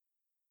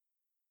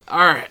All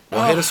right.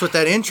 Well, hit us with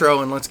that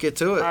intro and let's get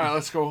to it. All right,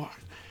 let's go.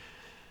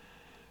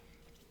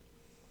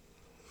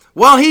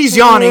 While he's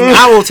yawning,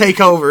 I will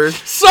take over.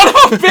 Son of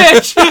a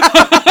bitch!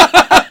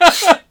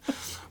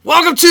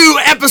 Welcome to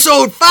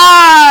episode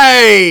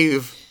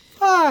 5!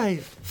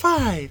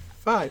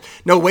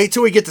 5. No, wait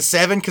till we get to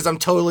 7, because I'm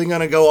totally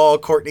going to go all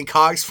Courtney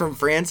Cox from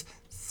Friends.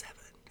 7.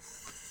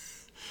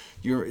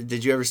 Do you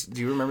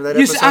remember that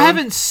episode? I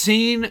haven't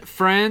seen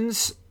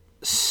Friends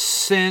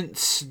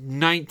since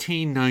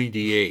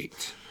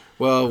 1998.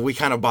 Well, we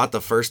kind of bought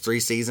the first 3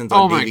 seasons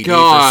on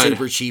DVD for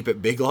super cheap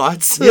at Big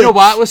Lots. You know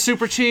why it was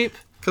super cheap?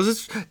 Because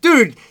it's...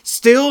 Dude,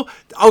 still...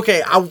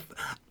 Okay,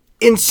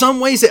 in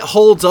some ways it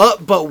holds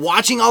up, but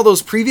watching all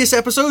those previous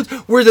episodes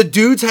where the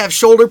dudes have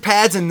shoulder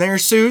pads in their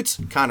suits,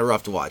 kind of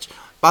rough to watch.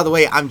 By the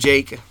way, I'm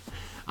Jake.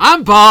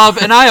 I'm Bob,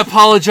 and I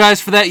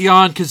apologize for that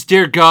yawn, because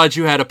dear God,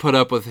 you had to put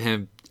up with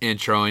him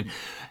introing.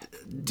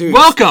 Dude,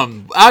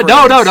 welcome.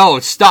 No,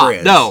 stop.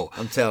 Friends. No.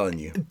 I'm telling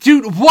you.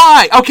 Dude,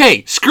 why?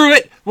 Okay, screw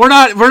it. We're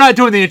not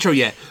doing the intro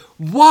yet.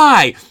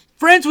 Why?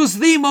 Friends was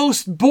the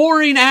most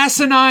boring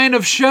asinine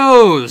of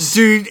shows.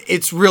 Dude,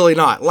 it's really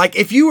not. Like,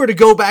 if you were to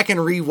go back and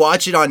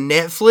rewatch it on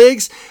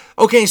Netflix,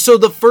 okay, so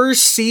the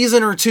first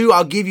season or 2,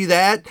 I'll give you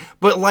that.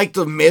 But, like,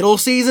 the middle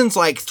seasons,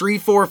 like 3,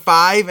 4,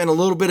 5, and a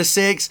little bit of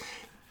 6,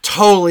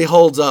 totally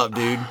holds up,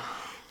 dude.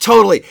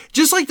 Totally.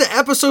 Just like the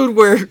episode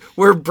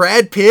where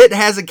Brad Pitt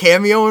has a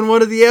cameo in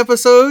one of the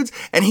episodes,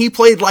 and he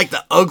played like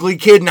the ugly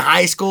kid in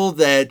high school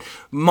that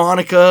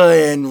Monica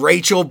and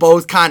Rachel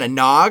both kind of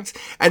knocked.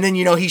 And then,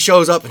 he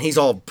shows up and he's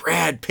all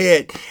Brad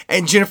Pitt,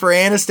 and Jennifer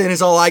Aniston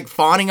is all like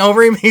fawning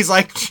over him. He's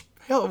like,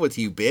 hell with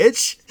you,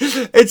 bitch.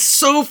 It's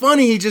so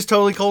funny. He just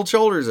totally cold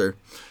shoulders her.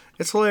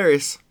 It's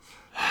hilarious.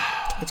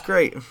 It's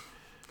great.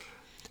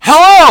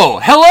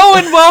 Hello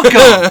and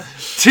welcome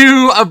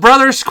to a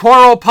Brothers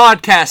Quarrel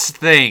podcast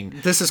thing.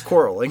 This is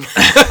quarreling.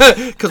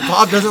 Because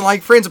Bob doesn't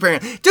like Friends,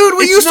 apparently. Dude,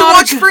 we used to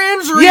watch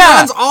Friends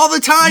reruns all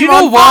the time. You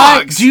know why?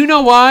 Fox. Do you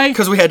know why?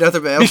 Because we had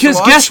nothing else Because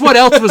to watch? Guess what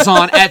else was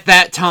on at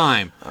that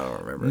time? I don't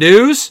remember.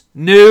 News,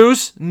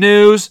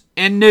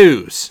 and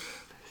news.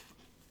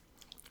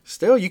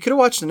 Still, you could have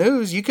watched the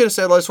news. You could have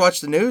said, let's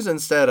watch the news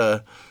instead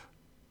of...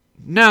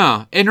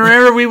 No. And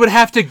remember, we would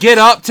have to get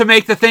up to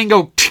make the thing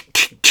go...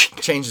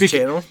 Change the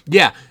channel?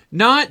 Yeah.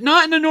 Not in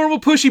a normal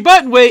pushy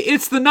button way.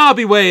 It's the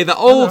knobby way. The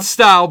old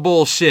style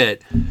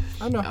bullshit.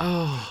 I know.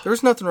 Oh.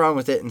 There's nothing wrong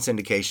with it in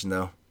syndication,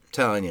 though. I'm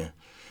telling you.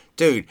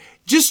 Dude,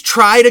 just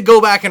try to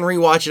go back and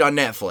rewatch it on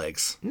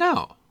Netflix.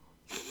 No.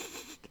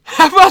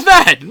 How about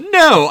that?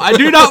 No, I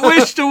do not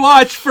wish to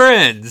watch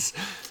Friends.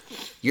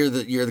 You're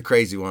the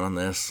crazy one on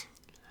this.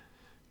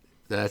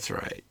 That's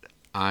right.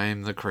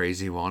 I'm the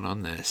crazy one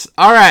on this.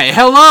 All right,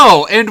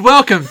 hello and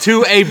welcome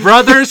to a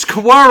Brothers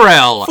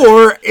Quarrel.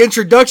 For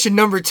introduction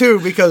number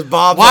 2, because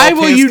Bob's Why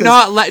will you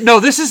not let... No,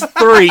 this is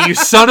 3, you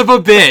son of a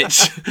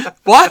bitch.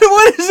 What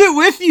is it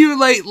with you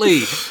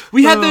lately?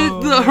 We had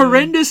the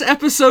horrendous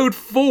episode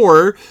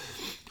 4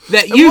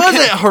 that you... It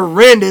wasn't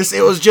horrendous,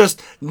 it was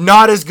just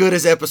not as good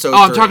as episode 3.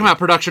 I'm talking about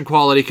production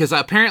quality, because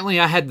apparently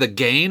I had the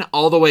gain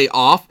all the way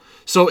off.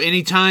 So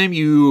anytime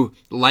you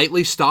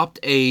lightly stopped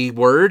a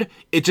word,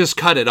 it just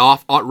cut it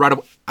off right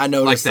away. I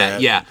noticed like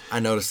that. Yeah, I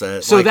noticed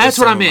that. So that's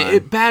what I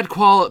meant.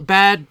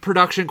 Bad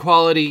production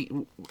quality.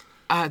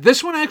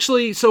 This one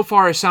actually so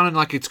far is sounding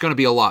like it's going to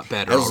be a lot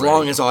better. As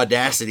long as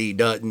Audacity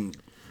doesn't.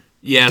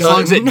 Yeah, as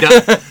long as it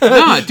does.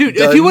 No, dude.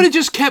 If you would have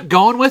just kept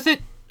going with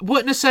it,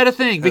 wouldn't have said a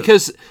thing.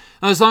 Because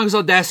as long as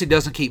Audacity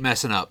doesn't keep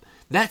messing up,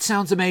 that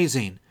sounds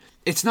amazing.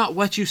 It's not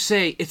what you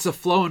say; it's the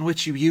flow in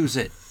which you use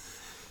it.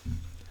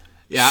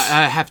 Yeah,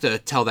 I have to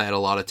tell that a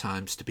lot of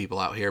times to people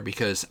out here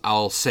because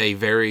I'll say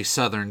very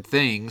southern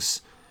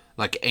things,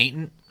 like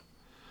ain't.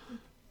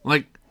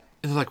 Like,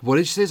 what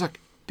did you say? It's like,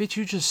 bitch,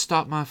 you just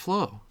stopped my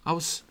flow. I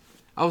was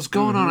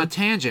going on a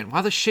tangent.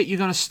 Why the shit you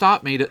gonna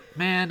stop me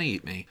man,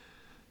 eat me.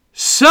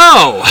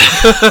 So,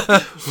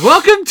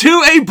 welcome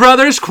to a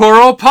Brothers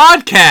Quarrel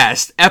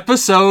podcast,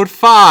 episode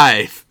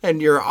 5. And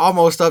you're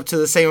almost up to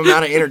the same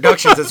amount of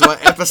introductions as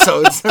what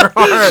episodes there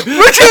are.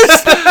 Which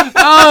is...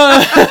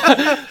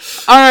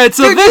 all right,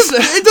 so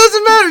it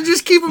doesn't matter.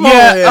 Just keep them all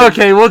in. Yeah,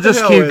 okay, we'll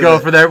just keep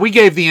going for that. We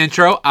gave the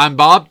intro. I'm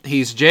Bob.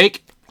 He's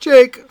Jake.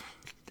 Jake.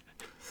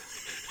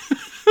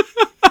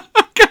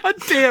 God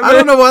damn it. I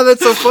don't know why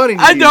that's so funny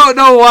to I you. don't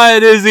know why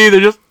it is either.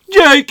 Just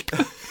Jake.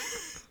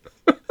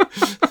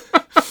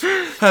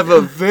 Have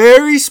a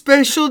very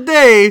special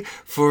day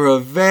for a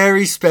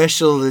very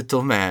special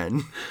little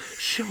man.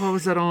 Shit, what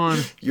was that on?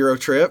 Euro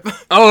Trip.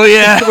 Oh,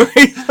 yeah.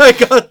 I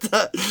got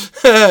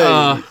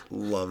that.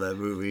 Love that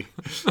movie.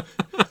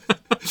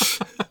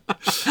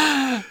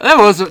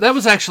 That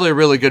was actually a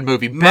really good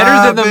movie.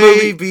 Better than the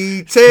movie. My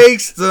baby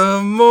takes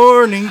the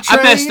morning train.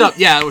 I messed up.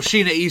 Yeah, it was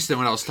Sheena Easton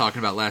when I was talking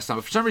about last time.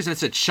 But for some reason, it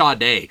said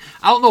Sade.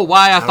 I don't know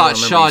why I thought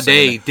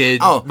Sade did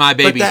My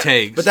Baby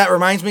Takes. But that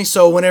reminds me,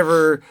 so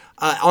whenever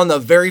on the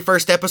very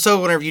first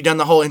episode, whenever you done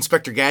the whole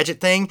Inspector Gadget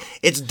thing,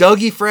 it's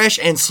Dougie Fresh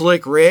and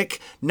Slick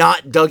Rick,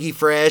 not Dougie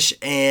Fresh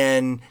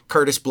and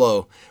Curtis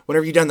Blow.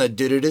 Whenever you done the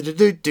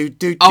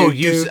do.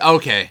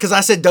 Okay. Because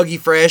I said Dougie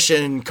Fresh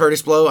and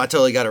Curtis Blow, I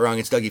totally got it wrong.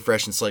 It's Dougie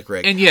Fresh and Slick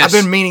Rick. And yes, I've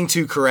been meaning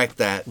to correct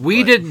that.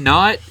 We did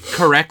not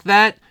correct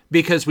that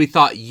because we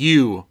thought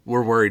you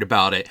were worried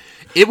about it.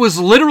 It was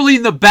literally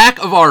in the back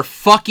of our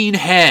fucking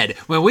head.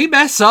 When we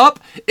mess up,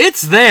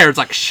 it's there. It's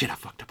like, shit, I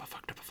fucked up.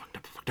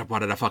 Why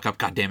did I fuck up?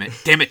 God damn it.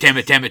 Damn it.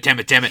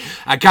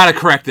 I gotta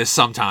correct this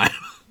sometime.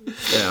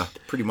 Yeah,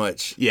 pretty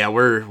much. Yeah,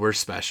 we're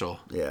special.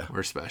 Yeah.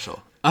 We're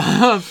special.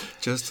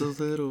 Just a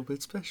little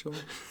bit special.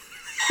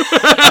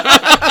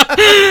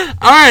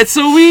 Alright,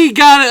 so we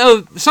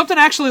got something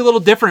actually a little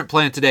different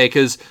planned today,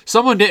 because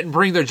someone didn't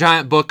bring their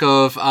giant book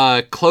of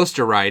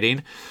Closter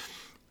writing.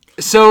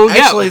 So,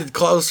 actually,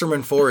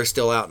 Klosterman 4 is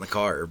still out in the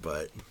car,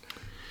 but...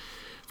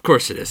 Of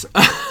course it is.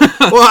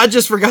 Well, I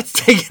just forgot to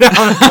take it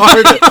out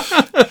of the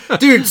car.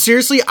 Dude,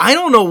 seriously, I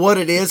don't know what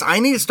it is. I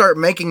need to start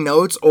making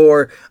notes,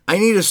 or I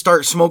need to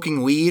start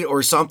smoking weed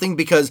or something,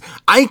 because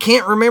I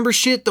can't remember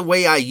shit the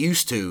way I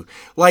used to.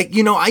 Like,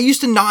 I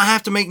used to not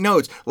have to make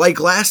notes. Like,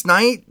 last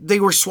night,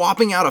 they were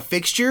swapping out a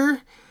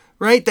fixture,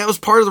 right? That was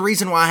part of the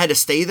reason why I had to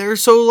stay there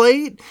so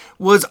late,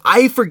 was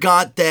I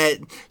forgot that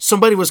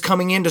somebody was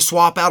coming in to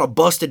swap out a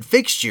busted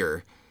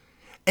fixture.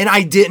 And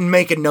I didn't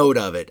make a note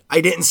of it. I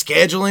didn't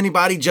schedule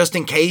anybody just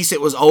in case it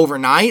was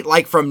overnight,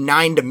 like from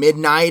 9 to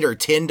midnight or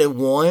 10 to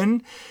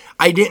 1.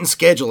 I didn't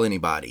schedule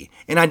anybody.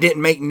 And I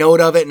didn't make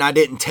note of it, and I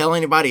didn't tell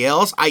anybody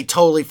else. I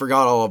totally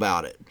forgot all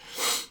about it.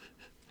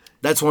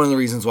 That's one of the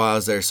reasons why I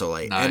was there so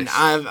late. Nice.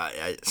 And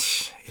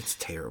it's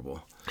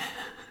terrible.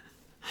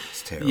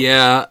 It's terrible.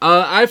 Yeah,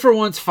 I for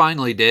once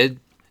finally did.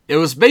 It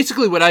was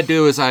basically what I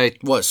do is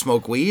What,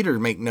 smoke weed or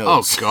make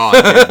notes? Oh, God,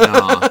 dude,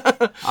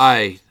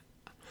 no.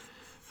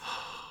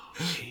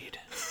 Weed.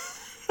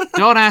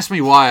 Don't ask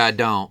me why I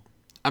don't.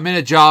 I'm in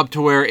a job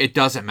to where it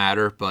doesn't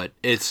matter, but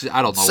I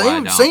don't know why I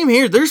don't. Same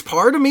here. There's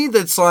part of me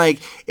that's like,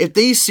 if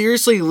they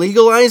seriously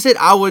legalize it,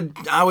 I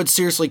would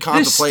seriously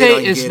contemplate. This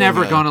state is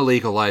never going to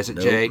legalize it,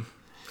 Jake.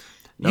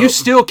 Nope. You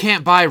still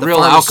can't buy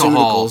real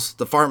alcohol.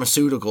 The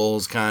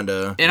pharmaceuticals, kind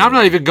of. And I'm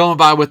not even going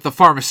by with the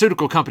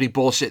pharmaceutical company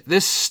bullshit.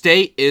 This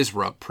state is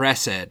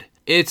repressed.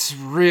 It's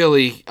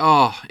really,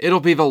 it'll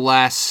be the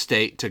last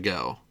state to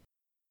go.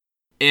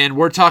 And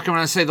we're talking,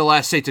 when I say the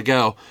last state to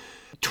go,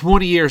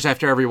 20 years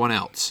after everyone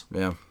else.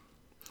 Yeah.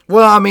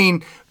 Well, I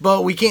mean,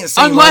 but we can't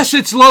say unless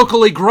it's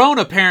locally grown,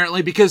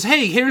 apparently, because,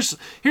 hey, here's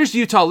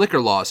Utah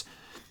liquor laws.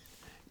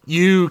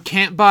 You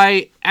can't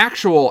buy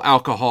actual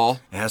alcohol.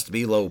 It has to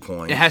be low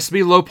point. It has to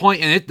be low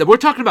point, and we're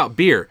talking about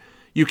beer.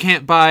 You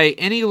can't buy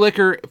any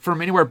liquor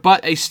from anywhere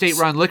but a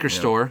state-run liquor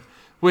store,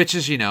 which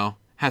is,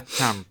 half the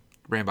time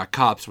ran by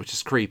cops, which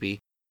is creepy.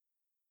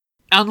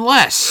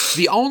 Unless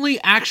the only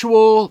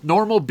actual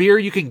normal beer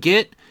you can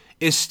get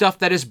is stuff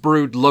that is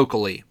brewed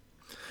locally.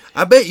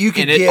 I bet you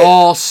could it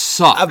all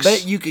sucks. I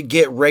bet you could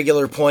get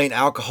regular point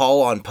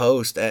alcohol on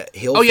post at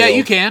Hillfield. Oh, yeah,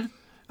 you can.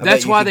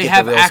 That's why they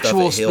have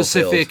actual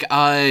specific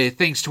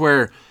things to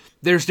where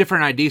there's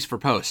different IDs for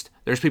post.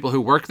 There's people who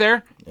work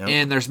there,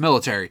 and there's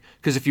military.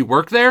 Because if you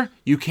work there,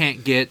 you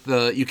can't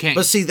buy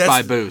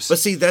booze. But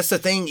see, that's the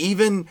thing.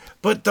 The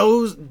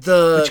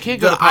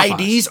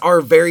IDs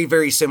are very,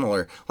 very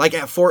similar. Like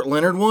at Fort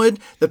Leonard Wood,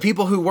 the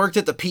people who worked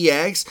at the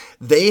PX,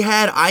 they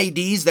had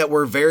IDs that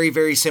were very,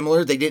 very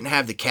similar. They didn't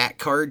have the cat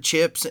card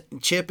chip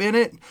in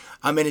it.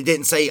 I mean, it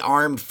didn't say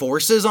armed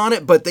forces on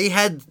it, but they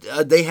had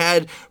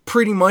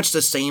pretty much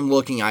the same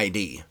looking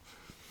ID,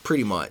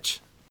 pretty much.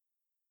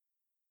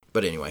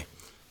 But anyway.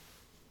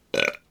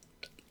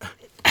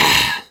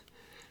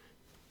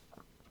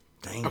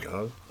 Dang,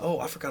 dog. Oh,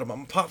 I forgot about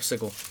my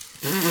popsicle.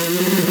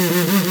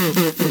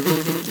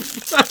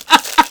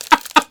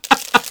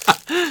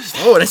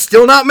 Oh, and it's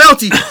still not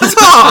melty.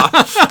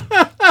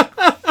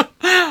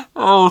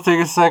 Oh,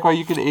 take a sec while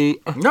you can eat.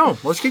 No,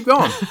 let's keep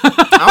going.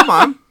 I'm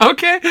on.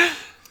 Okay.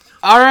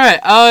 All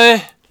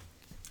right.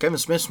 Kevin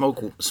Smith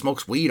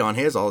smokes weed on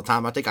his all the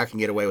time. I think I can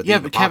get away with yeah,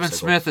 but Kevin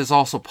Smith is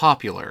also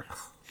popular.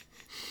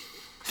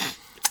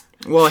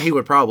 Well, he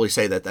would probably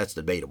say that that's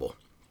debatable.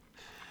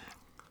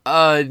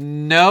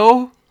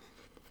 No.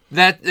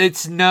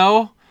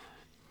 No.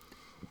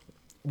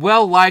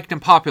 Well-liked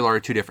and popular are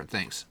two different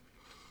things.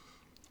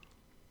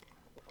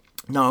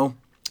 No.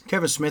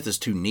 Kevin Smith is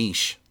too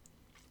niche.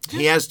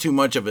 He has too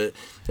much of it.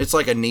 It's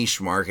like a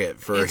niche market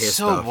for his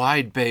stuff. It's so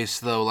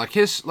wide-based, though.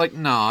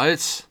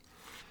 It's...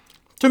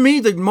 To me,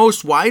 the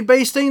most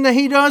wide-based thing that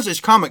he does is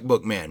comic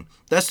book men.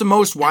 That's the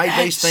most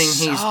wide-based thing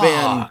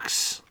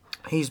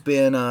he's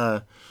been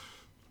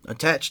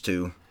attached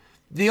to.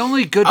 The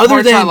only good other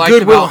parts than I liked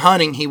Goodwill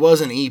Hunting, he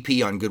was an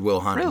EP on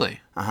Goodwill Hunting.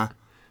 Really? Uh-huh.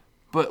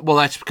 But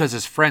that's because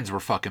his friends were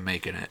fucking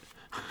making it.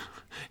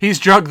 He's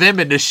drugged them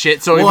into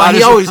shit, so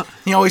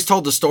he always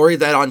told the story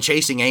that on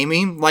Chasing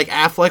Amy, like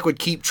Affleck would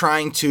keep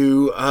trying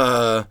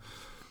to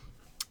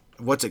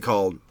what's it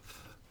called?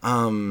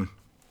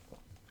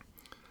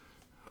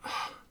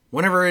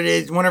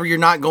 Whenever you're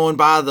not going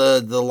by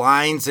the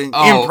lines and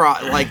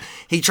improv, like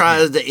he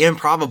tries to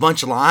improv a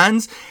bunch of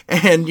lines,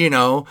 and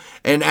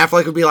and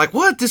Affleck would be like,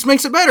 "What? This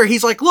makes it better."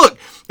 He's like, "Look,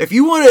 if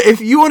you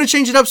want to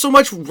change it up so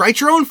much, write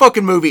your own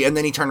fucking movie." And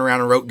then he turned around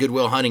and wrote Good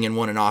Will Hunting and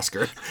won an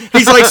Oscar.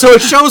 He's like, "So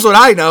it shows what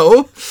I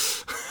know."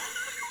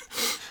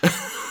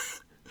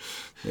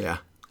 Yeah.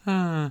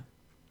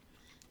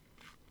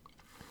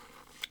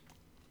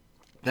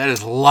 That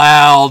is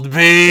loud,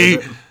 B.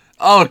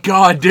 Oh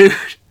God, dude.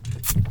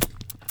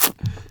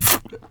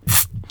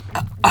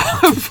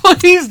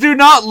 Please do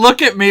not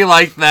look at me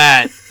like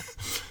that.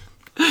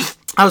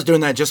 I was doing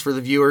that just for the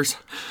viewers.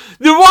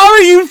 Then why were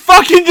you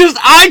fucking just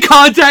eye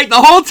contact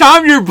the whole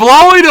time you're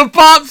blowing a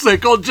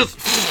popsicle? Just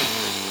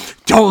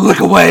don't look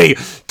away.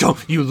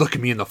 Don't you look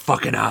at me in the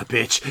fucking eye,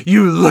 bitch.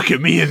 You look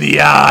at me in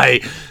the eye.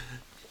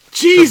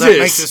 Jesus. That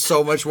makes it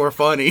so much more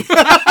funny.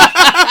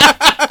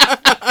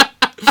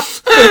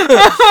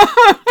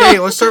 Okay,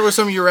 let's start with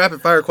some of your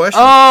rapid fire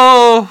questions.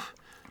 Oh,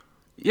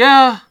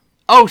 yeah.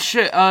 Oh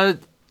shit.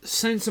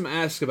 Send some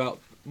ask about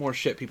more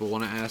shit people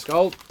want to ask.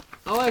 I'll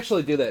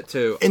actually do that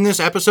too. In this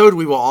episode,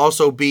 we will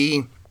also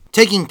be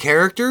taking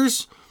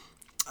characters,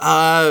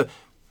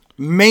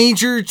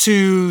 major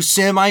to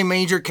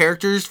semi-major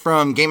characters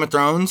from Game of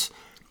Thrones,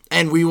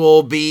 and we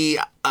will be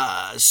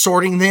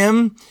sorting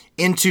them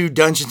into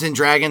Dungeons and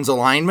Dragons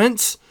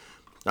alignments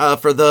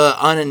for the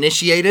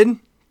uninitiated.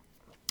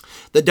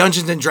 The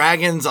Dungeons and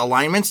Dragons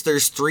alignments,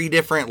 there's 3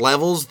 different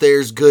levels.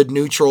 There's good,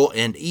 neutral,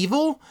 and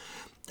evil.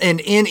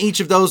 And in each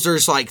of those,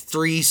 there's like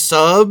 3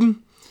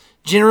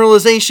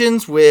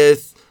 sub-generalizations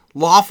with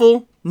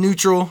lawful,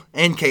 neutral,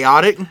 and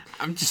chaotic.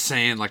 I'm just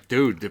saying, like,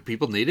 dude, do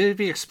people need it to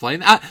be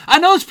explained? I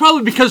know it's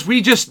probably because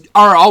we just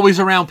are always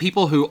around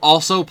people who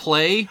also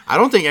play. I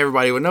don't think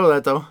everybody would know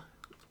that, though.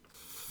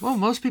 Well,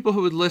 most people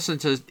who would listen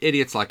to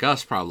idiots like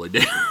us probably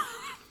do.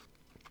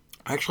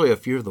 Actually, a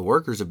few of the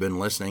workers have been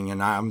listening,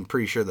 and I'm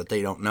pretty sure that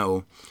they don't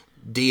know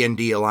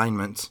D&D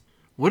alignments.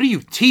 What are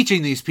you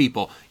teaching these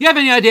people? You have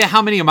any idea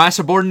how many of my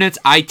subordinates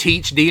I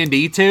teach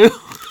D&D to?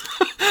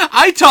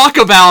 I talk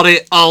about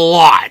it a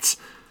lot.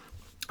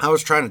 I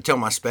was trying to tell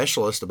my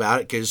specialist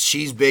about it because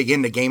she's big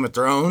into Game of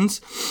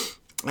Thrones,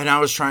 and I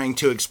was trying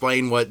to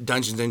explain what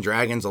Dungeons and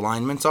Dragons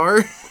alignments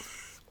are.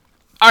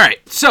 All right,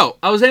 so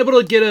I was able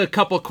to get a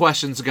couple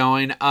questions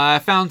going. I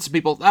found some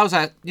people. I was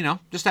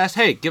just asked,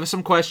 hey, give us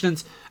some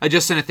questions. I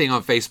just sent a thing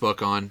on Facebook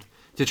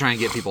to try and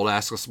get people to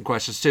ask us some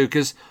questions too,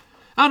 because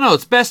I don't know.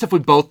 It's best if we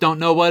both don't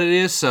know what it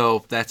is,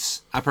 so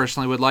I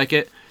personally would like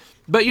it.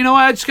 But you know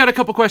what? I just got a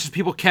couple questions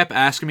people kept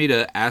asking me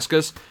to ask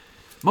us,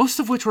 most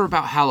of which were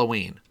about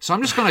Halloween. So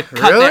I'm just going to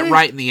cut that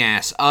right in the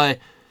ass.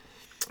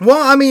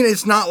 Well, I mean,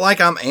 it's not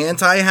like I'm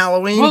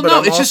anti-Halloween, but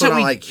I'm it's just also that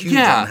not like huge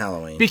on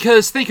Halloween.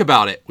 Because think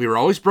about it. We were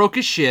always broke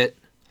as shit,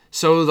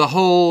 so the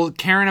whole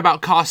caring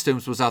about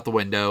costumes was out the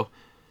window.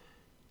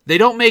 They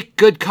don't make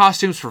good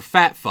costumes for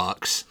fat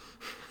fucks,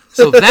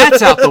 so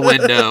that's out the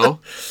window.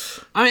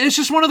 I mean, it's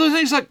just one of those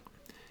things like,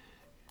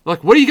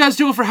 what are you guys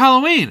doing for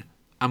Halloween?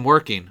 I'm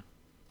working.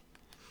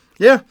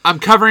 Yeah. I'm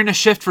covering a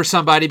shift for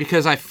somebody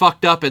because I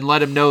fucked up and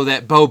let him know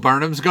that Bo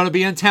Burnham's going to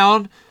be in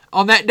town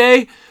on that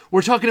day.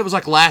 We're talking it was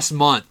like last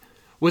month.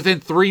 Within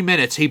 3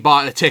 minutes, he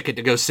bought a ticket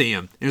to go see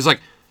him. He was like,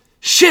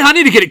 shit, I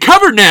need to get it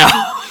covered now.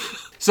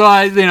 So,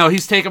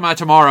 he's taking my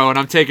tomorrow and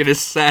I'm taking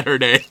his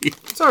Saturday.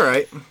 It's all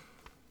right.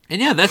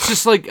 And yeah, that's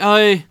just like,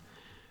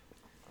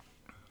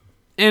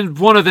 and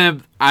one of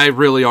them, I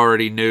really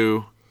already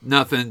knew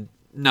nothing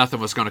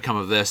was going to come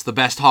of this. The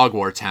best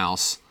Hogwarts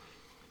house.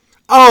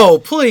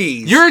 Oh,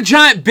 please. You're a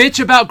giant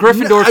bitch about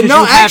Gryffindor.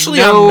 No, actually,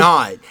 I'm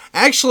not.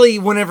 Actually,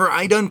 whenever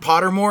I done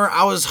Pottermore,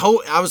 I was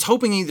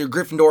hoping either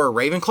Gryffindor or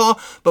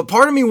Ravenclaw, but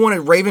part of me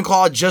wanted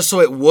Ravenclaw just so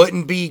it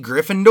wouldn't be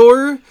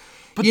Gryffindor.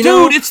 But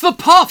dude, it's the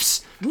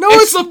Puffs. No,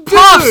 it's the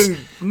Puffs.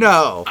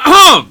 No.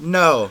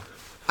 No.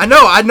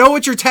 I know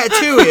what your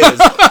tattoo is.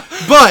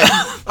 But,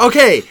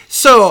 okay,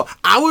 so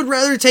I would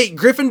rather take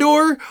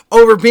Gryffindor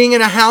over being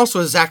in a house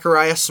with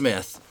Zachariah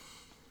Smith.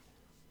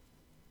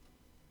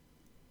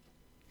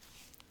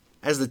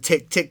 As the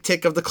tick, tick,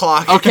 tick of the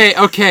clock.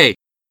 Okay.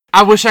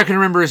 I wish I could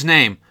remember his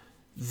name.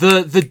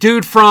 The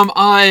dude from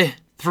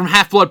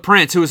Half-Blood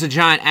Prince who was a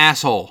giant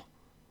asshole.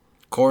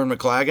 Cormac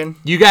McLagan?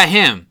 You got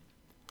him.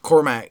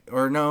 Cormac,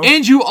 or no?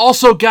 And you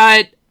also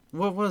got...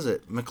 What was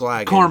it?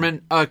 McLagan.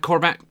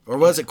 Cormac. Or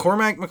was it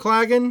Cormac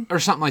McLagan? Or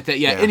something like that.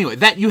 Yeah. Anyway,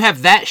 you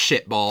have that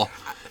shitball.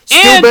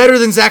 Still better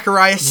than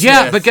Zachariah Smith.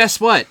 Yeah, but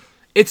guess what?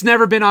 It's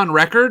never been on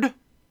record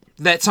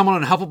that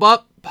someone in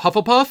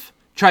Hufflepuff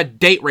tried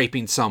date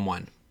raping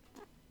someone.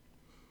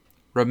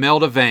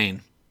 Romelda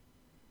Vane.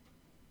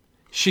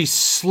 She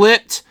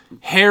slipped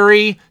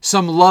Harry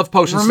some love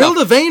potion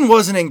Romelda Vane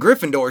wasn't in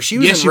Gryffindor. She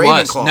was in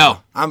Ravenclaw. No.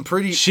 I'm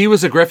pretty... She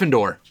was a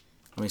Gryffindor.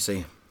 Let me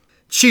see.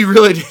 She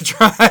really did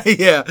try,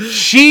 yeah.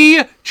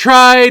 She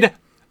tried...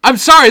 I'm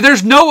sorry,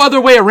 there's no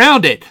other way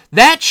around it.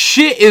 That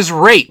shit is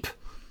rape.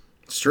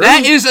 It's true.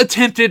 That is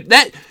attempted...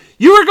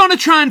 You were going to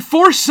try and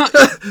force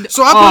something...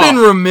 So I put in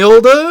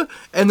Romilda,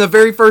 and the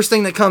very first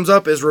thing that comes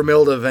up is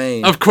Romelda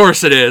Vane. Of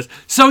course it is.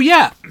 So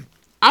yeah,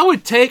 I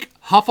would take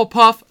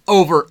Hufflepuff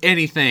over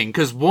anything.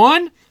 Because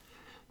 1,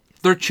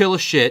 they're chill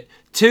as shit.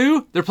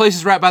 2, their place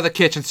is right by the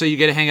kitchen, so you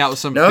get to hang out with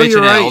some bitchin'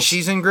 you're right. elves.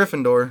 She's in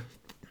Gryffindor.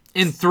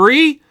 And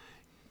 3,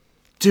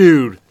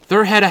 dude,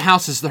 their head of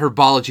house is the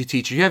herbology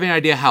teacher. You have any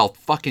idea how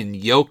fucking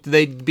yoked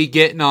they'd be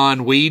getting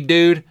on weed,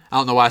 dude? I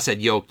don't know why I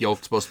said yoked.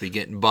 Yoked's supposed to be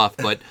getting buff,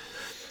 but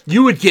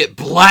you would get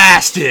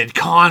blasted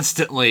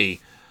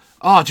constantly.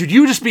 Oh, dude,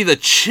 you would just be the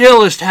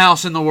chillest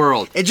house in the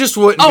world. It just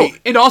wouldn't be. Oh,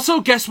 and also,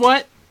 guess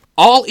what?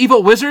 All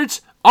evil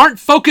wizards aren't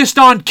focused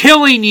on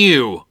killing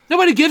you.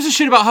 Nobody gives a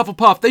shit about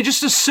Hufflepuff. They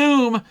just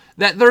assume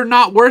that they're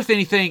not worth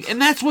anything,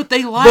 and that's what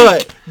they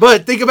like.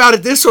 But think about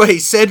it this way.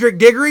 Cedric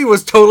Diggory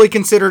was totally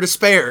considered a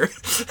spare.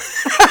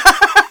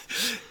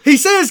 He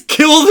says,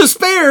 kill the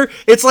spare.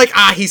 It's like,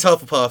 he's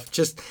Hufflepuff.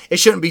 Just, it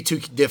shouldn't be too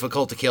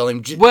difficult to kill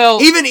him. Well,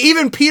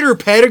 even Peter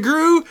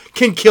Pettigrew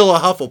can kill a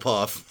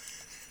Hufflepuff.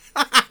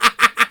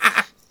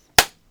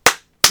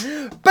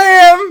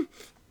 Bam!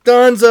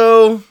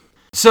 Dunzo.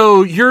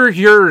 So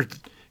you're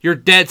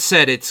dead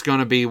set it's going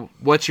to be,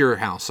 what's your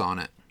house on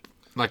it?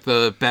 Like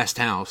the best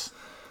house?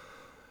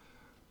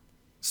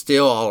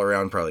 Still all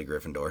around, probably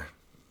Gryffindor.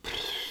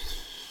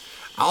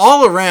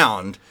 All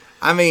around.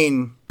 I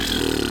mean...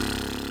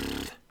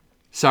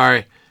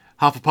 Sorry.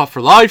 Hufflepuff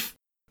for life.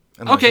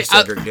 Okay.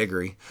 Cedric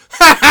Diggory.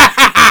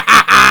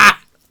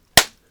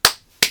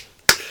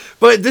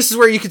 But this is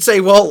where you could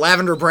say, well,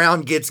 Lavender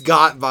Brown gets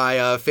got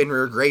by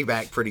Fenrir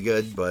Greyback pretty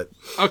good, but...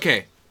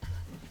 Okay.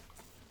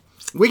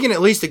 We can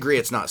at least agree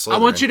it's not Slytherin. I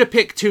want you to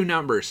pick 2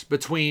 numbers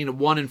between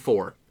 1 and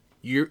 4.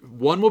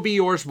 1 will be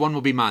yours, 1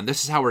 will be mine.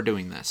 This is how we're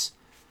doing this.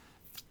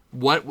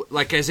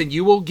 As in,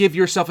 you will give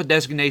yourself a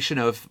designation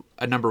of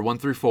a number 1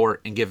 through 4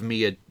 and give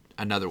me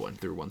another one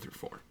through 1 through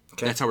 4.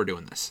 Okay. That's how we're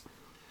doing this.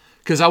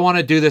 Because I want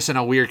to do this in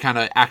a weird kind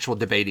of actual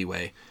debatey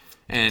way.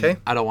 And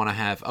I don't want to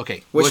have...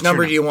 Okay. Which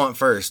number do you want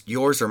first?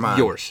 Yours or mine?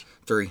 Yours.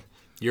 3.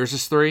 Yours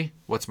is 3.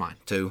 What's mine?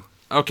 2.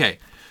 Okay.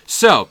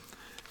 So,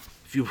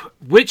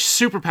 which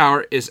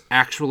superpower is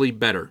actually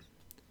better?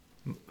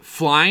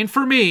 Flying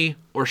for me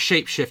or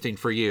shape-shifting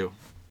for you?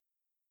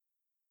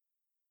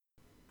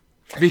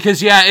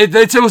 Because, yeah,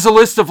 it was a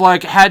list of,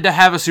 had to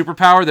have a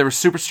superpower. There was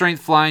super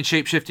strength, flying,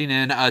 shape-shifting,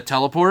 and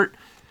teleport.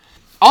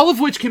 All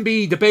of which can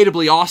be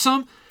debatably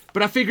awesome,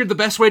 but I figured the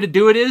best way to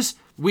do it is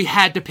we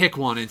had to pick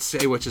one and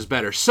say which is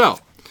better. So,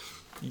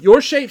 your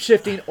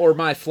shape-shifting or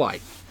my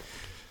flight?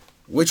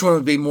 Which one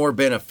would be more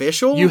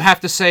beneficial? You have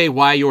to say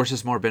why yours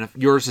is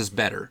yours is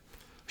better.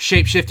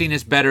 Shape-shifting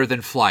is better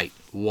than flight.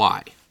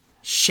 Why?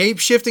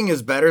 Shape-shifting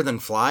is better than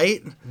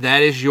flight?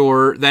 That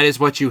is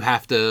what you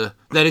have to...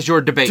 That is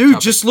your debate Dude,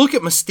 topic. Just look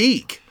at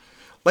Mystique.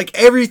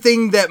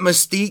 Everything that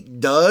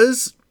Mystique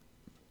does,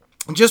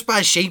 just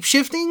by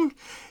shape-shifting,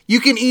 you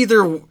can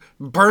either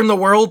burn the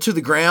world to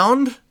the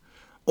ground,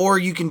 or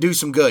you can do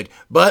some good.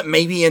 But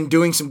maybe in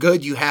doing some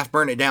good, you half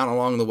burn it down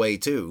along the way,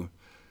 too.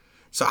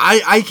 So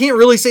I can't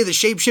really say that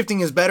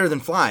shape-shifting is better than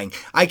flying.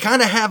 I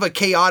kind of have a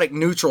chaotic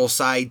neutral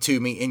side to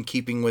me, in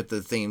keeping with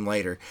the theme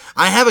later.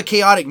 I have a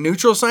chaotic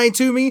neutral side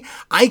to me.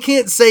 I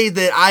can't say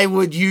that I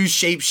would use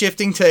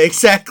shape-shifting to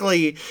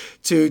exactly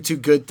to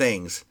good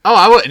things. Oh,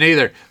 I wouldn't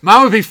either.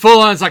 Mine would be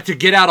full-on, to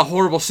get out of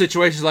horrible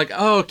situations,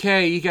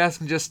 okay, you guys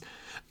can just...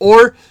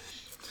 Or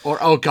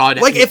oh god.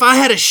 If I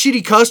had a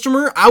shitty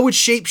customer, I would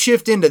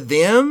shape-shift into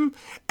them,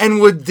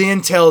 and would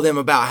then tell them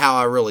about how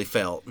I really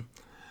felt.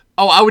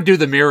 Oh, I would do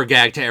the mirror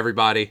gag to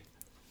everybody.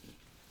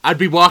 I'd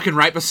be walking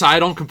right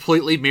beside them,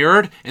 completely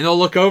mirrored, and they'll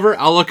look over,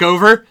 I'll look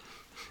over,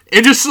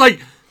 and just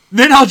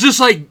then I'll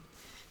just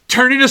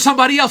turn into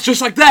somebody else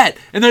just like that,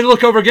 and then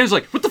look over again, it's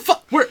what the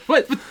fuck,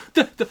 what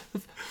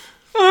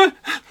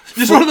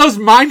just one of those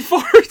mind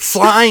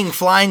farts.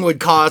 Flying would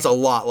cause a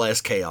lot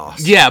less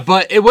chaos. Yeah,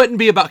 but it wouldn't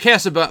be about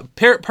chaos.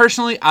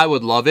 Personally, I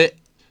would love it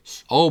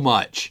so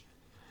much.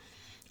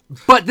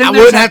 But then I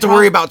wouldn't have to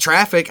worry about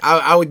traffic.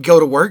 I would go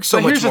to work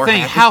so much more. Here's the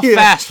thing: how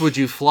fast would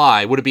you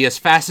fly? Would it be as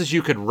fast as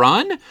you could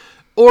run,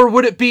 or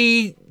would it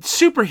be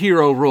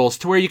superhero rules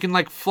to where you can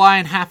fly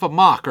in half a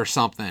Mach or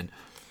something?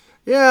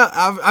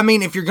 Yeah, I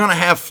mean, if you're gonna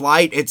have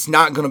flight, it's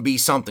not gonna be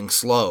something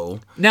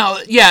slow. Now,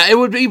 yeah, it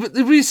would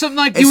be something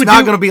like it's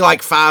not gonna be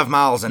 5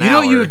 miles an hour. You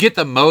know, you would get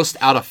the most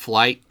out of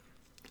flight.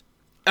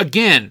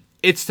 Again,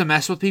 it's to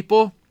mess with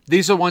people.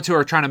 These are the ones who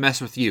are trying to mess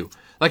with you.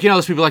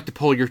 Those people like to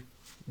pull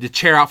the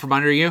chair out from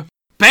under you.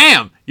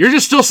 Bam! You're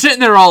just still sitting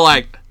there all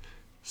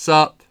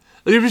sup?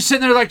 You're just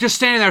sitting there just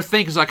standing there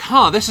thinking,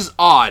 this is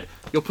odd.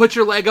 You'll put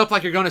your leg up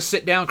you're going to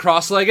sit down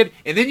cross-legged,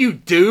 and then you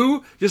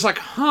do, just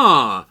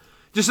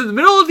just in the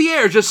middle of the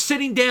air, just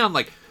sitting down,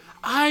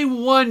 I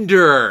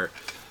wonder.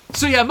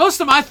 So yeah, most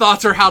of my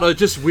thoughts are how to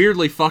just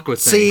weirdly fuck with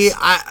things. See,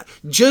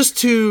 just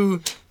to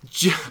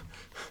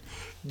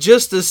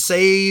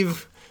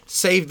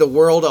save the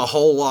world a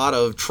whole lot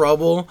of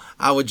trouble,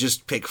 I would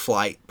just pick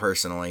flight,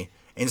 personally,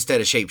 instead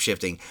of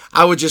shape-shifting.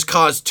 I would just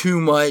cause too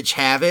much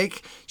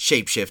havoc,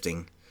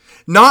 shape-shifting.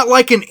 Not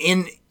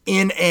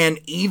in an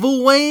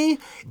evil way.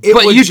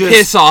 But you'd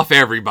piss off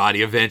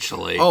everybody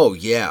eventually. Oh,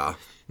 yeah.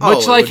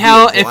 Much like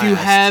how if you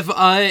have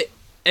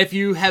if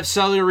you have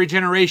cellular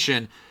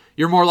regeneration,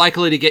 you're more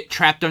likely to get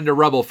trapped under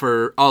rubble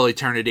for all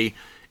eternity.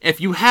 If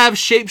you have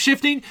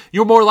shape-shifting,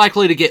 you're more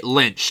likely to get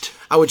lynched.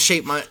 I would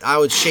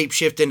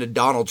shape-shift into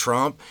Donald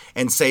Trump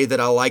and say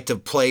that I like to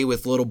play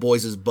with little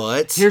boys'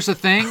 butts. Here's the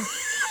thing.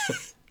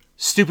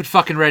 Stupid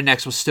fucking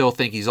rednecks will still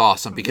think he's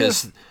awesome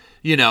because,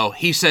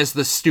 he says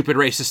the stupid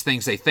racist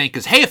things they think.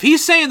 Because, hey, if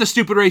he's saying the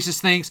stupid racist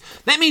things,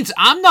 that means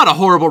I'm not a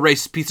horrible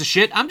racist piece of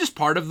shit. I'm just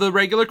part of the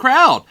regular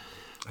crowd.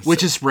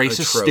 Which is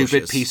racist, atrocious.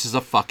 Stupid pieces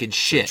of fucking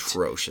shit.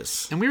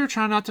 Atrocious. And we were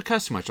trying not to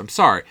cuss too much. I'm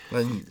sorry.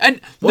 And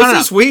what's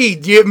this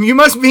weed? You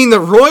must mean the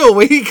royal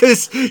weed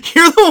because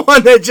you're the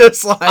one that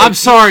just like... I'm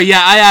sorry.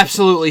 Yeah, I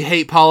absolutely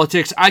hate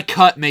politics. I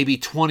cut maybe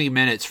 20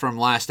 minutes from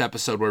last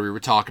episode where we were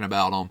talking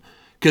about them.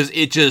 Because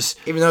it just...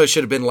 Even though it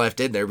should have been left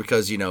in there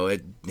because,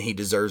 he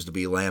deserves to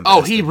be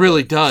lambasted. Oh, he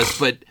really does.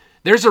 But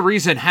there's a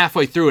reason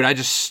halfway through it I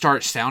just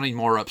start sounding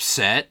more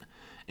upset.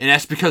 And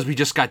that's because we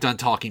just got done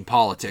talking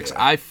politics.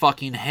 Yeah. I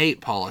fucking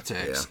hate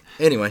politics.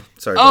 Yeah. Anyway,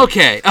 sorry.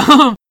 Okay.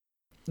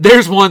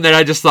 There's one that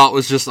I just thought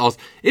was just awesome.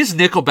 Is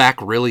Nickelback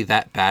really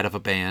that bad of a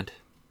band?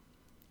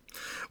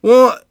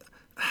 Well,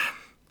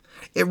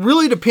 it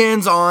really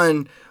depends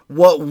on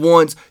what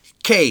one's...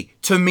 Okay,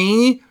 to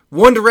me,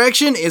 One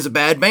Direction is a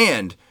bad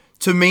band.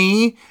 To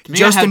me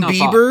Justin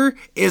Bieber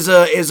is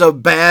a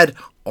bad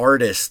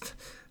artist.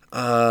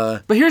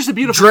 But here's the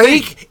beautiful thing.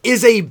 Drake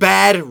is a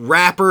bad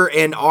rapper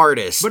and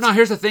artist. But no,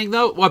 here's the thing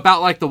though. What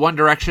about like the One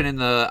Direction and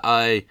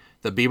the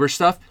Bieber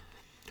stuff?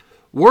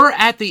 We're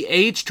at the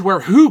age to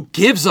where who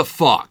gives a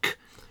fuck?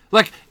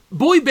 Like,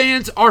 boy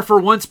bands are for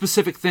one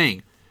specific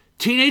thing.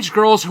 Teenage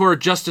girls who are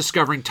just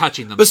discovering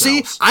touching themselves.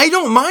 But see, I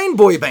don't mind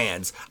boy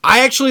bands. I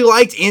actually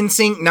liked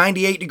NSYNC,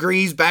 98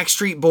 Degrees,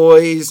 Backstreet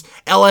Boys,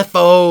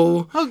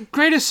 LFO. Well,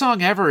 Greatest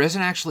Song Ever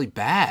isn't actually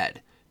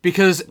bad.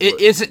 Because it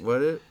isn't...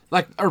 What?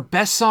 Like, our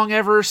best song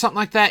ever or something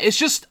like that. It's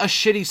just a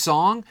shitty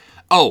song.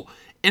 Oh,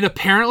 and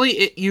apparently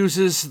it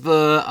uses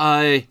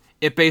the,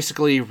 it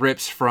basically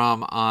rips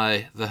from,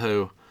 The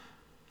Who.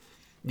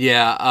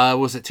 Yeah,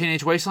 was it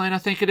Teenage Wasteland, I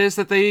think it is,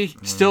 that they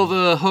steal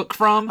the hook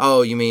from?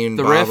 Oh, you mean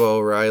the Bob riff?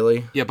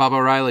 O'Reilly? Yeah, Bob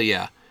O'Reilly,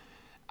 yeah.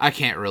 I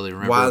can't really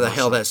remember. Why the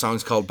hell that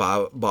song's called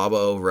Bob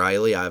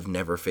O'Reilly, I've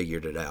never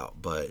figured it out.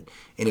 But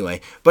anyway.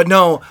 But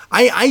no,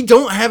 I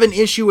don't have an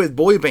issue with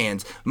boy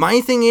bands.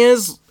 My thing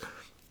is...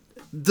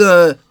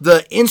 The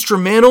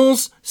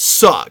instrumentals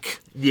suck.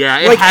 Yeah,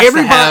 it has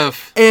to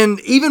have... And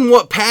even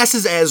what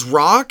passes as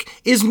rock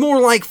is more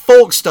like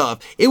folk stuff.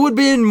 It would have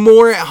been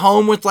more at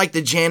home with like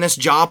the Janis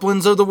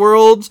Joplins of the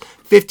world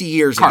 50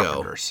 years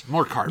ago.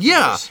 More Carpenters.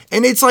 Yeah,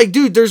 and it's like,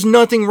 dude, there's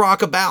nothing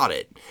rock about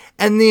it.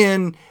 And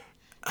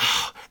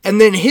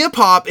then hip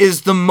hop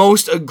is the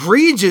most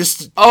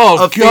egregious of all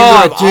of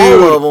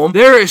them.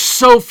 There is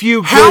so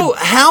few good...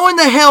 How in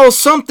the hell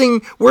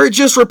something where it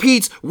just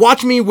repeats,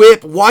 watch me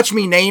whip, watch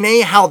me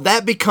nay-nay, how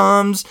that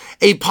becomes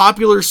a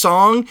popular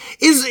song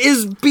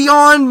is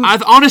beyond I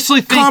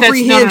honestly think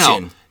comprehension.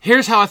 That's... No.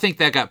 Here's how I think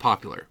that got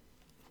popular.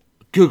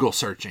 Google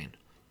searching.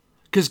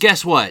 Because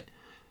guess what?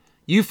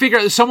 You figure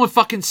out someone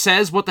fucking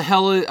says what the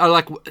hell is, or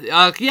like,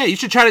 yeah, you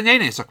should try to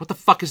nay-nay. It's like, what the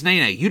fuck is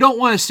nay-nay? You don't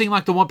want to seem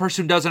like the one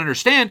person who doesn't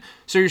understand,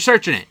 so you're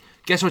searching it.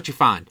 Guess what you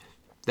find?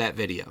 That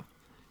video.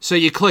 So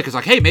you click, it's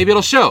like, hey, maybe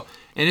it'll show.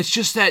 And it's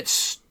just that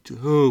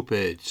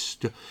stupid.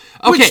 Okay.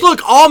 Which,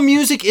 look, all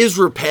music is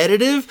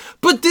repetitive,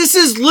 but this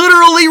is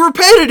literally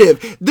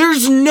repetitive.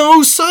 There's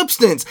no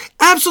substance.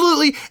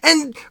 Absolutely.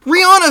 And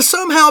Rihanna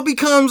somehow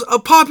becomes a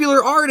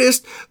popular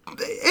artist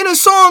in a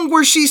song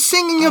where she's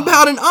singing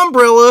about an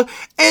umbrella,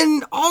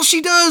 and all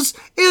she does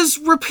is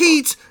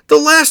repeat the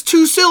last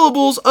two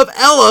syllables of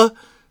Ella.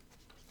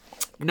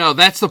 No,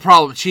 that's the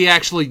problem. She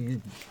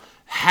actually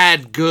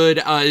had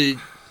good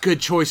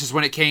choices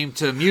when it came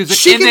to music.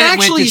 She and can then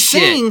actually it went to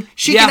sing. Shit.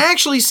 She can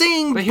actually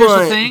sing. But here's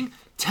the thing: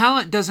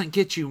 talent doesn't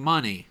get you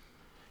money.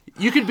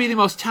 You could be the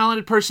most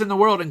talented person in the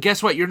world, and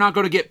guess what? You're not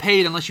going to get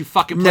paid unless you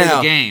fucking play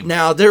the game.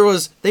 Now, they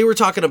were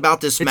talking about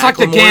this. It's like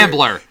the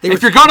gambler.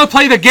 If you're going to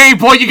play the game,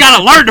 boy, you got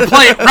to learn to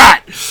play it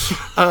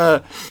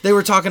right. They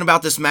were talking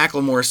about this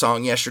Macklemore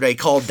song yesterday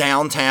called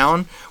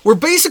Downtown, where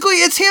basically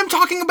it's him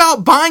talking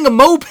about buying a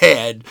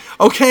moped,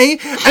 okay?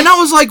 And I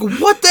was like,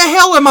 what the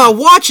hell am I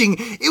watching?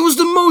 It was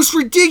the most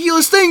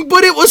ridiculous thing,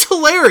 but it was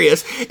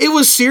hilarious. It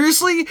was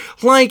seriously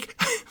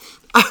like...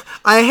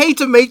 I hate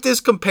to make this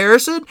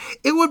comparison.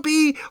 It would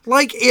be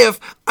like if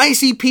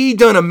ICP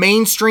done a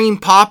mainstream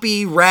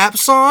poppy rap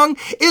song,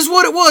 is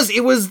what it was.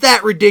 It was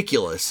that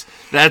ridiculous.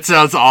 That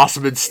sounds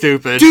awesome and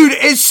stupid. Dude,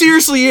 it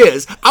seriously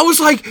is. I was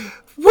like,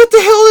 what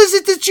the hell is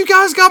it that you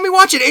guys got me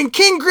watching? And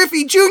Ken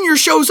Griffey Jr.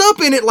 shows up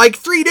in it like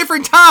 3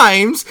 different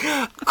times.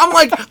 I'm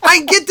like,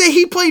 I get that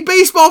he played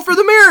baseball for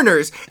the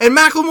Mariners and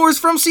Macklemore's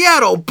from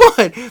Seattle,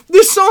 but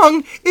this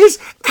song is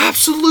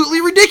absolutely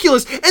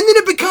ridiculous. And then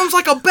it becomes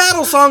like a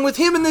battle song with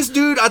him and this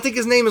dude. I think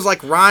his name is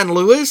like Ryan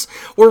Lewis,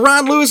 where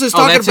Ryan Lewis is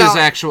talking about... his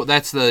actual...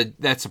 That's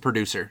the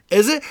producer.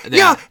 Is it?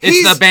 Yeah.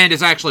 The band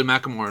is actually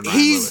Macklemore and Ryan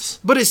Lewis.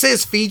 But it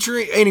says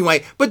featuring...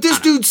 Anyway, but this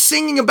dude's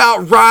singing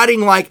about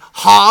riding like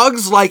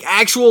hogs, like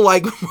actually actual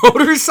like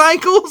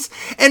motorcycles,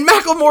 and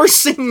Macklemore's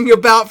singing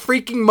about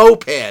freaking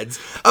mopeds,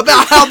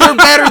 about how they're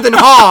better than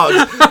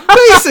hogs,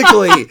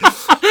 basically.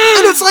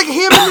 And it's like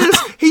him and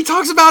this, he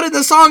talks about in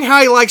the song how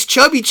he likes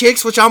chubby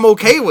chicks, which I'm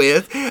okay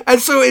with.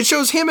 And so it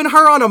shows him and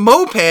her on a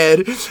moped,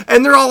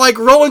 and they're all like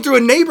rolling through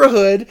a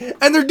neighborhood,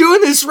 and they're doing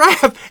this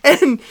rap,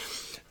 and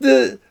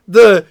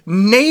the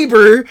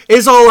neighbor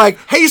is all like,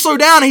 hey, slow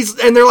down.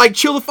 And they're like,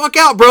 chill the fuck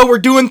out, bro. We're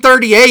doing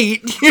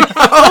 38, you know? And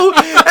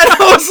I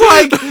was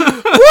like,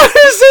 what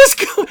is this?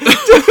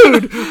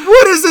 Dude,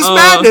 what is this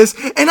madness?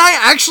 And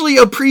I actually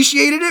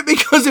appreciated it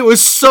because it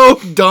was so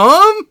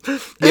dumb.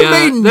 It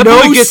made that no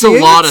probably gets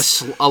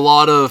sense. a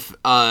lot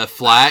of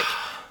flack.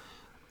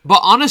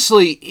 But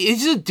honestly,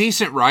 he's a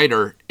decent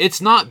writer.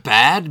 It's not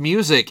bad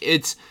music.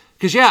 It's...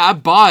 Because, I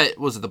bought,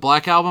 was it the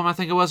Black Album, I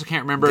think it was? I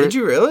can't remember. Did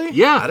you really?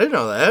 Yeah. I didn't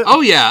know that. Oh,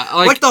 yeah.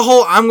 Like the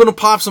whole, I'm going to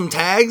pop some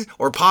tags,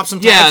 or pop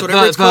some tags,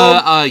 whatever it's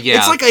called.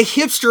 It's like a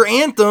hipster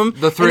anthem.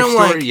 The thrift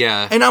store,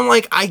 yeah. And I'm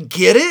like, I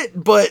get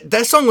it, but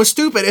that song was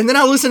stupid. And then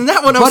I listened to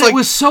that one, I was like... But it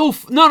was so...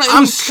 it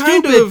was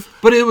stupid,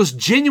 but it was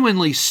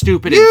genuinely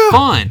stupid and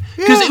fun.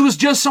 Because it was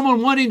just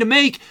someone wanting to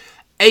make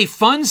a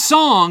fun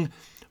song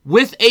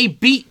with a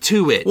beat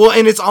to it. Well,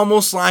 and it's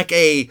almost like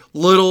a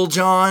Little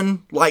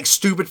John, like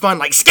stupid fun,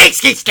 like skate,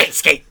 skate, skate,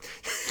 skate.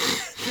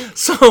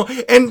 So,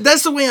 and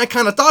that's the way I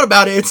kind of thought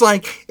about it. It's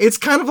like, it's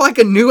kind of like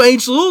a new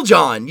age Lil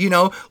Jon, you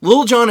know?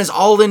 Lil Jon is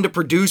all into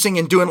producing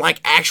and doing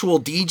like actual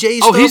DJ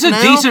stuff. Oh, he's a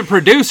decent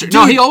producer. Dude,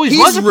 no, he always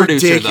was a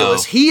producer,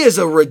 ridiculous. Though. He is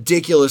a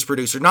ridiculous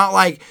producer. Not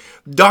like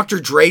Dr.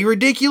 Dre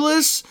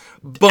ridiculous,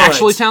 but...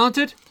 Actually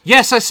talented?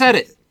 Yes, I said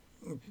it.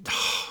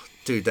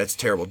 Dude, that's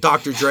terrible.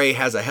 Dr. Dre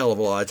has a hell of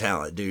a lot of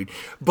talent, dude.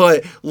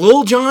 But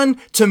Lil Jon,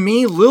 to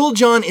me, Lil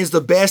Jon is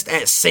the best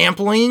at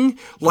sampling,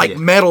 like,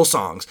 metal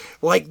songs.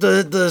 Like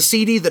the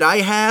CD that I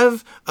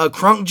have,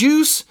 Crunk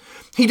Juice,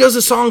 he does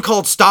a song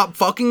called Stop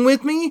Fucking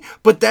With Me,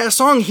 but that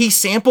song, he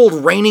sampled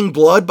Raining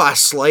Blood by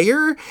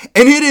Slayer,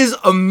 and it is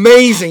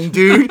amazing,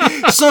 dude.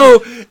 So,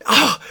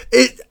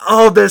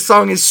 this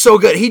song is so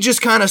good. He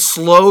just kind of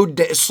slowed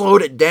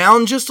it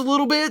down just a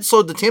little bit,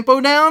 slowed the tempo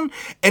down,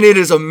 and it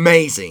is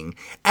amazing.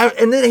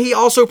 And then he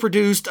also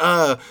produced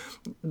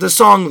the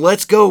song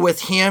Let's Go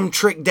with him,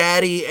 Trick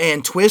Daddy,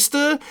 and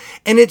Twista,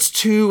 and it's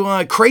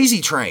to Crazy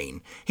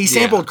Train. He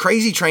sampled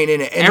Crazy Train in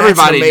it, and everybody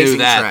that's an amazing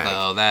knew that, track.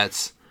 Though.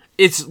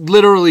 It's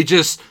literally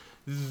just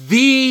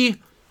the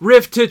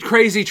riff to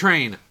Crazy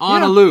Train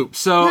on a loop.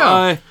 So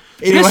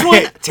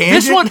anyway,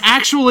 this one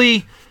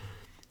actually...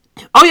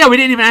 Oh yeah, we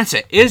didn't even answer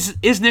it. Is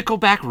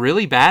Nickelback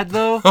really bad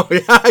though? Oh yeah,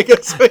 I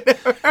guess we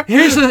never...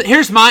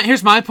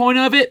 Here's my point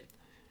of it.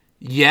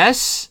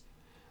 Yes,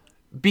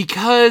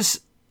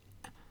 because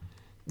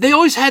they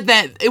always had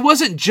that. It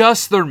wasn't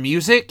just their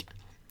music.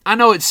 I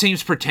know it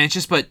seems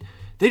pretentious, but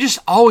they just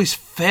always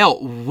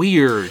felt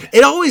weird.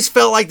 It always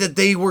felt like that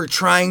they were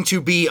trying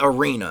to be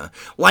arena.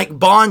 Like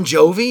Bon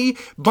Jovi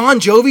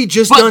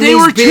just done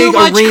these big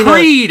arena.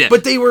 Creed.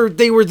 But they were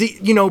the,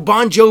 you know,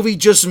 Bon Jovi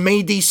just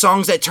made these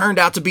songs that turned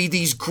out to be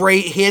these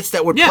great hits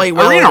that would play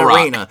well in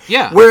arena.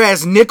 Yeah.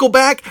 Whereas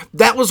Nickelback,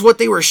 that was what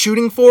they were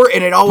shooting for,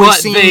 and it always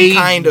seemed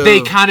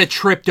they kind of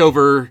tripped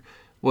over.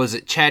 Was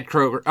it Chad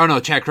Kroger? Oh no,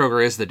 Chad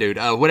Kroger is the dude.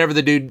 Whatever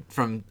the dude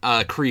from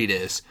Creed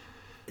is.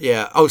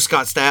 Yeah. Oh,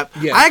 Scott Stapp.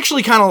 Yeah. I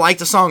actually kind of like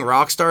the song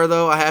Rockstar,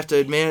 though, I have to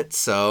admit.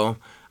 So,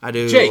 I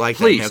do like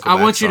that please, I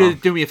want song. you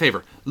to do me a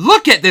favor.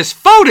 Look at this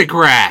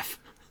photograph!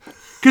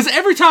 Because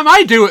every time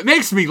I do, it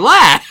makes me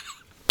laugh.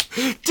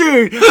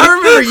 Dude, I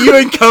remember you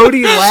and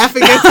Cody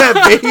laughing at that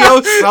video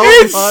so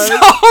much.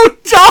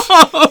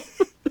 So dumb!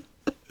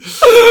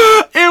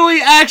 And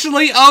we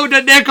actually owned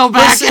a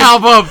Nickelback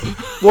album.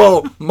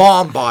 Well,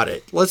 Mom bought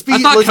it. Let's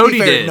be Cody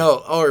fair. did.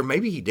 No, or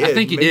maybe he did. I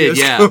think he maybe did.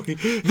 Yeah.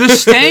 The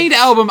Stained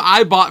album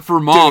I bought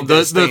for Mom. Dude,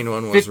 the Stained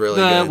one was really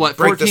good. What?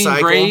 Break 14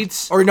 the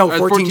grades? Or no,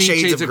 14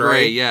 Shades of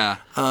Grey. Yeah.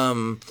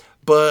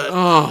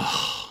 But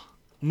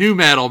new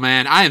metal,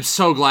 man. I am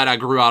so glad I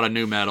grew out of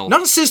new metal.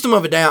 Not System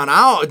of a Down.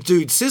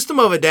 System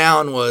of a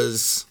Down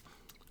was.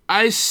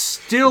 I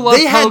still love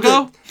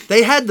Pogo.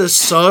 They had the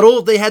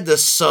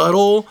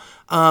subtle.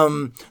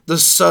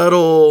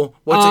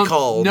 What's it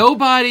called?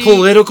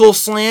 Political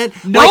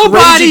slant.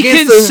 Nobody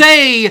can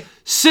say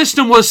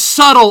System was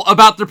subtle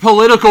about their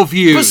political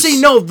views. But see,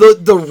 no,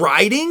 the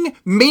writing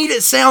made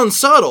it sound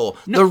subtle.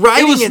 The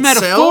writing it was itself,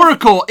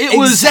 metaphorical.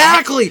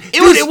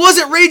 It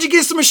wasn't Rage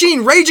Against the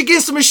Machine. Rage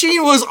Against the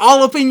Machine was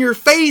all up in your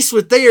face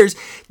with theirs.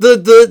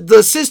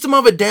 The System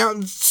of a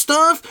Down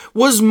stuff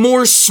was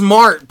more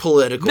smart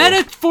political.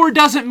 Metaphor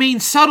doesn't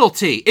mean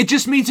subtlety. It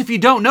just means if you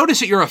don't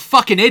notice it, you're a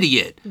fucking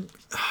idiot.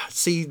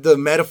 See, the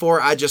metaphor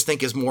I just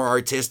think is more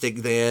artistic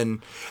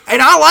than...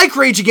 And I like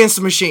Rage Against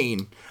the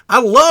Machine.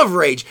 I love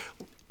Rage.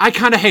 I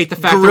kind of hate the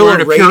fact Guerrilla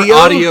that we're in a pure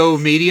audio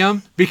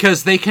medium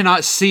because they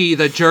cannot see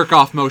the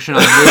jerk-off motion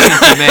I'm moving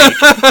to make.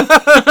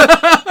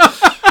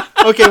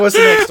 Okay, what's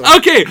the next one?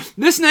 Okay,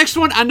 this next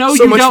one, I know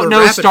you don't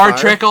know Star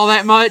Trek all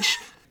that much,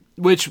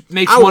 which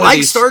makes one of these... I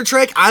like Star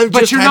Trek,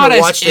 but you're not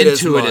as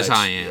into it as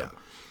I am. Yeah.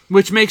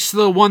 Which makes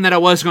the one that I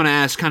was going to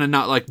ask kind of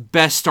not like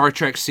best Star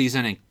Trek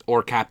season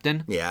or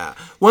Captain. Yeah.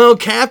 Well,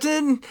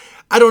 Captain,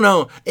 I don't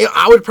know.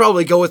 I would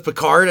probably go with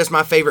Picard as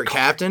my favorite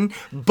captain,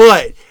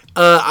 but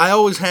I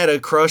always had a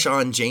crush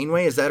on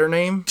Janeway. Is that her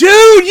name?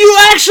 Dude, you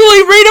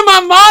actually read in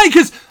my mind,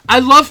 because I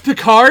love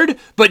Picard,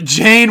 but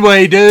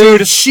Janeway,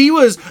 dude. She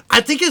was,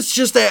 I think it's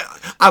just that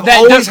I've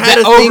always had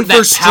a thing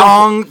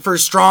for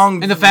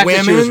strong and the fact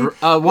women. that she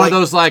was one of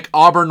those, like,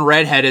 auburn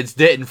redheadeds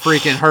didn't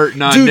freaking hurt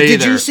none, dude, neither.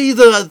 Did you see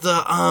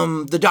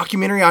the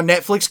documentary on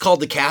Netflix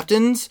called The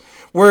Captains?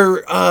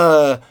 Where,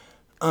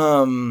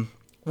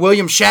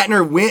 William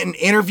Shatner went and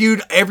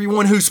interviewed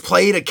everyone who's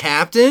played a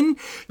captain.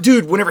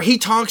 Dude, whenever he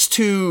talks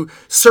to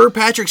Sir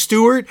Patrick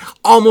Stewart,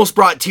 almost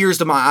brought tears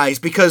to my eyes,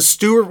 because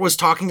Stewart was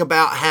talking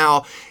about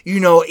how,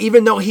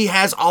 even though he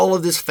has all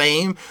of this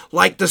fame,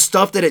 like the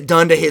stuff that it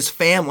done to his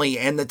family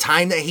and the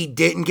time that he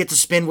didn't get to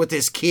spend with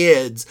his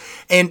kids.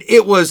 And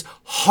it was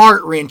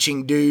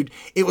heart-wrenching, dude.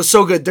 It was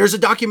so good. There's a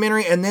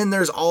documentary, and then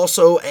there's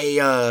also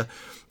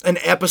an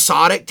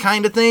episodic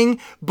kind of thing,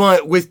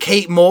 but with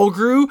Kate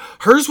Mulgrew,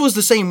 hers was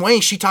the same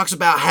way. She talks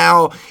about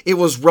how it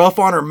was rough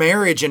on her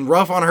marriage and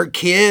rough on her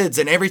kids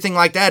and everything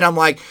like that. I'm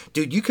like,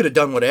 dude, you could have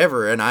done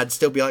whatever, and I'd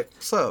still be like,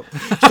 what's up,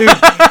 dude? And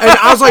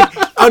I was like,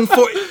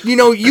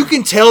 you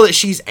can tell that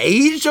she's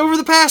aged over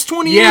the past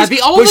 20 years. Yeah,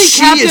 the only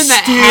captain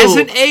that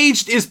hasn't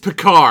aged is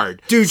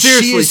Picard. Dude,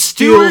 seriously, she is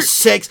still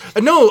sex.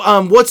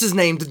 No, what's his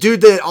name? The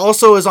dude that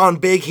also is on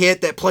Big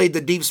Hit that played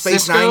the Deep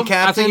Space Nine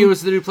captain. I think it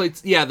was the dude who played.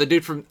 Yeah, the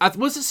dude from.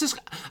 Was it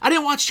Cisco? I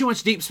didn't watch too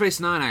much Deep Space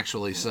Nine,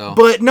 actually. So,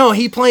 but no,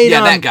 he played.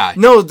 Yeah, that guy.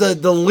 No,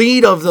 the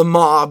lead of the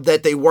mob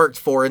that they worked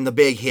for in the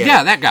Big Hit.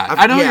 Yeah, that guy.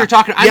 I know who you're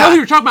talking. I know who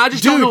you're talking about. I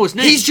just don't know his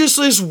name. He's just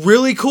this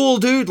really cool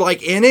dude.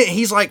 Like in it,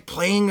 he's like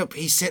playing.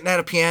 He's sitting at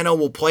a piano.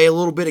 Will play a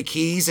little bit of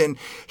keys, and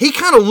he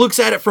kind of looks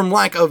at it from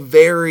like a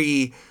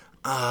very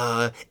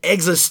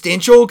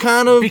existential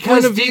kind of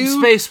point of view. Deep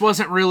Space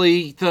wasn't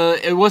really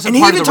it wasn't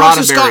and part of the Roddenberry. And he even talks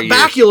to Scott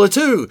Bakula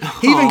too.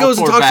 He even goes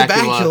and talks to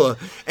Bakula.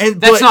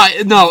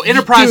 And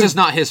Enterprise is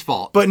not his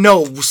fault. But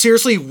no,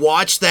 seriously,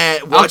 watch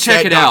that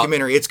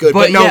documentary. It's good.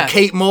 But no,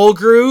 Kate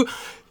Mulgrew,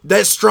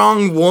 that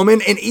strong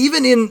woman, and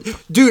even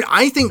dude,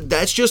 I think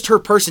that's just her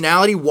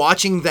personality.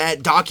 Watching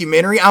that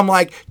documentary, I'm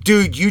like,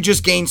 dude, you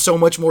just gained so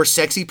much more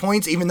sexy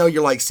points, even though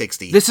you're like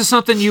 60. This is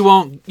something you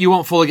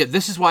won't fully get.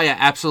 This is why I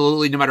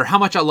absolutely, no matter how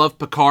much I love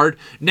Picard,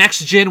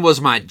 Next Gen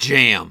was my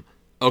jam.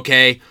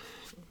 Okay,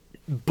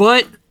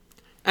 but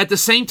at the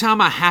same time,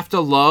 I have to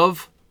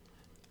love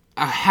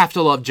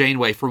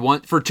Janeway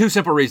for two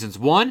simple reasons.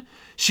 One,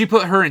 she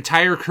put her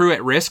entire crew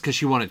at risk because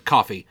she wanted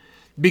coffee,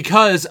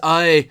 because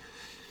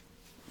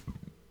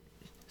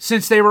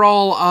since they were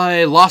all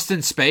lost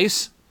in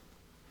space.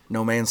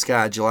 No Man's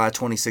Sky, July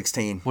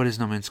 2016. What is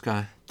No Man's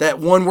Sky? That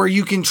one where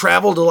you can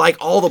travel to like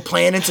all the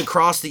planets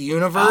across the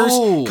universe,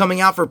 coming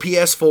out for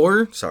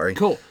PS4. Sorry.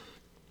 Cool.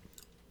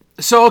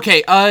 So,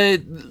 okay,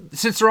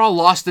 since they're all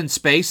lost in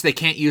space, they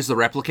can't use the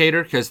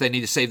replicator because they need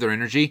to save their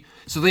energy.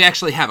 So they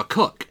actually have a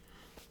cook.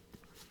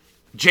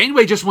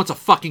 Janeway just wants a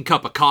fucking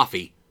cup of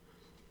coffee.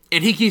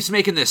 And he keeps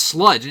making this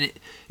sludge. And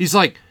he's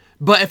like,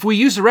 but if we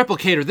use the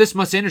replicator, this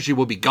much energy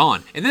will be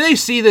gone. And then they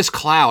see this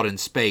cloud in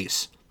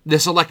space,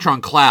 this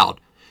electron cloud,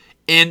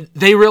 and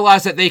they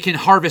realize that they can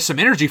harvest some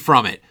energy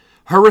from it.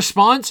 Her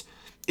response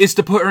is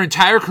to put her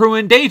entire crew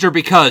in danger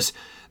because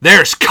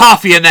there's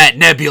coffee in that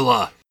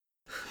nebula.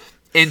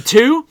 And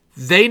two,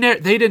 they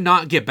did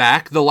not get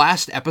back. The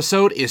last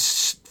episode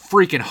is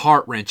freaking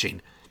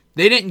heart-wrenching.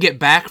 They didn't get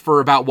back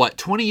for about,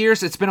 20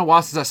 years? It's been a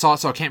while since I saw it,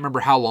 so I can't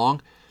remember how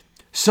long.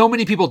 So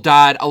many people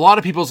died. A lot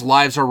of people's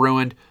lives are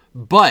ruined.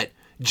 But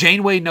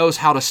Janeway knows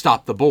how to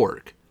stop the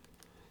Borg.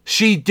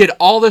 She did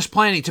all this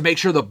planning to make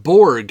sure the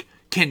Borg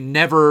can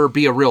never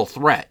be a real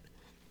threat.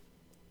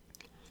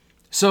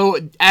 So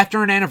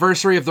after an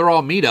anniversary of their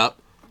all meetup,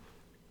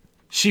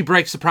 she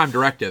breaks the Prime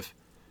Directive.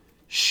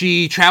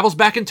 She travels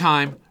back in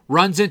time,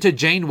 runs into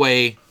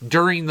Janeway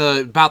during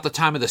about the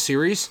time of the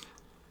series,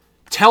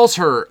 tells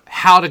her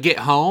how to get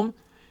home,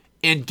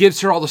 and gives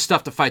her all the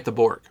stuff to fight the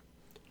Borg.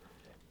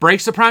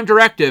 Breaks the Prime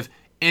Directive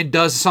and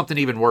does something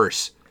even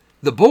worse.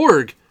 The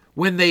Borg,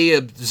 when they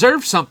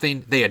observe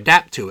something, they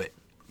adapt to it.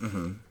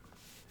 Mm-hmm.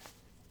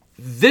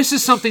 This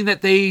is something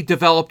that they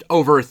developed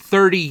over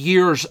 30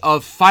 years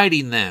of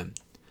fighting them,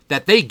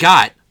 that they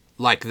got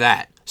like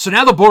that. So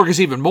now the Borg is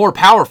even more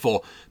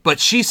powerful, but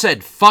she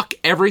said, fuck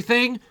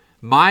everything,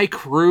 my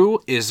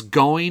crew is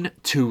going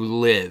to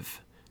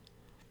live.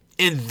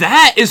 And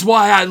that is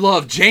why I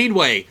love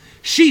Janeway.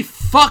 She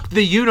fucked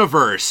the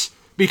universe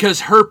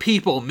because her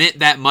people meant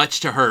that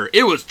much to her.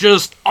 It was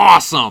just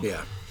awesome.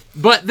 Yeah.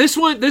 But this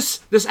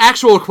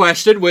actual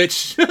question,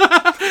 which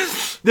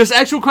this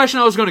actual question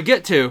I was going to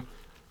get to,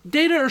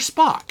 Data or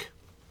Spock?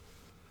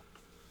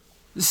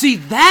 See,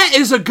 that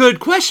is a good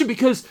question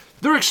because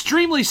they're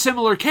extremely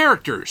similar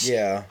characters.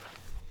 Yeah.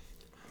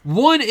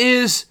 One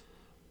is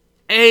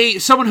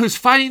someone who's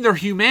fighting their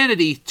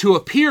humanity to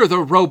appear the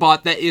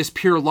robot that is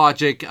pure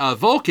logic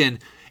Vulcan,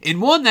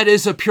 and one that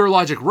is a pure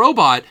logic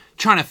robot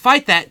trying to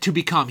fight that to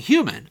become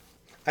human.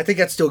 I think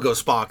I'd still go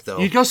Spock, though.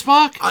 You'd go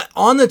Spock?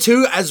 On the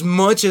two, as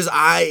much as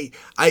I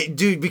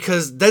do,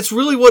 because that's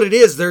really what it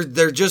is.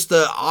 They're just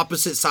the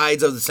opposite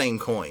sides of the same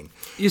coin.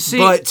 You see,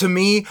 but to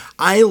me,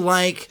 I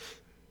like,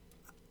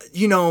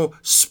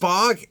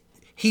 Spock.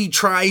 He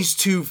tries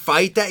to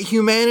fight that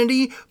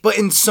humanity, but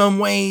in some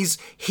ways,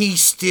 he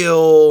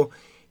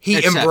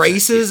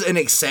embraces and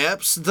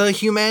accepts the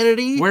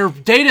humanity. Whereas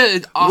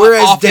Data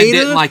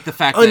didn't like the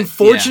fact that...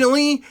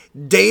 Unfortunately,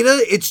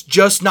 Data, it's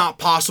just not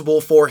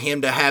possible for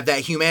him to have that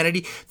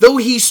humanity. Though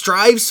he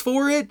strives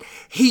for it,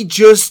 he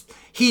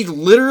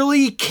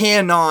literally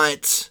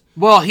cannot...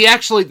 Well,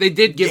 they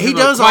did give him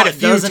quite a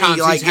few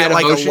times he's had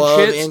emotion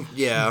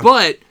shits.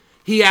 But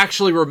he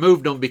actually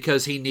removed them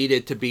because he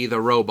needed to be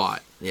the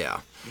robot.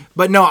 Yeah.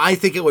 But no, I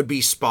think it would be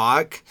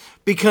Spock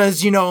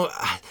because,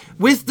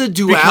 with the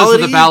duality... Because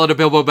of the Ballad of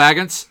Bilbo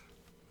Baggins?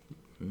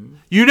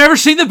 You never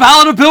seen the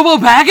Ballad of Bilbo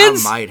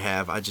Baggins? I might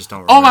have. I just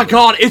don't remember. Oh my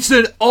god, it's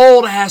an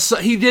old ass...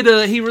 He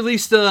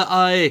released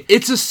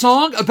it's a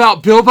song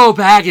about Bilbo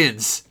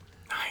Baggins.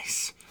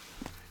 Nice.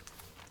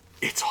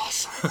 It's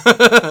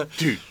awesome.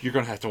 Dude, you're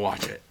going to have to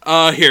watch it.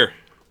 Here.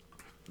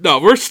 No,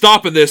 we're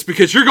stopping this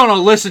because you're going to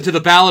listen to the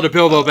Ballad of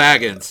Bilbo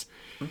Baggins.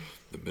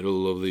 The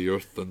middle of the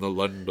earth and the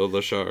land of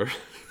the Shire.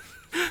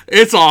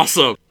 It's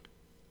awesome.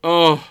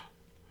 Oh.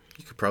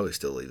 You could probably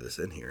still leave this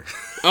in here.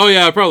 Oh,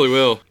 yeah, I probably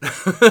will.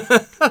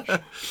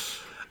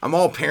 I'm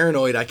all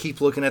paranoid. I keep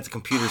looking at the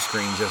computer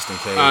screen just in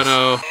case. I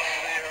know.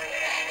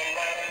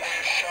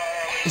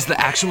 Is the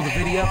actual the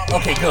video?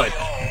 Okay, good.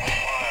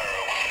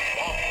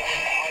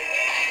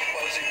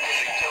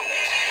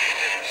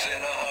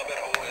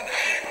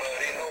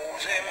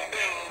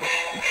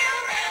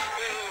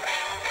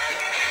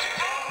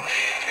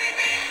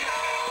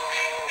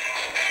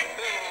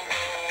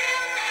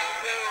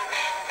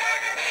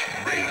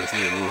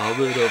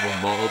 Bit of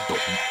a mall.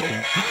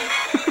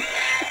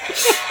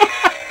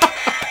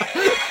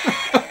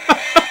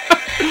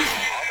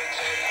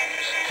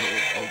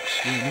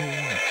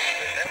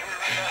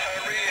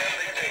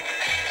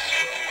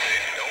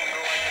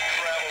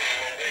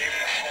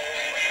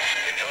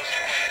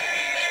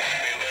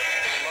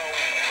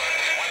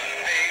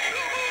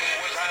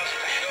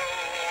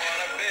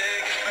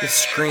 This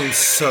screams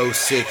so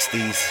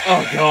 60s.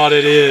 Oh god,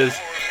 it is.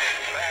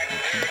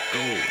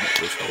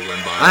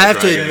 I have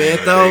to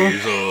admit, though,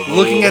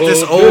 looking at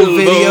this old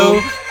video,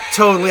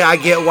 totally I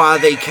get why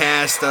they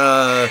cast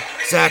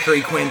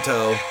Zachary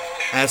Quinto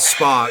as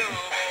Spock.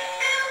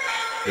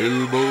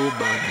 Bilbo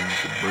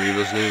Baggins, the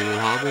bravest little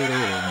hobbit of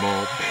them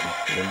all.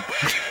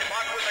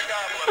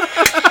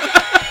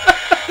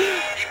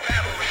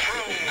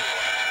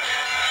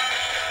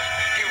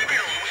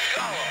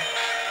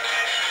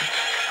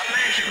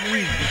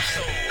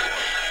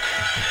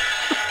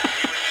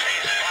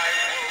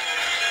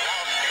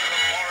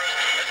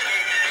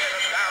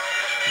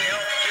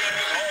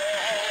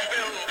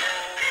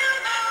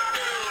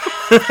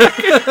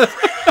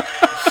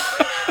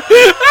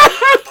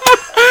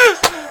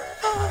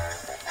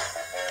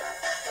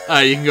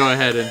 You can go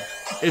ahead and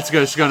it's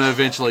just going to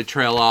eventually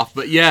trail off.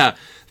 But yeah,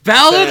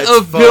 Ballad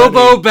of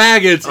Bilbo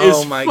Baggins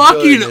is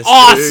fucking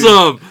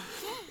awesome.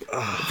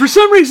 For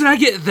some reason, I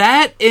get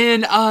that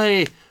and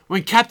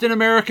when Captain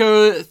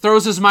America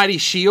throws his mighty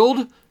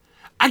shield.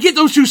 I get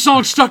those two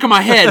songs stuck in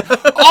my head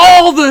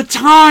all the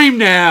time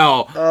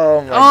now.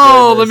 Oh my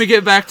goodness. Let me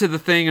get back to the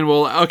thing and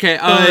we'll... Okay.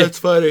 That's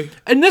funny.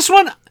 And this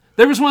one...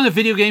 There was one of the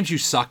video games you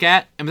suck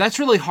at, and that's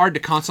really hard to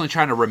constantly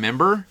try to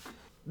remember.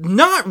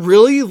 Not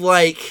really.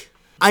 Like,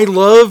 I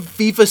love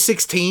FIFA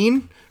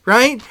 16,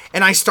 right?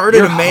 And I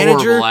started a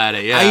manager. Horrible at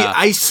it, yeah.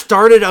 I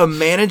started a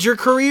manager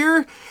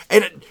career,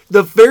 and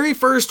the very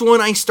first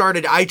one I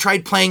started, I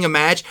tried playing a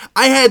match.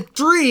 I had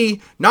 3,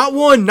 not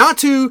 1, not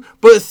 2,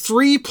 but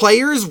 3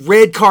 players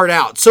red card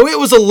out. So it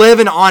was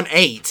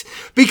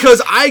 11-on-8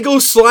 because I go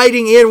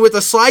sliding in with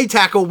a slide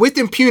tackle with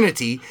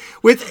impunity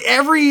with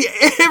every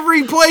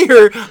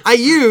player I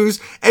use.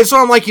 And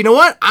so I'm like, you know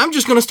what? I'm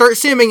just going to start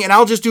simming and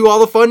I'll just do all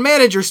the fun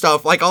manager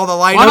stuff, like all the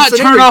lineups. Why not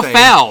turn off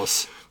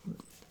fouls?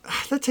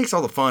 That takes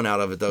all the fun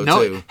out of it, though,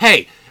 too.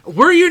 Hey,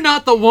 were you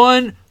not the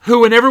one who,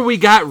 whenever we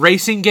got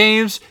racing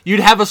games, you'd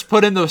have us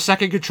put in the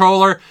second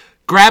controller,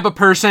 grab a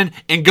person,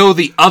 and go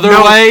the other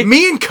way?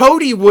 Me and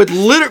Cody would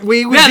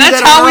literally...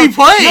 that's how we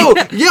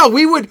played.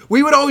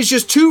 We would always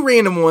just 2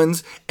 random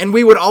ones, and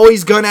we would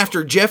always gun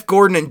after Jeff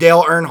Gordon and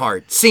Dale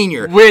Earnhardt,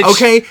 Sr.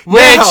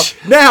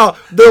 Now,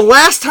 the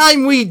last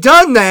time we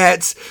done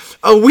that...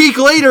 A week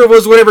later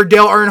was whenever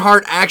Dale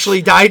Earnhardt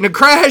actually died in a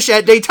crash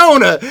at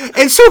Daytona.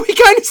 And so we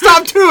kind of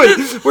stopped doing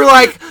it. We're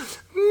like,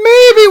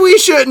 maybe we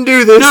shouldn't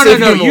do this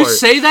anymore. No. You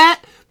say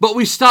that, but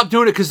we stopped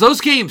doing it because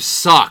those games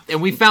sucked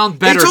and we found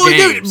better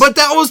games. But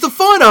that was the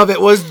fun of it,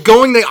 was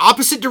going the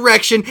opposite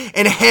direction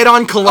and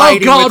head-on colliding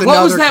with another car.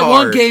 What was that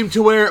one game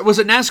to where, was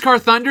it NASCAR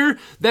Thunder,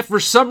 that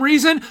for some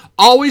reason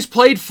always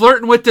played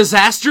Flirting with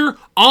Disaster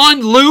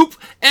on loop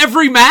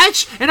every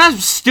match? And I'm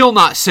still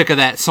not sick of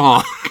that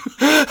song.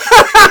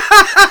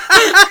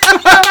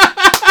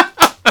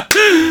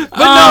 But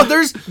no,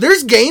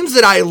 there's games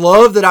that I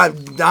love that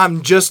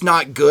I'm just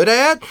not good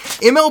at.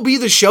 MLB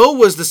The Show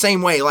was the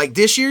same way. Like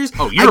this year's,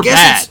 you're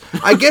bad.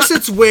 I guess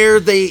it's where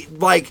they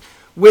like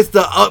with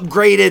the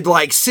upgraded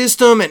like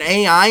system and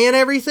AI and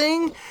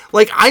everything.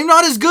 Like I'm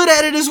not as good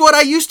at it as what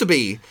I used to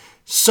be.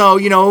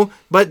 So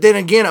but then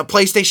again, a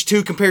PlayStation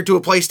 2 compared to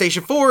a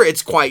PlayStation 4,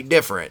 it's quite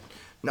different.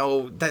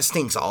 No, that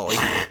stinks, Ollie.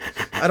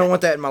 I don't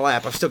want that in my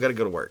lap. I've still got to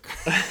go to work.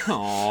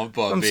 Oh,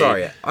 Bubby.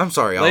 I'm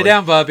sorry, Ollie. Lay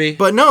down, Bubby.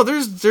 But no,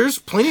 there's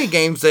plenty of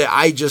games that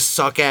I just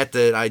suck at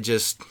that I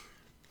just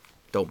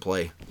don't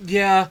play.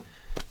 Yeah.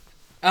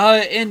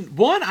 And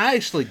one I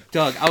actually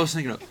dug. I was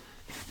thinking of.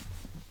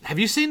 Have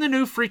you seen the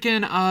new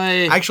freaking?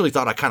 I actually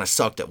thought I kind of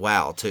sucked at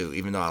WoW too,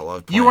 even though I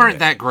loved playing You weren't it.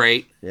 that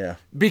great. Yeah.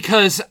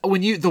 Because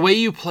the way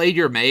you played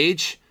your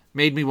mage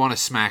made me want to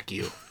smack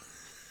you.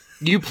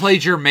 You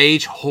played your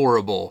mage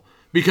horrible.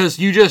 Because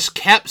you just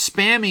kept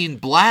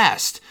spamming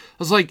blast. I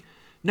was like,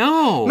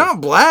 no.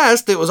 Not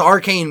blast. It was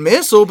arcane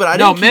missile, but I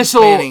didn't keep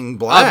spamming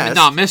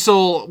blast.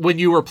 Missile when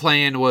you were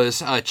playing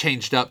was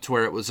changed up to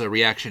where it was a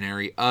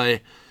reactionary.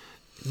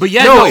 But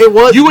yeah, it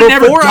was. You would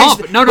never dump.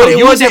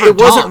 It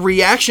wasn't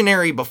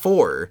reactionary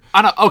before.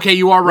 Okay,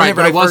 you are right,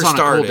 but it was on a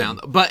started.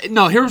 cooldown. But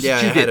no, here's what you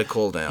did. Yeah, it had a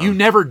cooldown. You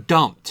never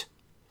dumped.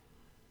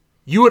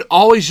 You would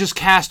always just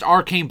cast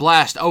arcane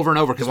blast over and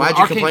over. Why'd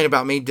you complain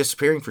about me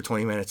disappearing for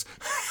 20 minutes?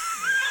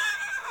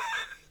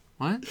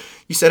 What?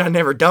 You said I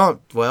never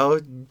dumped. Well,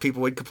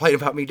 people would complain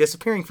about me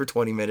disappearing for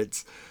 20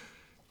 minutes.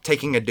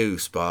 Taking a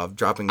deuce, Bob.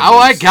 Dropping a deuce.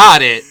 I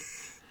got it.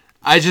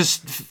 I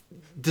just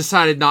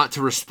decided not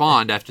to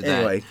respond after that.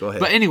 Anyway, go ahead.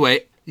 But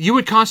anyway, you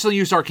would constantly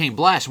use Arcane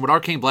Blast. And what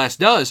Arcane Blast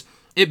does,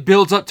 it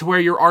builds up to where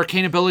your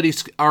arcane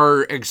abilities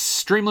are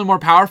extremely more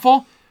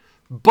powerful.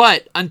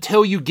 But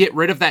until you get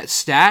rid of that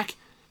stack,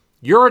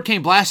 your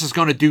Arcane Blast is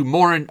going to do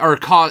more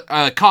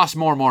cost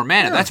more and more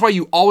mana. Yeah. That's why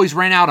you always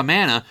ran out of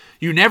mana.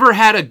 You never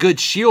had a good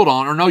shield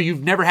on, or no,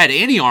 you've never had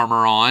any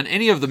armor on,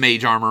 any of the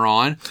mage armor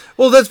on.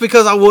 Well, that's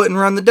because I wouldn't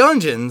run the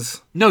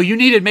dungeons. No, you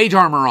needed mage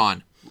armor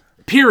on.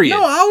 Period.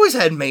 No, I always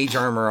had mage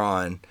armor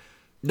on.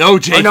 No,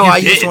 Jake, I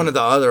used one of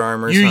the other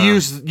armors. You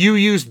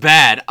used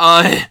bad.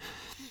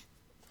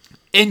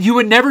 And you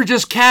would never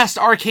just cast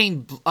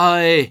Arcane...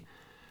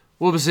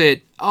 what was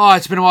it? Oh,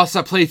 it's been a while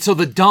since I played. So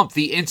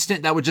the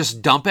instant that would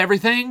just dump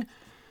everything.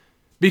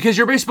 Because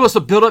you're basically supposed to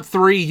build up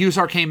 3, use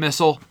Arcane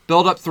Missile,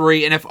 build up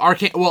 3, and if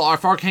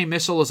Arcane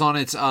Missile is on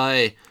its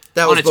that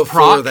was its before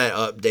proc, that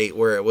update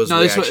where it was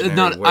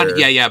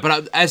reactionary.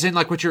 But as in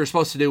like what you were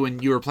supposed to do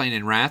when you were playing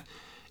in Wrath,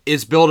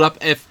 is build up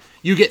if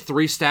you get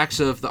 3 stacks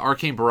of the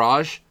Arcane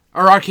Barrage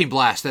or Arcane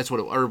Blast. That's what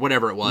or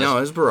whatever it was. No,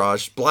 it was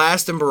Barrage.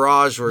 Blast and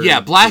Barrage were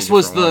Blast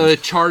was the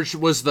charge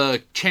was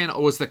the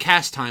channel was the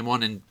cast time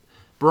one and.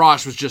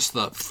 Barrage was just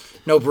the...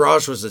 No,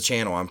 Barrage was the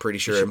channel, I'm pretty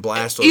sure, and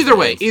Blast was Either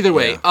way.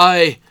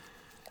 What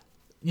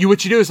you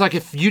do is, like,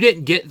 if you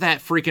didn't get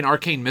that freaking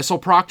Arcane Missile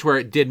proc to where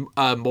it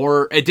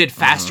did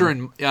faster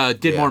and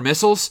did more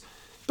missiles...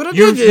 But I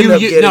did end up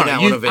getting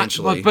that one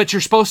eventually. But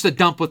you're supposed to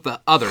dump with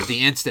the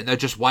instant that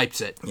just wipes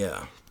it.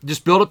 Yeah.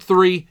 Just build up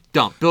 3,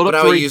 dump. Build up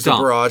 3, dump. But I would use the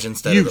Barrage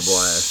instead of the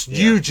Blast.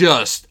 You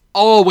just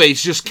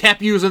always just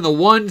kept using the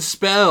one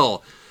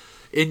spell...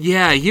 And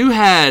yeah, you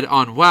had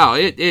on WoW.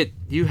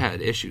 You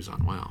had issues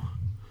on WoW.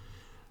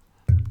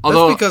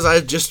 Although that's because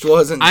I just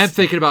wasn't. I'm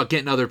thinking about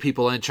getting other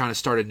people in, trying to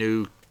start a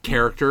new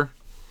character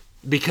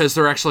because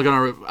they're actually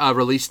going to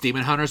release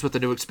Demon Hunters with the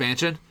new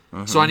expansion.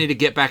 So I need to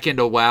get back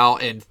into WoW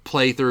and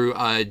play through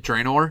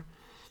Draenor,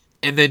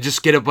 and then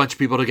just get a bunch of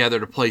people together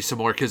to play some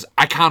more because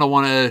I kind of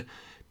want to.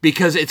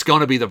 Because it's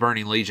going to be the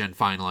Burning Legion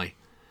finally.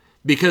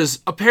 Because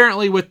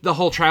apparently with the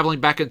whole traveling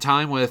back in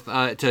time with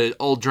to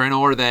old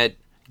Draenor that.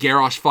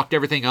 Garrosh fucked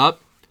everything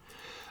up.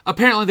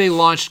 Apparently they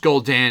launched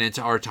Gul'dan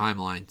into our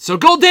timeline. So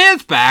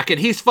Gul'dan's back and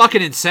he's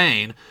fucking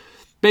insane.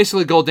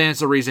 Basically Gul'dan's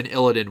the reason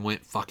Illidan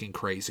went fucking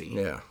crazy.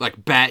 Yeah.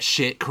 Like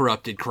batshit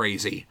corrupted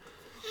crazy.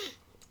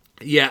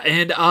 Yeah,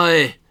 and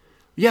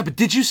but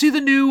did you see the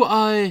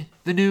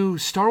new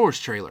Star Wars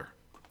trailer?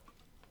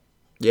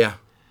 Yeah.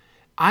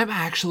 I'm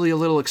actually a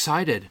little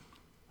excited.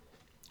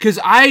 Because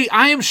I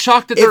am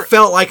shocked that it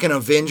felt like an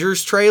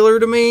Avengers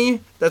trailer to me.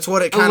 That's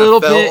what it kind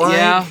of felt like.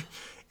 Yeah.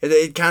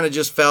 It kind of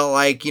just felt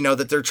like,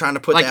 that they're trying to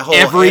put like that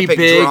whole epic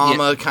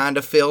drama kind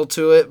of feel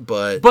to it,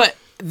 but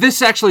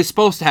this actually is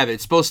supposed to have it.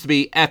 It's supposed to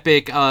be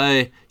epic,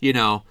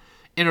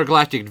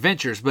 intergalactic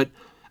adventures, but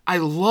I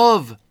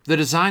love the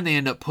design they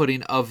end up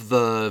putting of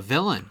the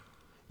villain.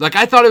 Like,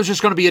 I thought it was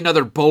just going to be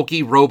another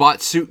bulky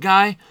robot suit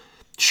guy.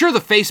 Sure,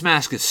 the face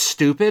mask is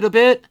stupid a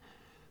bit,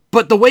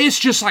 but the way it's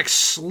just, like,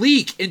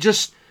 sleek and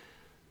just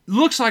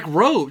looks like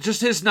robe. Just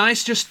his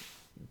nice, just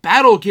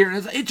battle gear.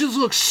 It just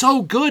looks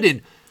so good,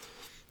 and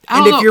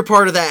if you're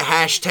part of that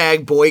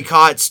hashtag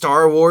boycott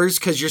Star Wars,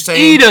 because you're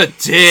saying... Eat a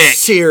dick!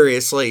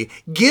 Seriously.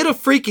 Get a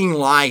freaking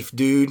life,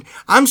 dude.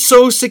 I'm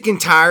so sick and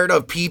tired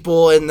of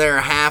people and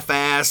their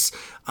half-ass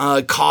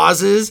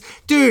causes.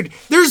 Dude,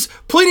 there's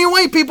plenty of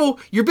white people.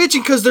 You're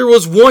bitching because there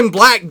was one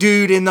black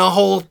dude in the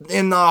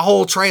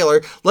whole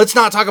trailer. Let's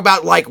not talk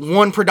about like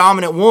one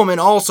predominant woman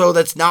also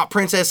that's not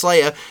Princess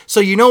Leia. So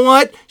you know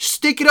what?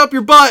 Stick it up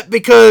your butt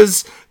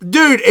because,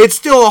 dude, it's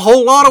still a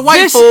whole lot of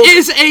white folks.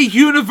 This is a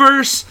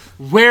universe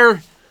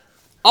where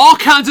all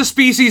kinds of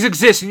species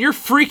exist, and you're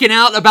freaking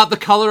out about the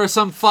color of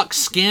some fuck's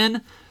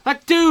skin?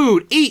 Like,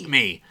 dude, eat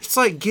me. It's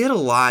like, get a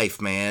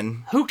life,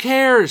 man. Who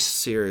cares?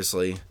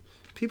 Seriously.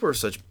 People are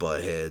such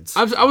buttheads.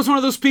 I was one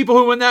of those people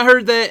who, when I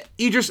heard that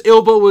Idris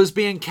Elba was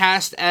being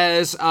cast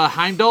as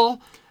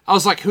Heimdall, I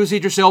was like, who's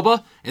Idris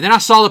Elba? And then I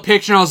saw the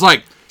picture and I was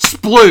like,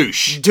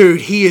 sploosh.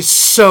 Dude, he is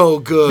so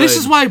good. This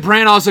is why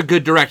Branagh's a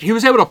good director. He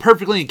was able to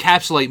perfectly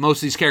encapsulate most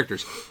of these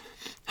characters.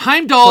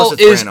 Heimdall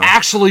is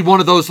actually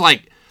one of those,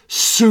 like,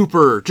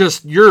 super,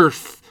 you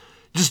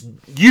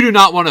do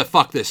not want to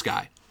fuck this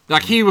guy.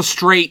 Like, he was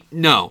straight,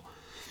 no.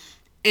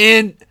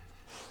 And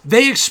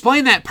they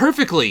explain that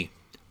perfectly.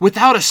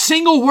 Without a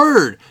single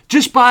word,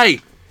 just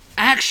by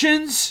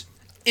actions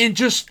and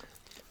just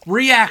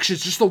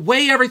reactions, just the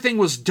way everything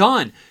was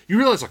done, you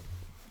realize, like,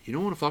 you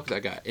don't want to fuck with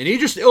that guy. And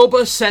Idris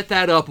Elba set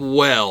that up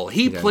well.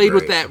 He played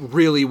with that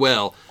really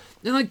well.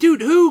 And like,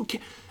 dude,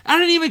 I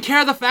didn't even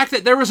care the fact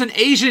that there was an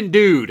Asian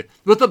dude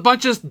with a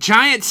bunch of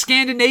giant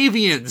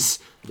Scandinavians.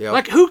 Yep.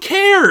 Like, who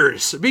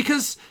cares?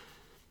 Because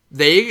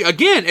they,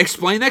 again,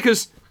 explain that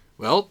because,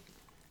 well,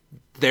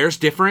 there's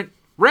different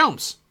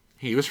realms.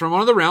 He was from one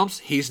of the realms.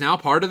 He's now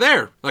part of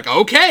there. Like,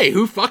 okay,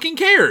 who fucking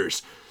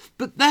cares?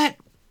 But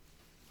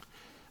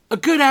a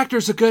good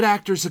actor's a good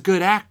actor's a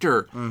good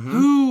actor. Mm-hmm.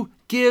 Who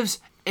gives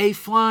a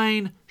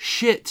flying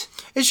shit?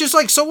 It's just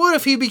like, so what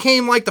if he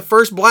became like the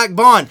first Black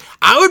Bond?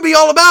 I would be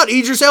all about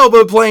Idris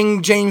Elba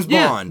playing James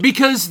Bond.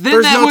 Because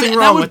then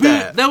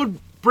that would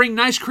bring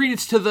nice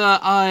credence to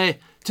the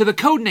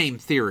codename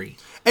theory.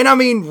 And I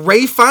mean,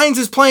 Ralph Fiennes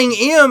is playing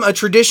M, a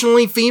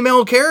traditionally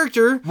female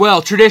character.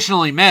 Well,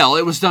 traditionally male.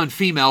 It was done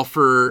female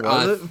for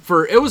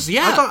it was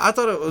I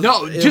thought it was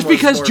no, M just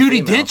because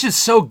Judi Dench is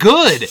so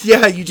good.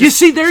 Yeah, you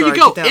see, there you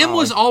go. M Ollie.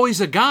 was always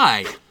a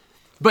guy,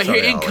 but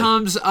here in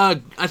comes I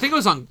think it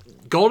was on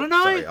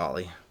GoldenEye. Sorry,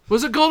 Ollie.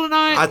 Was it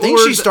GoldenEye? I think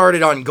she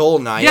started on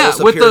GoldenEye. Yeah, it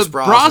was with Pierce the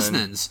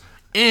Brosnans.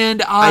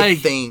 And I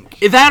think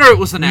that or it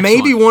was the next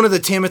maybe one. One of the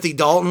Timothy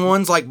Dalton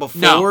ones, like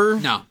before.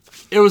 No.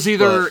 It was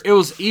either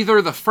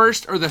the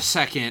first or the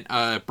second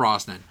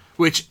Brosnan,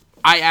 which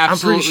I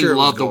absolutely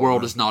love. The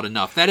World Is Not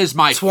Enough. That is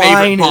my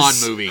favorite Bond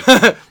movie.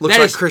 Looks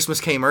like Christmas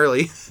came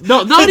early.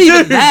 No, not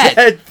even that.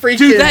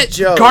 That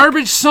joke.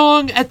 Garbage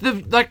song at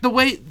the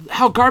way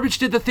how Garbage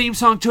did the theme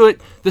song to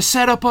it, the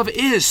setup of it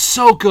is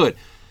so good.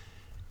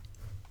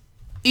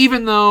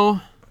 Even though,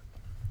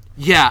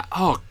 yeah,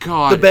 oh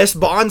god, the best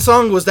Bond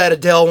song was that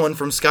Adele one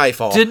from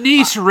Skyfall.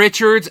 Denise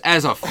Richards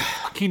as a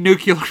fucking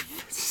nuclear.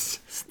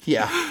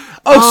 Yeah.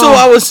 Oh, so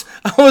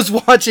I was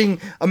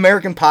watching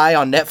American Pie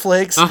on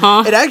Netflix.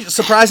 Uh-huh. It actually,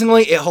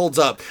 surprisingly, it holds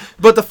up.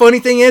 But the funny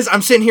thing is,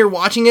 I'm sitting here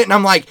watching it, and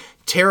I'm like,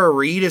 Tara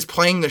Reid is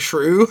playing the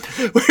shrew,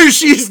 where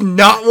she's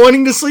not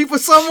wanting to sleep with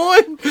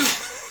someone.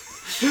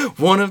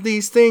 One of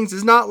these things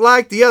is not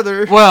like the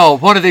other. Well,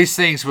 one of these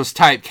things was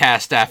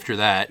typecast after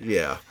that.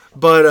 Yeah.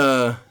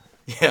 But,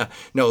 yeah,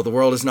 no, The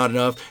World Is Not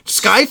Enough.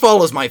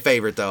 Skyfall is my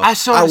favorite, though. I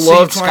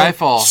love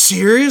Skyfall.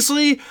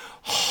 Seriously?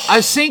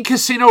 I've seen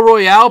Casino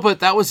Royale, but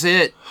that was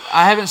it.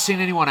 I haven't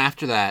seen anyone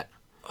after that.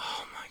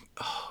 Oh my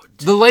god!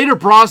 The later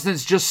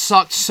Brosnans just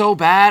sucked so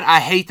bad. I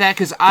hate that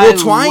because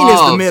Twine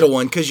is the middle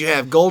one because you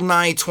have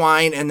GoldenEye,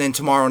 Twine, and then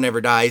Tomorrow Never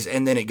Dies,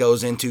 and then it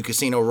goes into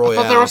Casino Royale.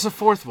 I thought there was a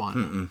fourth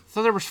one. I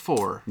thought there was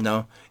 4.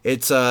 No,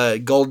 it's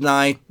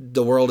GoldenEye.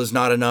 The World Is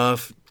Not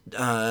Enough.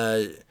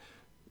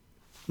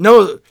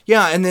 No,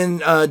 yeah, and then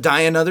Die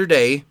Another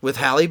Day with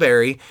Halle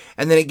Berry,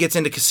 and then it gets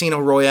into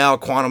Casino Royale,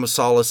 Quantum of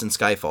Solace, and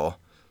Skyfall.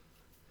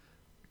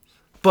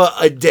 But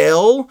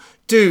Adele,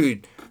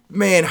 dude,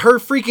 man, her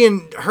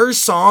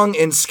song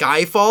in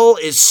Skyfall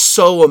is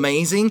so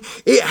amazing.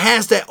 It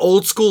has that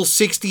old school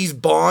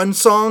 60s Bond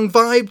song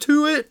vibe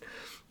to it.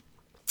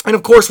 And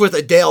of course with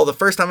Adele, the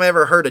first time I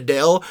ever heard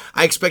Adele,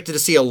 I expected to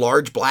see a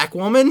large black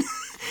woman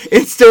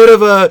instead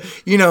of a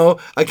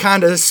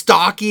kind of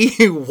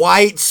stocky,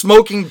 white,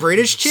 smoking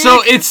British chick.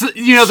 So it's, the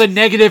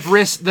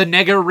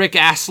nega Rick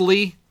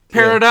Astley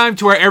paradigm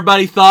to where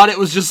everybody thought it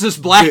was just this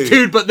black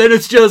dude, but then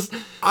it's just...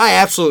 I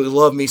absolutely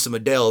love me some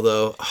Adele,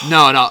 though.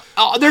 No.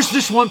 Oh, there's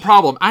just one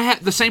problem. I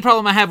have the same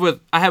problem I have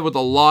with a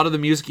lot of the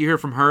music you hear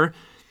from her.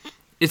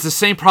 It's the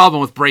same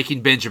problem with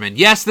Breaking Benjamin.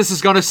 Yes, this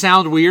is going to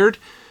sound weird.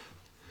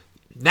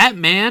 That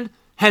man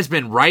has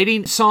been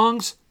writing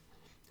songs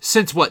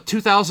since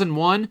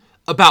 2001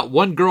 about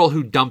one girl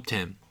who dumped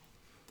him.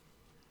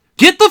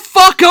 Get the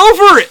fuck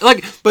over it!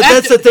 But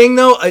that's the thing,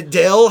 though.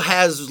 Adele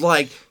has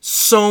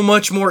so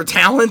much more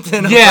talent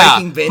than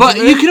Breaking Benjamin. But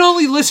you can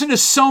only listen to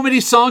so many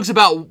songs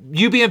about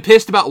you being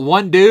pissed about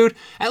one dude.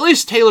 At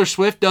least Taylor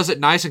Swift does it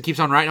nice and keeps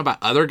on writing about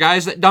other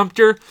guys that dumped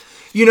her.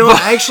 You know,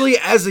 actually,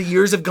 as the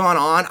years have gone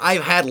on,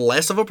 I've had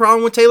less of a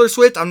problem with Taylor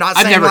Swift. I'm not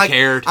saying I've never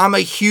cared. I'm a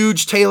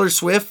huge Taylor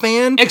Swift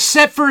fan.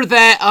 Except for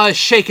that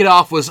Shake It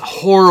Off was a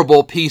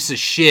horrible piece of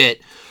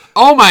shit.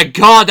 Oh my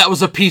god, that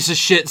was a piece of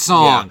shit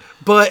song. Yeah.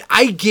 But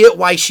I get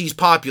why she's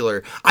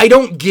popular. I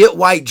don't get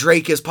why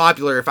Drake is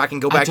popular, if I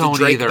can go back to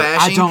Drake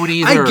bashing. I don't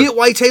either. I get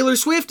why Taylor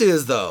Swift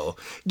is, though.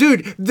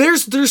 Dude,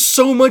 there's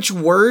so much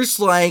worse,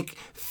 like,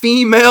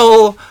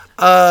 female,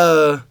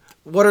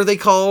 what are they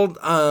called?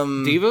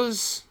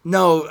 Divas?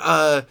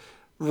 No,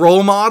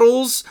 role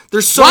models.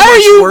 There's so much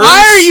worse.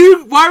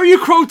 Why are you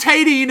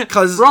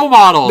quotating role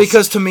models?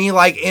 Because to me,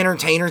 like,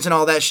 entertainers and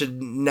all that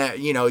should,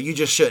 you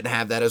just shouldn't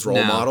have that as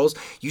role models.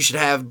 You should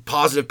have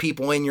positive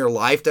people in your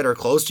life that are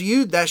close to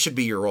you. That should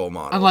be your role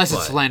model. Unless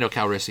it's Lando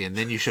Calrissian,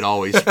 then you should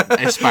always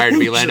aspire to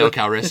be Lando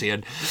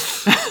Calrissian.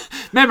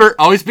 Remember,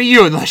 always be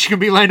you unless you can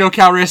be Lando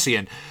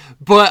Calrissian.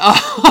 But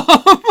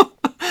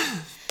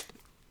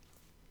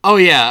oh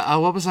yeah,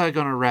 what was I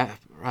gonna rant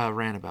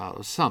about? It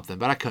was something,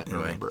 but I couldn't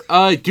remember.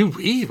 Dude,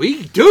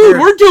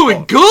 we're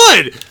doing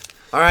good.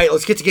 All right,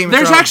 let's get to Game of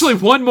Thrones. There's actually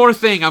one more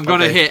thing I'm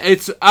gonna hit.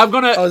 Is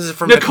it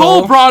from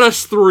Nicole brought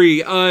us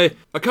 3. A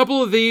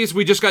couple of these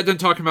we just got done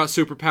talking about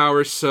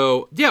superpowers.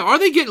 So yeah, are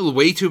they getting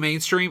way too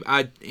mainstream?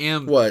 I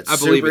believe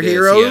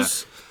superheroes? It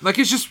is. Yeah. Like,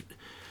 it's just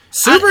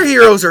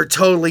superheroes are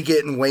totally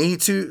getting way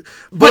too,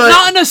 but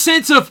not in a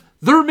sense of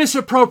they're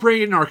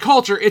misappropriating our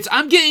culture. It's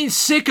I'm getting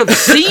sick of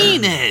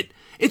seeing it.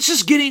 It's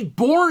just getting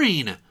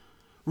boring.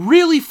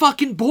 Really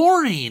fucking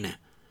boring.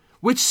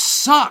 Which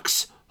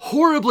sucks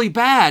horribly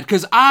bad,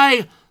 because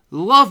I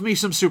love me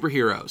some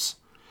superheroes.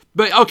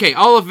 But okay,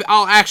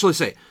 I'll actually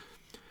say,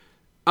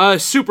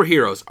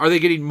 superheroes, are they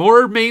getting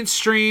more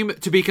mainstream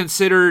to be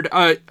considered,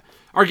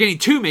 are getting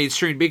too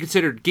mainstream to be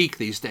considered geek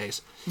these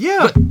days?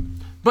 Yeah.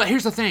 But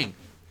here's the thing.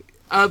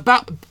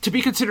 To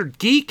be considered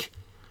geek,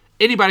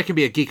 anybody can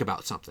be a geek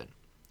about something.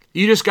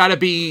 You just gotta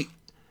be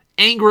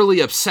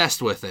angrily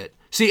obsessed with it.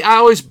 See, I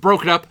always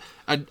broke it up,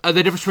 the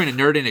difference between a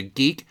nerd and a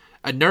geek.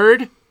 A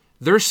nerd,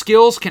 their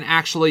skills can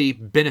actually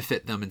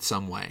benefit them in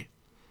some way.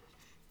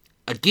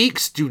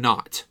 Geeks do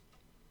not.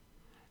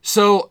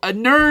 So a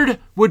nerd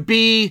would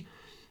be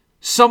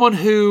someone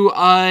who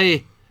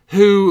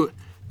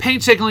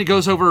painstakingly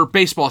goes over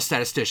baseball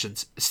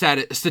statistics,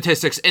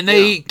 and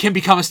they can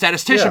become a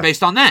statistician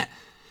based on that.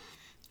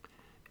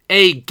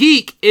 A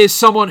geek is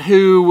someone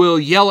who will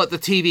yell at the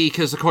TV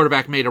because the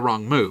quarterback made a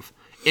wrong move,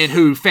 and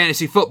who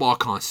fantasy football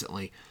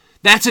constantly.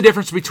 That's the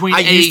difference between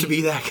used to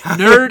be that guy.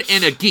 Nerd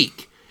and a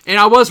geek. And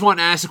I was wanting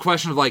to ask a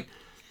question of, like,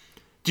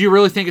 do you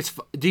really think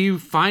do you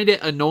find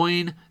it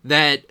annoying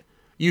that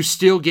you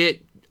still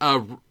get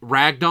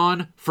ragged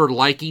on for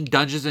liking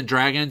Dungeons and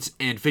Dragons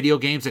and video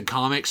games and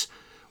comics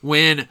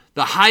when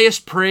the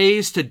highest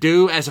praise to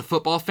do as a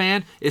football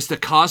fan is to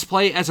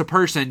cosplay as a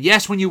person?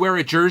 Yes, when you wear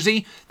a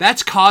jersey,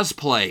 that's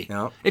cosplay.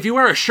 Yep. If you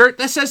wear a shirt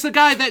that says the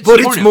guy, that's but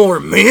it's more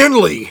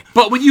manly.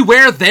 But when you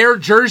wear their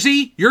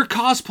jersey, you're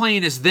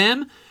cosplaying as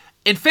them.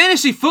 And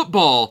fantasy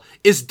football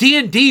is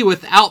D&D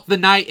without the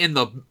knight in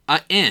the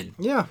inn.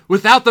 Yeah.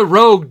 Without the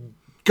rogue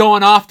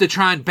going off to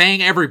try and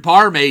bang every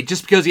barmaid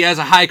just because he has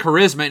a high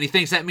charisma and he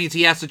thinks that means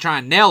he has to try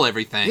and nail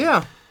everything.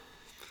 Yeah.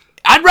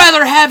 I'd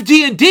rather have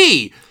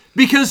D&D,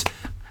 because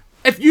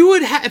if you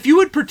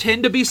would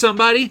pretend to be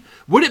somebody,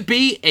 would it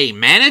be a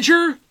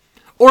manager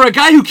or a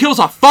guy who kills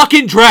a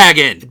fucking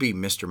dragon? It'd be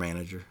Mr.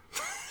 Manager.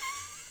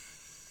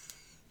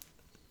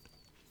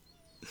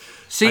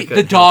 See,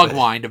 the dog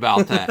whined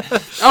about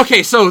that.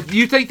 Okay, so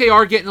you think they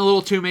are getting a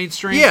little too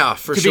mainstream? Yeah,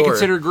 for sure. To be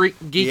considered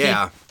geeky?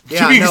 Yeah.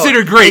 To be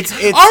considered great.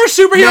 Are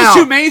superheroes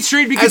too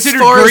mainstream to be considered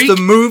Greek? As far as the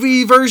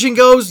movie version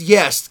goes,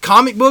 yes.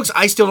 Comic books,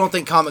 I still don't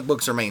think comic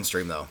books are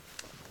mainstream, though.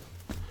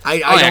 I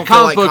don't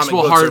feel like comic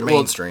books are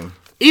mainstream.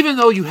 Even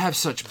though you have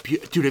such...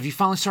 Dude, have you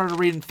finally started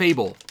reading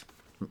Fable?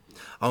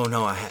 Oh,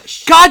 no, I have.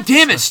 God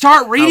damn it,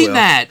 start reading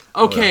that.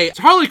 Okay, is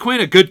Harley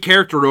Quinn a good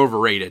character or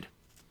overrated?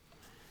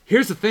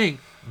 Here's the thing.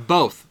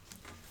 Both.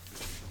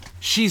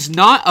 She's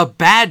not a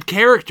bad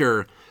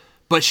character,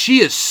 but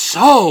she is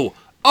so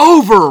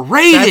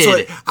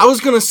overrated. I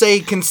was going to say,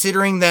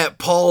 considering that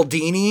Paul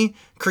Dini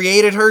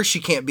created her,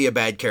 she can't be a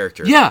bad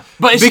character. Yeah,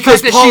 but it's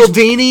because Paul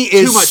Dini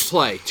is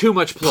too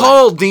much play.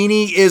 Paul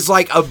Dini is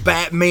like a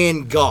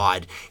Batman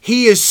god.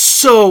 He is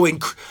so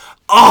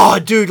oh,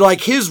 dude, like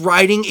his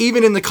writing,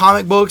 even in the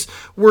comic books,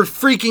 were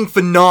freaking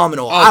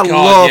phenomenal. I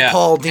love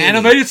Paul Dini.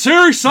 Animated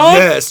series, son.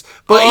 Yes,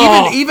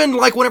 but even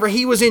like whenever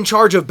he was in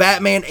charge of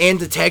Batman and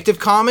Detective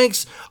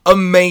Comics,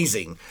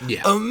 amazing.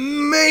 Yeah,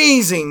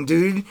 amazing,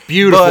 dude.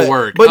 Beautiful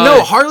work. But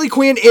no, Harley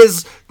Quinn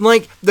is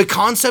like the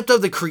concept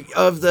of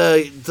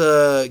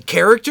the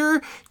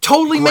character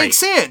totally makes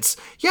sense.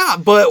 Yeah,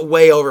 but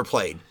way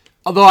overplayed.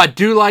 Although I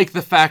do like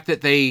the fact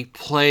that they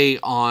play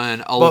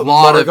on a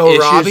lot of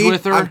issues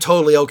with her. I'm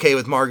totally okay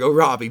with Margot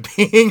Robbie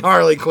being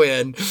Harley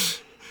Quinn.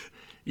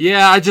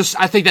 Yeah, I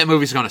think that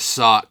movie's gonna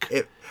suck.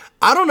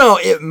 I don't know.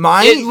 It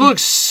might. It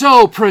looks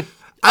so.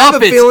 I have a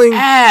feeling. Ass.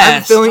 I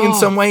have a feeling in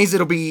some ways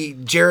it'll be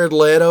Jared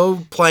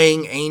Leto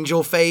playing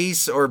Angel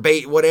Face or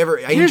whatever.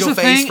 Here's Angel the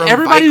Face thing: from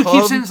everybody Fight who Club.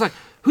 keeps saying it's like,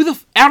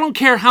 I don't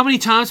care how many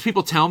times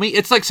people tell me.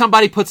 It's like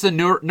somebody puts the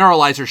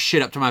neuralizer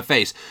shit up to my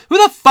face.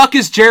 Who the fuck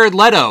is Jared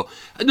Leto?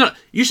 No,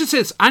 you should say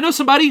this. I know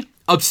somebody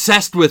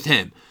obsessed with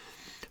him.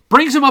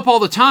 Brings him up all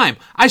the time.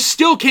 I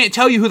still can't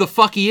tell you who the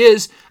fuck he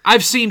is.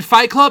 I've seen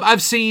Fight Club.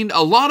 I've seen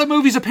a lot of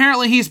movies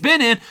apparently he's been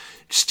in.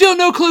 Still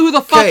no clue who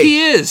the fuck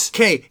he is.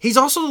 Okay, he's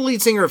also the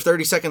lead singer of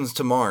 30 Seconds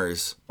to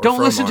Mars. Don't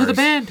listen to the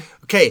band.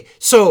 Okay,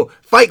 so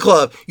Fight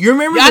Club. You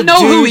remember I know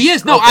dude? who he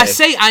is. No, okay. I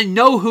say I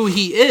know who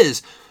he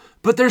is.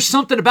 But there's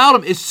something about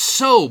him. It's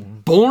so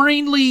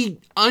boringly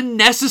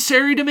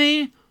unnecessary to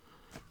me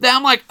that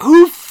I'm like,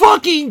 who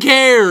fucking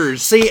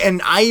cares? See,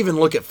 and I even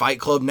look at Fight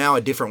Club now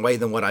a different way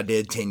than what I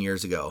did 10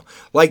 years ago.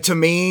 Like, to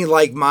me,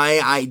 like, my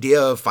idea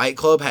of Fight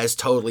Club has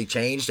totally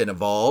changed and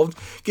evolved.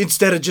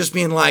 Instead of just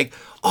being like,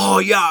 oh,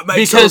 yeah, it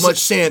makes so much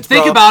sense,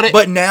 think bro. about it.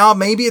 But now,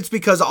 maybe it's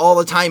because all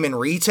the time in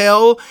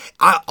retail,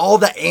 all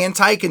the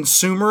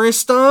anti-consumerist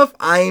stuff,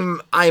 I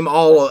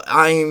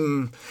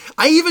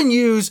even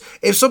use,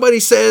 if somebody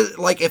says,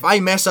 like, if I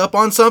mess up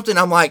on something,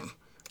 I'm like,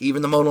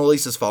 even the Mona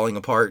Lisa's falling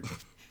apart.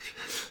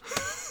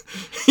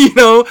 You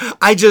know,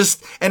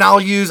 I'll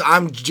use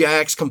I'm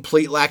Jack's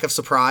complete lack of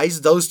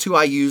surprise. Those two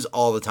I use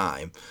all the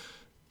time.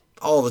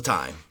 All the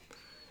time.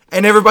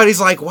 And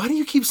everybody's like, why do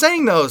you keep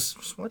saying those?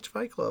 Just watch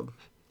Fight Club.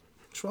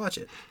 Just watch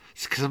it.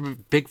 It's because I'm a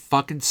big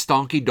fucking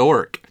stonky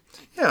dork.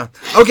 Yeah.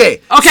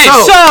 Okay.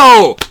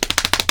 So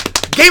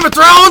Game of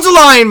Thrones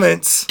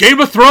alignments. Game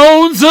of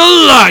Thrones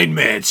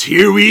alignments.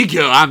 Here we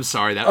go. I'm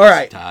sorry. That all was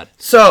right. Todd.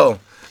 So,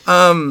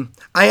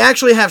 I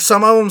actually have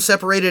some of them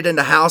separated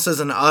into houses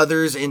and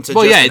others into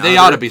they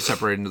ought to be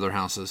separated into their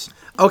houses.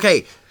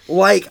 Okay,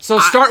 like... So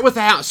start with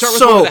the house. Start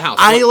with one of the house.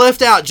 I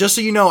left out, just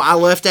so you know,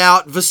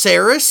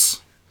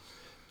 Viserys.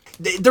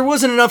 There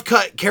wasn't enough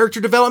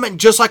character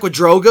development, just like with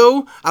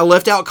Drogo. I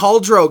left out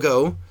Khal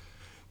Drogo.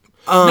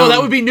 No,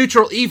 that would be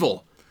neutral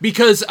evil.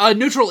 Because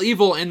neutral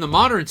evil in the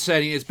modern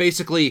setting is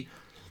basically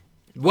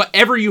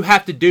whatever you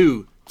have to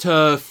do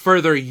to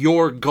further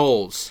your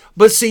goals.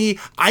 But see,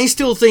 I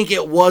still think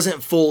it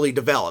wasn't fully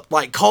developed.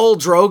 Like, Khal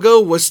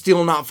Drogo was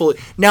still not fully...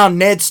 Now,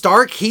 Ned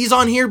Stark, he's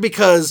on here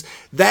because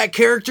that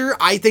character,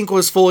 I think,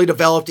 was fully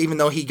developed, even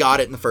though he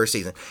got it in the first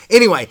season.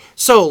 Anyway,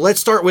 so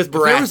let's start with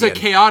Baratheon. If there was a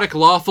chaotic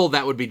lawful,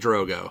 that would be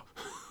Drogo.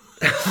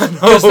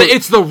 Because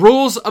it's the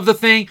rules of the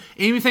thing.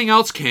 Anything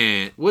else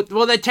can't.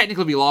 Well, that'd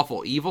technically be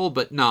lawful evil,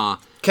 but nah.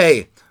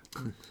 Okay,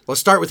 let's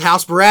start with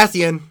House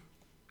Baratheon.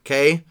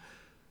 Okay?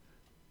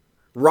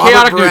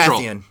 Robert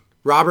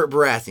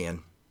Baratheon.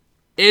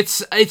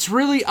 It's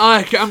really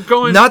I'm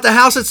going not the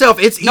house itself.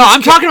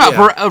 I'm talking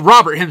about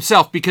Robert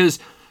himself, because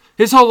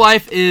his whole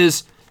life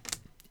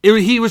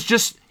he was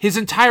just, his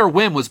entire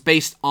whim was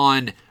based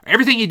on,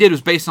 everything he did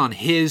was based on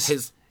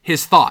his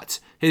thoughts.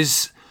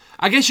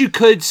 I guess you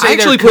could say I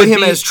actually put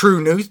him as true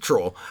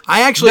neutral.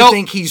 I actually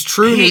think he's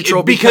true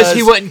neutral because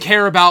he wouldn't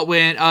care about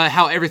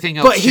how everything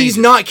else. But he's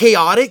not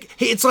chaotic.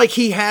 It's like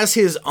he has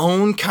his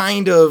own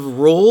kind of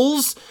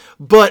rules.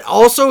 But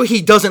also, he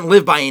doesn't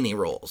live by any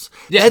rules.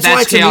 Yeah, that's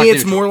why, to me,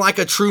 it's more like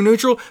a true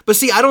neutral. But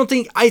see, I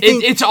think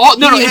it's all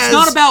it's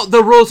not about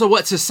the rules of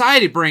what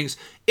society brings.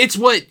 It's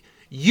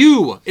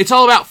it's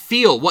all about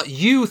what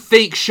you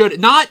think should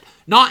not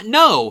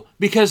know,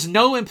 because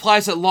no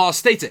implies that law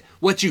states it.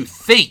 What you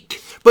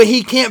think. But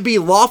he can't be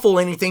lawful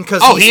anything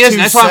because he isn't.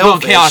 That's why I'm going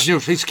chaos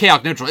neutral. He's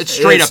chaos neutral. It's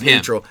straight up him.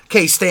 Neutral.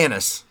 Okay,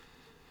 Stannis.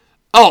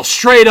 Oh,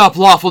 straight up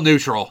lawful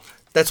neutral.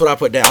 That's what I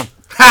put down.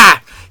 Ha!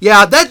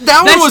 Yeah, that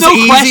one was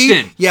easy.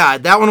 Question. Yeah,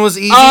 that one was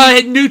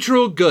easy.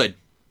 Neutral good.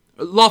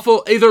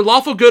 Either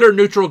lawful good or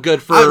neutral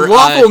good for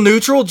lawful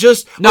neutral.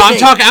 Just no.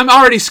 Okay. I'm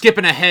already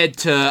skipping ahead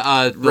to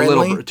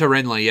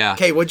Renly. Yeah.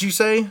 Okay, what'd you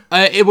say?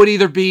 It would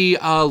either be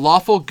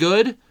lawful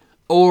good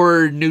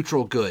or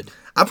neutral good.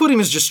 I put him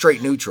as just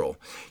straight neutral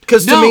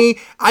because to me,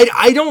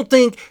 I don't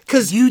think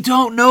because you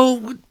don't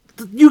know.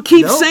 You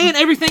keep saying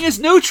everything is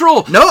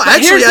neutral. No,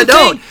 actually, I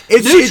don't.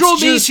 Neutral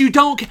means you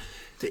don't.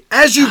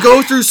 As you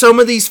go through some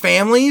of these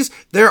families,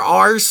 there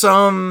are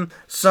some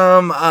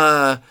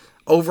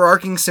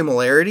overarching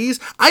similarities.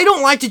 I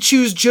don't like to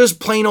choose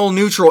just plain old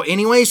neutral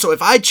anyway, so if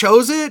I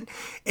chose it,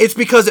 it's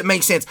because it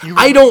makes sense.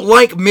 I don't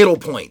like middle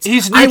points.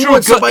 He's neutral. I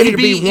want somebody to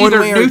be one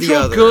way or the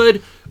other.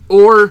 Good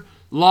or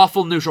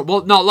lawful neutral.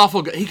 Well, not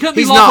lawful good. He couldn't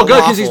be lawful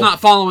good because he's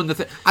not following the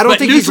thing. I don't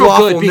think he's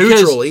lawful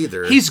neutral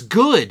either. He's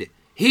good.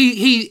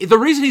 The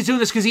reason he's doing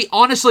this is because he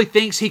honestly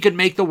thinks he could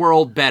make the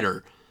world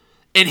better.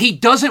 And he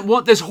doesn't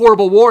want this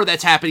horrible war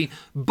that's happening,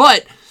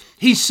 but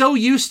he's so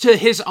used to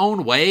his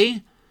own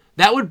way,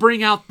 that would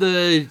bring out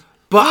the...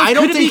 But I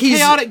don't think he's...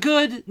 chaotic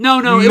good? No,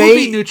 it would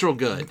be neutral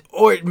good.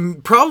 Or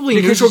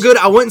probably neutral good.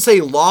 I wouldn't say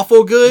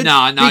lawful good.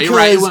 No, you're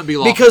right. It wouldn't be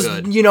lawful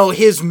good. Because,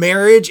 his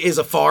marriage is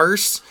a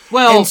farce.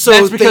 Well, and so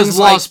that's because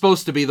law is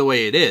supposed to be the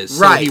way it is.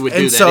 Right. So he would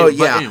do that. So,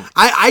 anyway.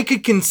 I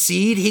could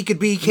concede he could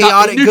be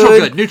chaotic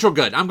good. Neutral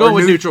good. I'm going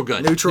with neutral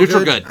good. Neutral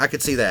good. I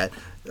could see that.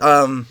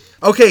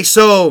 Okay,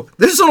 so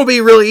this one will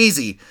be really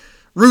easy.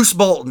 Roose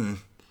Bolton.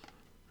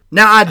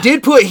 Now, I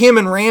did put him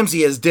and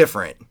Ramsay as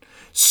different.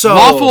 So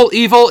lawful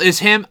evil is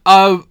him.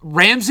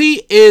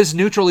 Ramsay is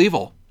neutral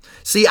evil.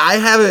 See, I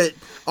have it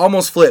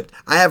almost flipped.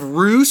 I have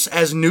Roose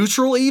as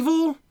neutral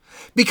evil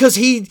because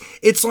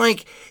it's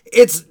like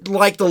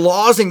the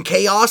laws and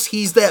chaos.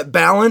 He's that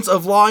balance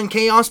of law and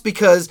chaos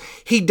because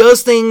he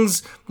does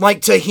things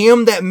like to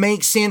him that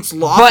makes sense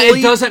lawfully, but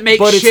it doesn't make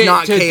but shit it's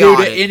not to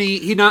chaotic. do to any.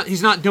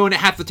 He's not doing it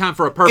half the time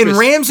for a purpose. And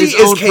Ramsay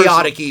is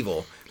chaotic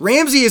evil.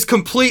 Ramsay is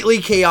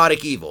completely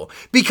chaotic evil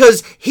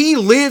because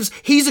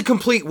he's a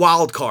complete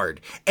wild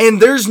card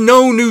and there's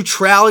no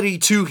neutrality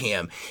to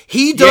him.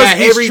 He does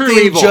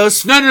everything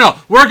just... No.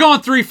 We're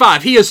going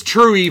 3-5. He is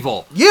true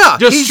evil. Yeah.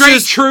 Just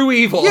straight true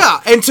evil.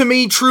 Yeah. And to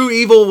me, true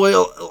evil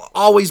will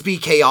always be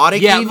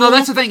chaotic evil. Yeah, no,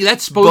 that's the thing.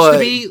 That's supposed to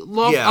be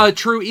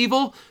true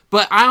evil.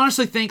 But I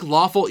honestly think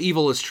lawful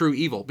evil is true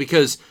evil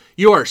because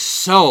you are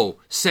so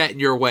set in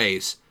your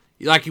ways.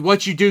 Like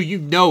what you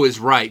do, is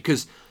right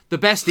because... The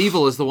best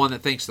evil is the one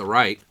that thinks the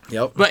right.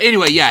 Yep. But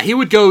anyway, yeah, he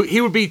would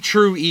be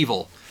true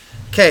evil.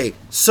 Okay,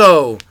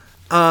 so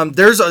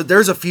there's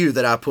a few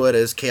that I put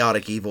as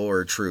chaotic evil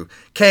or true.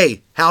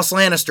 Okay, House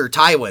Lannister,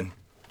 Tywin.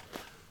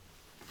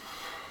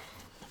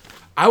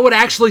 I would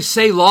actually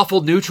say lawful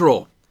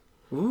neutral.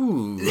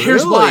 Ooh,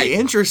 here's really why.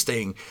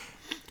 Interesting.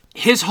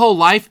 His whole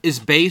life is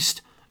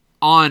based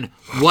on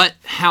what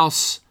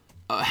House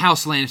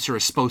Lannister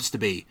is supposed to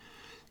be.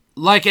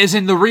 Like, as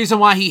in the reason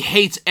why he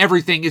hates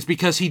everything is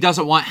because he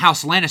doesn't want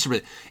House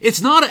Lannister. It's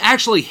not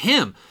actually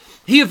him.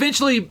 He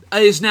eventually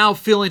is now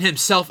feeling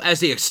himself as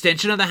the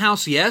extension of the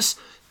house, yes,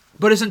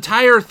 but his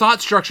entire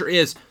thought structure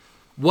is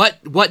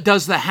what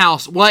does the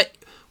house, what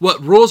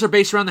rules are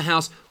based around the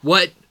house,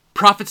 what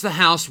profits the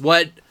house,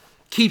 what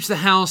keeps the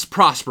house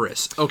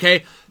prosperous,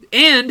 okay?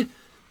 And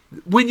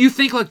when you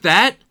think like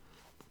that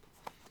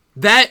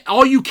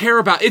all you care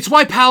about, it's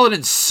why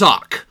paladins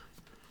suck.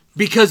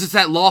 Because it's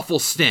that lawful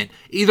stint.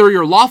 Either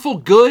you're lawful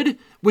good,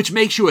 which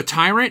makes you a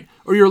tyrant,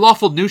 or you're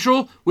lawful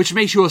neutral, which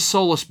makes you a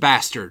soulless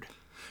bastard.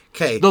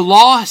 Okay. The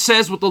law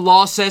says what the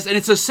law says, and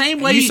it's the same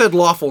way... You said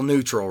lawful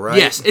neutral, right?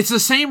 Yes, it's the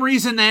same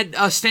reason that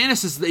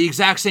Stannis is the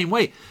exact same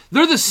way.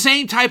 They're the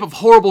same type of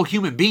horrible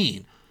human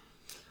being.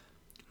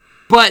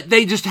 But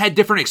they just had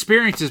different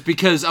experiences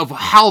because of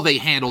how they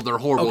handled their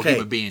horrible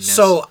human beingness.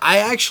 So I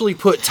actually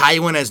put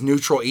Tywin as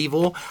neutral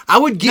evil. I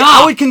would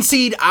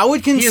concede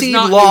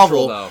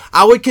lawful. Neutral,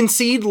 I would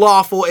concede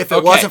lawful if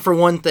it wasn't for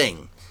one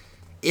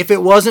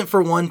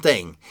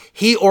thing.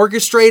 He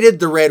orchestrated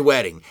the Red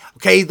Wedding.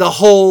 Okay,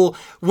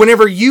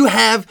 whenever you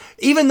have,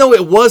 even though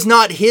it was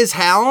not his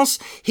house,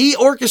 he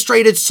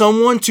orchestrated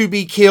someone to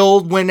be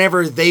killed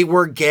whenever they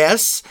were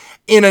guests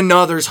in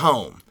another's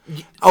home.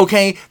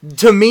 Okay,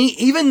 to me,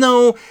 even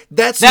though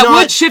that's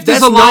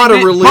not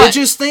a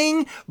religious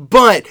thing,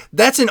 but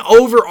that's an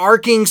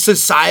overarching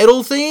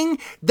societal thing,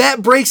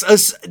 that breaks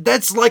us.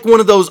 That's like one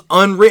of those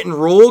unwritten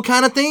rule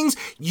kind of things.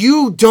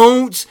 You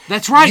don't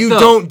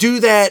do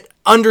that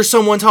under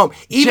someone's home,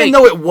 even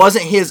though it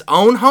wasn't his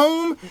own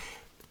home.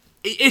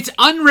 It's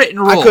unwritten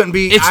rule.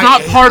 It's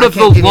not part of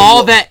the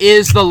law that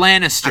is the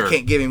Lannister. I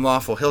can't give him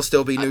lawful. He'll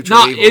still be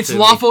neutral. Evil it's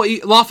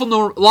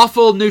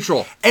lawful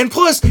neutral. And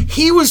plus,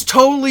 he was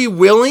totally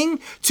willing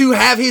to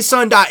have his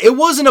son die. It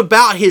wasn't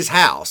about his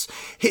house.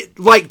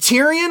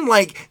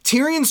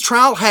 Tyrion's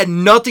trial had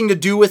nothing to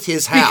do with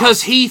his house.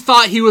 Because he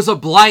thought he was a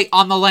blight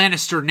on the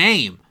Lannister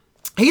name.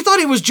 He thought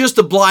he was just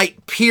a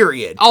blight,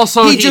 period.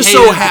 Also, he just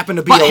so happened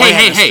to be a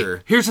Lannister.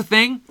 Hey. Here's the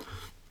thing.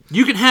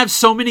 You can have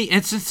so many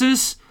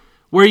instances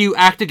where you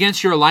act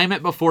against your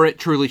alignment before it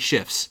truly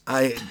shifts.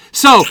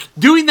 So,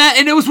 doing that,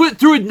 and it was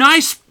through a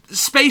nice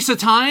space of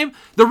time,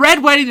 the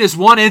Red Wedding is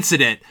one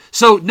incident.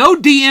 So, no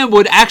DM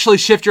would actually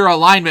shift your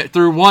alignment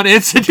through one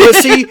incident.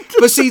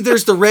 But see,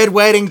 there's the Red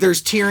Wedding,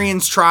 there's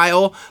Tyrion's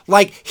trial.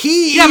 But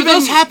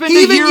those happen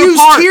He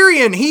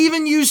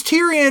even used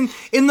Tyrion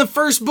in the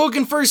first book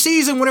and first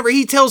season whenever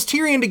he tells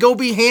Tyrion to go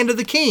be Hand of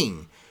the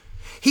King.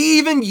 He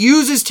even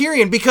uses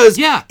Tyrion because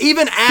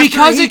even after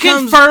it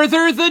can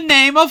further the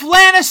name of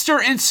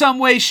Lannister in some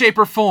way, shape,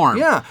 or form.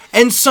 Yeah,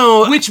 and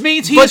so which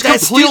means he's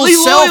completely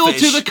loyal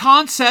to the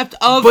concept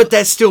of. But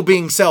that's still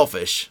being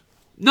selfish.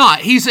 No,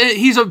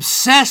 he's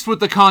obsessed with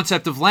the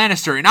concept of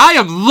Lannister, and I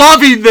am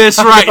loving this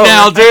right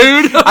now,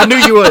 dude. I knew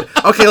you would.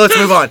 Okay, let's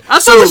move on.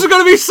 I thought this was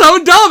going to be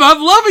so dumb. I'm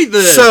loving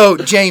this. So,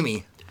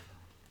 Jaime.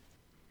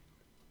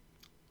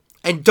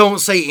 And don't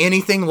say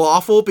anything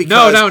lawful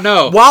because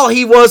no. While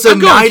he was a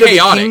knight of the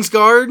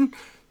Kingsguard,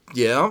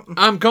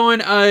 I'm going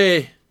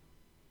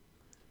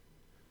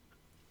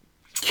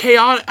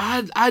chaotic.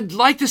 I'd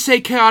like to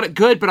say chaotic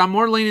good, but I'm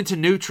more leaning to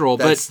neutral.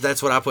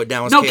 That's what I put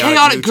down.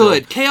 Chaotic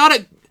good.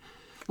 Chaotic.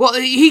 Well,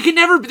 he can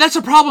never. That's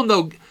a problem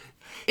though.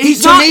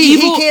 He's not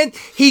evil. He can't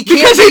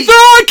because he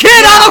threw a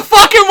kid out a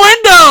fucking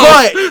window.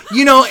 But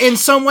in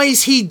some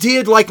ways he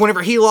did. Like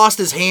whenever he lost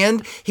his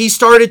hand, he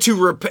started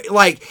to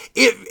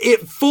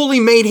it fully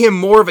made him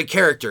more of a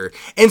character.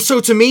 And so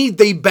to me,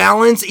 they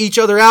balance each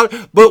other out.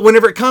 But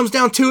whenever it comes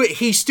down to it,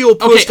 he still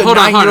pushed a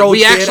 9-year-old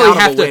kid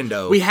out of a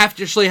window. We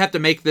actually have to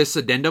make this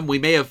addendum. We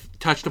may have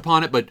touched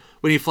upon it, but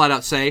we need to flat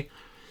out say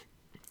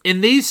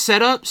in these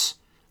setups,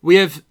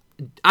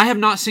 I have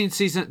not seen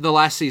the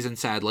last season,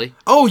 sadly.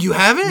 Oh, you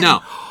haven't?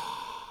 No.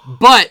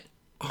 But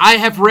I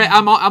have read.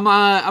 I'm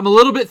a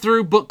little bit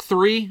through book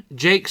 3.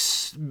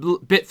 Jake's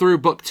bit through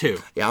book 2.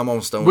 Yeah, I'm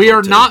almost done. We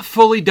are not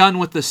fully done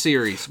with the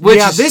series.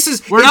 Which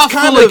we're not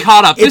fully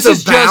caught up. It's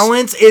a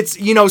balance. It's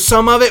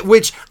some of it,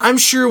 which I'm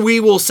sure we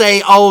will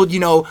say. Oh,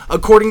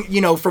 according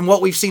from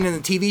what we've seen in the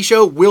TV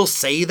show, we'll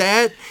say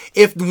that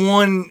if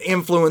one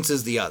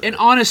influences the other. And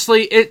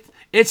honestly,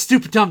 it's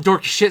stupid, dumb,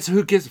 dorky shit. So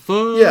who gives a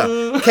fuck? Yeah.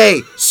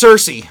 Okay,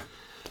 Cersei.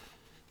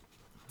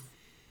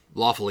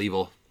 Lawful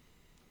evil.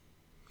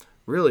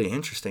 Really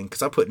interesting,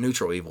 because I put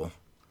neutral evil.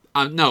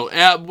 No,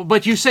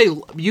 but you say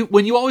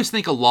when you always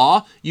think of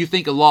law, you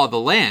think of law of the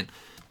land.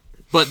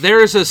 But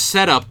there is a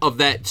setup of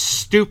the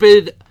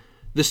stupid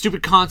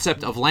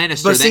concept of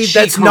Lannister. But see,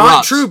 that's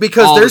not true,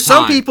 because there's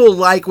some people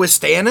like with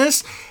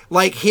Stannis,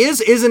 like his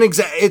isn't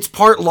it's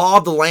part law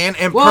of the land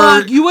and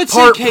part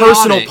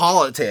personal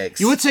politics.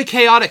 You would say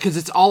chaotic because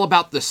it's all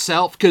about the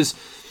self. Because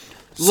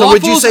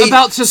lawful's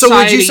about society. So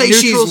would you say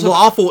she's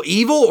lawful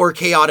evil or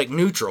chaotic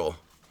neutral?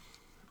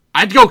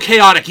 I'd go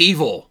chaotic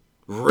evil.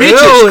 Really?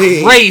 Bitch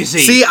is crazy.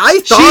 See, I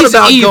thought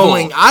about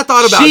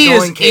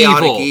going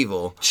chaotic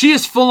evil. She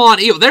is full on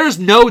evil. There is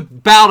no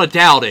doubt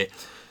it.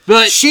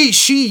 But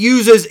she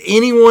uses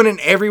anyone and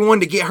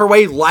everyone to get her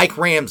way, like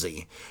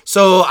Ramsay.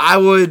 So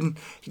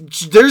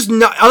there's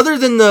no, other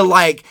than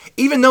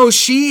even though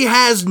she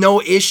has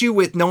no issue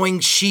with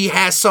knowing she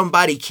has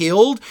somebody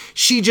killed,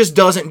 she just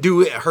doesn't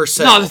do it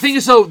herself. No, the thing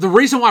is, the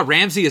reason why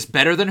Ramsay is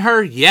better than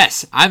her,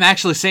 yes, I'm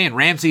actually saying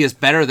Ramsay is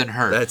better than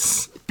her.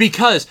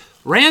 Because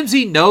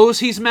Ramsay knows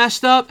he's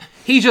messed up.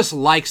 He just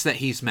likes that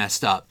he's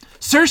messed up.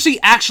 Cersei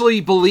actually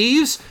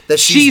believes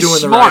that she's doing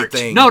smart. The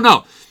right thing.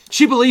 No.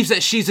 She believes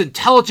that she's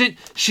intelligent.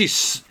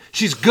 She's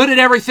good at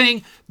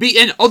everything.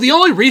 The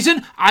only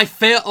reason I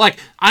fail,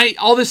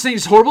 all this thing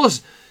is horrible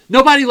is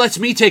nobody lets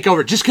me take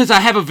over just because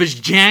I have a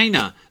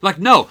vagina.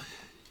 No.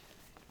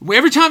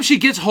 Every time she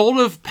gets hold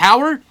of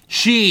power,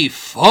 she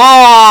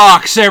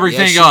fucks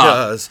everything up. She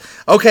does.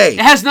 Okay. It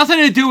has nothing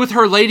to do with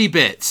her lady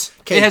bits.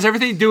 It has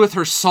everything to do with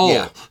her soul.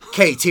 Yeah.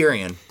 Okay,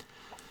 Tyrion.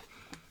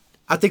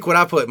 I think what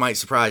I put might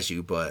surprise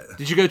you, but...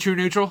 Did you go true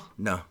neutral?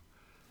 No.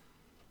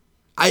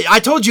 I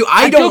told you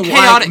I don't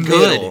chaotic like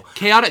good. Middle.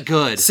 Chaotic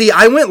good. See,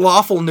 I went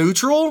lawful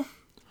neutral.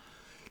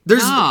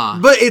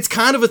 But it's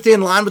kind of a thin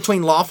line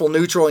between lawful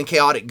neutral and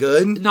chaotic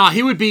good. No,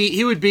 he would be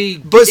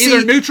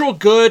either neutral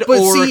good or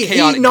chaotic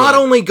good. He not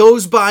only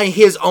goes by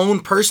his own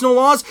personal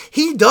laws,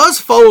 he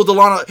does follow the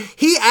law.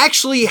 He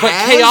actually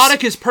has... But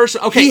chaotic is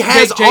personal. Okay, he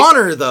has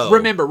honor, though.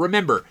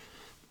 Remember.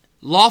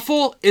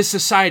 Lawful is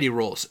society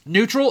rules.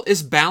 Neutral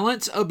is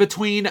balance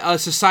between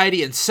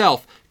society and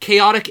self.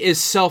 Chaotic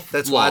is self laws.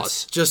 That's why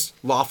it's just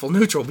lawful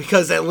neutral,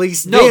 because at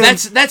least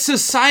that's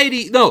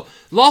society. No,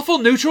 lawful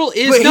neutral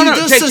is...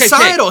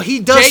 Jake, he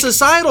does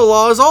societal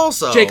laws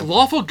also. Jake,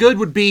 lawful good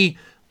would be,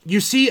 you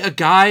see a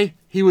guy,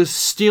 he was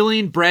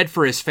stealing bread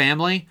for his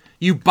family.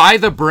 You buy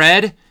the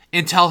bread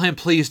and tell him,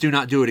 please do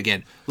not do it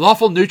again.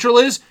 Lawful neutral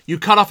is, you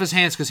cut off his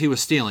hands because he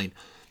was stealing.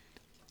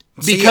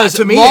 Because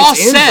to me, law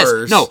it's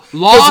says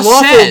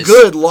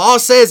law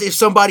says if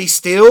somebody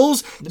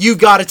steals, you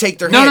got to take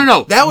their hand.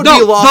 No. That would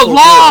be lawful. The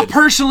law good.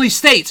 personally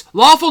states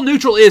lawful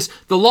neutral is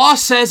the law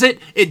says it.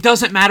 It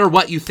doesn't matter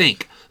what you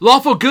think.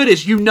 Lawful good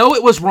is you know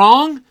it was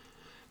wrong,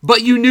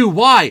 but you knew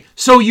why,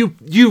 so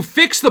you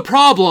fix the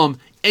problem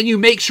and you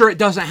make sure it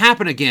doesn't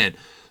happen again.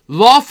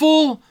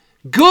 Lawful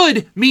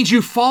good means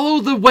you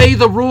follow the way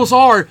the rules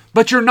are,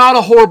 but you're not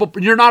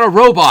a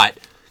robot.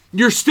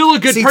 You're still a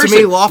good person. To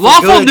me,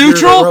 lawful good,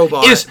 neutral you're the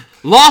robot. is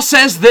law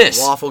says this.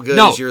 Lawful good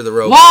is you're the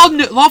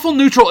robot. Lawful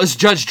neutral is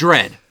Judge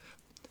Dredd.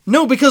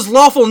 No, because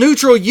lawful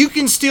neutral, you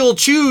can still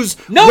choose.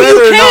 No,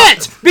 you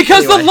can't,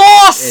 because the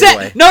law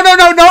said. No.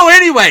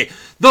 Anyway,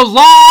 the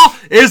law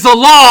is the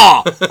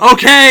law.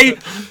 Okay.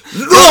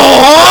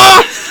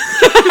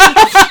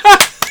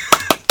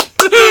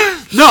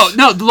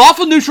 No.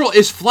 Lawful neutral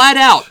is flat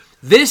out.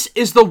 This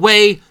is the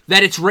way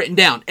that it's written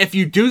down. If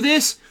you do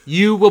this,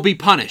 you will be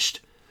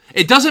punished.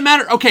 It doesn't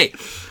matter. Okay,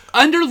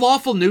 under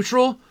lawful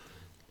neutral,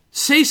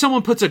 say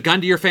someone puts a gun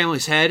to your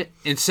family's head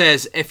and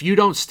says, if you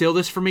don't steal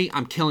this from me,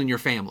 I'm killing your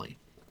family.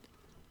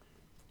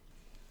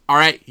 All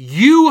right?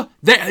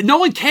 No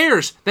one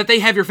cares that they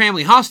have your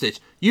family hostage.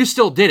 You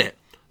still did it.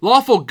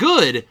 Lawful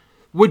good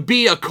would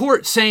be a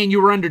court saying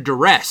you were under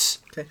duress.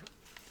 Okay.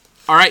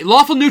 All right?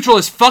 Lawful neutral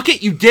is, fuck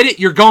it, you did it,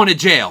 you're going to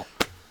jail.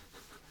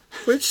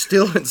 Which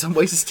still, in some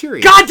ways, is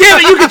Tyrion. God damn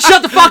it, you can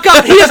shut the fuck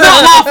up. He is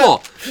not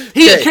lawful.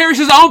 He carries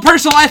his own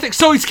personal ethics,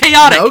 so he's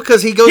chaotic. No,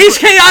 because he goes... He's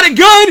chaotic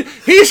good.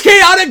 He's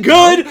chaotic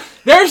good. No.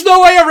 There's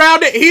no way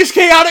around it. He's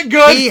chaotic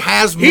good. He's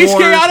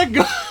chaotic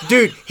good.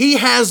 Dude, he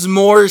has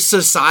more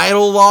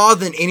societal law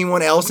than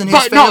anyone else in his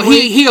family. But no,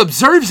 he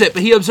observes it,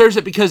 but he observes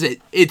it because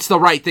it's the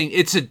right thing.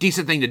 It's a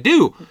decent thing to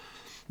do.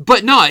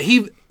 But no,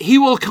 he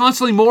will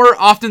constantly, more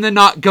often than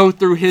not, go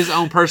through his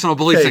own personal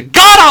beliefs. And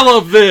God, I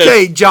love this.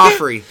 Okay,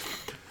 Joffrey.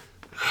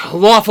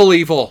 Lawful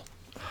evil.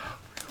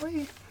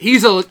 Really?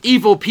 He's an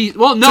evil piece.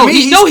 Well, no, me,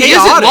 he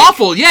isn't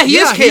lawful. Yeah, he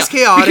is chaotic. He's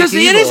chaotic because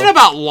evil. it isn't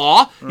about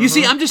law. You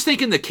see, I'm just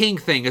thinking the king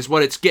thing is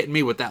what it's getting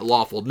me with that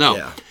lawful.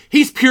 No,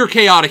 he's pure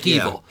chaotic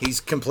evil.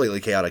 He's completely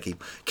chaotic evil.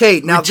 Okay,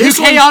 now this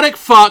chaotic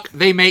fuck,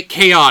 they make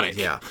chaotic.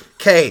 Yeah.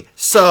 Okay,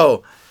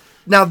 so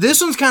now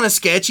this one's kind of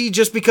sketchy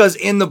just because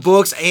in the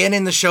books and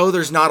in the show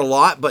there's not a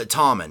lot, but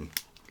Tommen.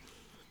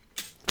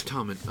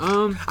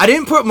 I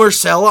didn't put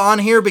Marcella on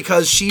here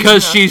because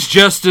she's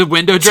just a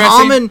window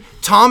dressing.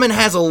 Tommen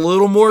has a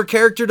little more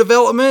character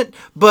development,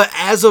 but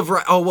as of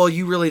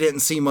you really didn't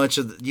see much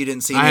of you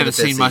didn't see. I haven't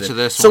seen much of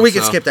this, so we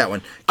can skip that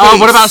one.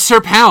 What about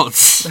Sir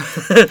Pounce?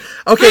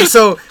 Okay,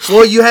 so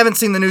you haven't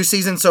seen the new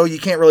season, so you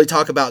can't really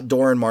talk about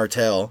Doran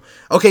Martell.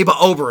 Okay, but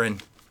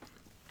Oberyn.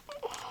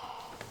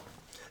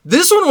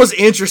 This one was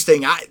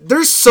interesting.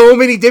 There's so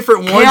many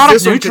different ones.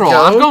 Chaotic neutral.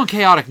 I'm going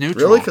chaotic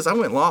neutral. Really? Because I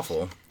went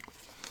lawful.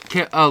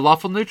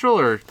 Lawful neutral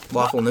or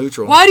lawful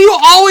neutral? Why do you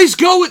always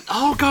go with?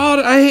 Oh God,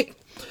 I hate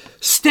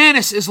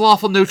Stannis is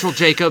lawful neutral,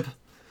 Jacob.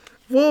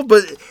 Well,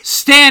 but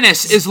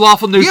Stannis is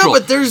lawful neutral. Yeah,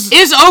 but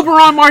is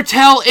Oberyn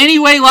Martell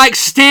anyway like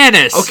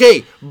Stannis?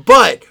 Okay,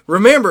 but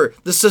remember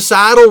the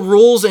societal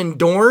rules in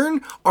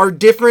Dorne are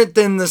different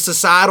than the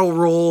societal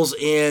rules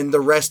in the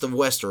rest of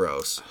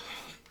Westeros.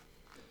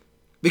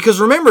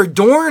 Because remember,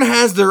 Dorne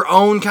has their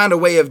own kind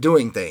of way of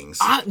doing things.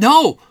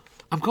 No,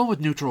 I'm going with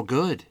neutral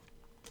good.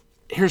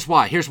 Here's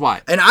why.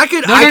 And I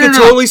could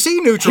totally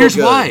see neutral good. Here's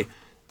why.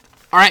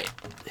 All right.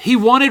 He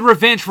wanted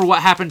revenge for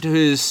what happened to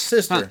his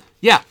sister.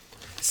 Yeah.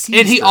 Sister.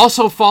 And he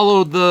also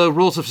followed the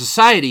rules of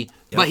society,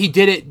 but he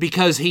did it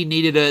because he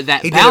needed that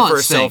balance. He did it for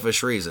a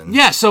selfish reason.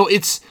 Yeah, so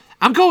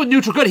I'm going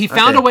neutral good. He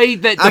found a way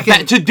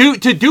to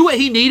do what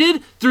he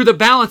needed through the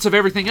balance of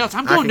everything else.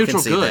 I'm going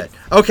neutral good.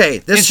 That. Okay,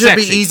 this should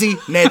be easy.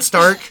 Ned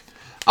Stark.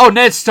 Oh,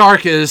 Ned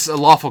Stark is a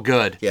lawful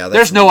good. Yeah,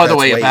 there's no other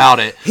way about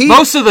it.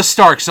 Most of the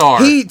Starks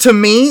are. He, to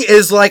me,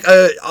 is like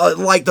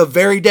like the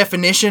very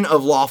definition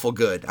of lawful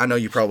good. I know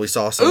you probably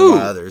saw some of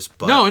my others,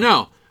 but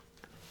no.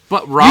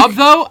 But Robb,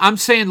 though, I'm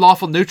saying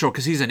lawful neutral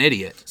because he's an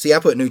idiot. See, I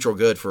put neutral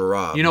good for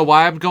Robb. You know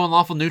why I'm going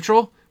lawful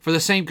neutral? For the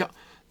same.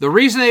 The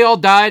reason they all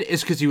died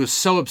is because he was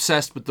so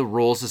obsessed with the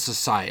rules of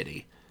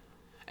society.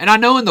 And I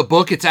know in the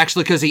book it's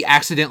actually because he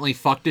accidentally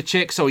fucked a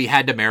chick, so he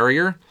had to marry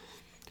her,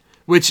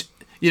 which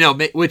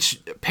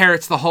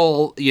parrots the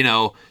whole,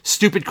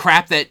 stupid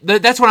crap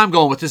that's what I'm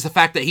going with, is the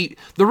fact that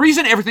the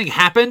reason everything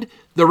happened,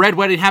 the Red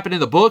Wedding happened in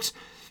the books,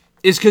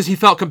 is because he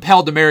felt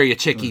compelled to marry a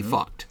chick he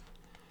fucked.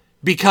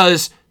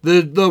 Because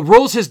the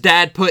rules his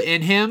dad put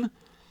in him,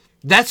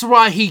 that's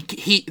why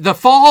the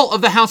fall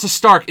of the House of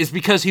Stark is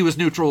because he was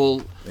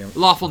neutral,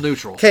 lawful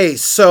neutral. Okay,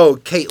 so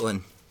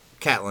Catelyn.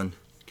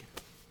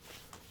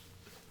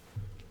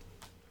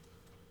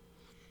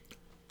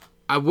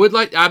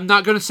 I'm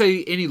not going to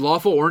say any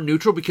lawful or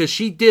neutral because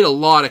she did a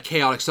lot of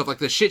chaotic stuff, like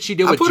the shit she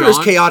did with Jon. I put her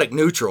as chaotic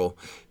neutral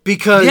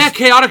because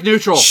chaotic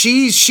neutral.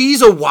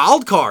 She's a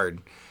wild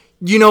card,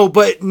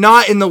 but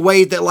not in the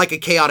way that like a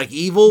chaotic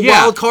evil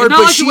wild card,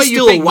 but like she's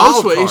still a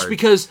wild card. It's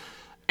because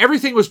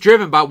everything was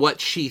driven by what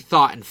she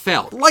thought and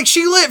felt. Like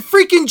she let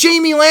freaking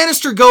Jaime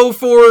Lannister go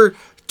for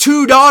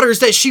 2 daughters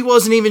that she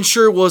wasn't even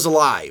sure was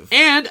alive.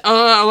 And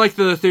I like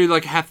the theory,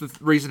 like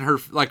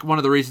one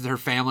of the reasons her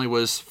family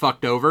was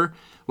fucked over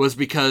was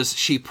because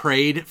she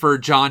prayed for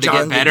Jon to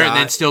get better and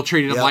then still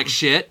treated him like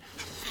shit.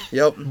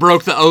 Yep.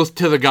 Broke the oath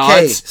to the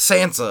gods.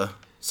 Okay,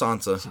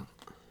 Sansa.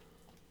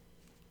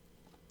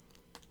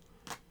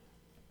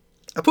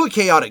 I put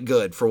chaotic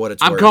good for what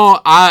it's worth. I'm going,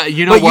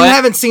 but what? You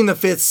haven't seen the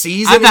 5th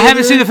season. I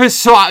haven't seen the 5th,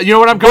 so you know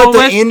what I'm going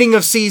with? The ending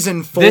of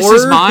season 4.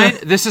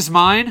 This is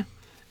mine.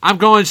 I'm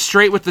going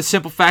straight with the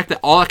simple fact that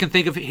all I can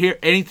think of here,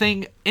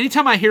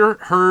 anytime I hear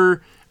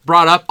her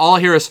brought up, all I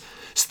hear is,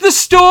 the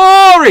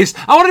stories!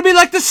 I want to be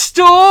like the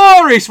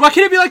stories! Why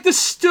can't it be like the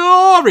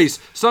stories?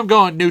 So I'm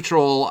going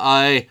neutral,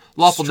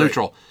 lawful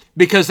neutral.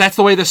 Because that's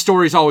the way the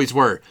stories always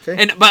were.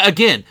 Okay. But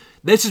again,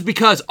 this is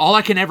because all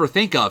I can ever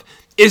think of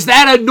is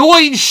that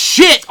annoying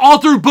shit all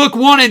through book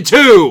 1 and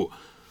 2.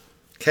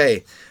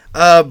 Okay.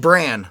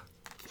 Bran.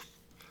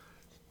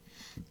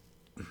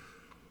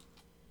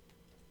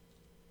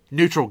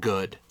 Neutral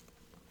good.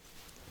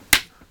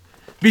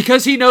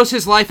 Because he knows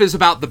his life is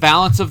about the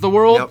balance of the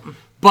world,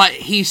 but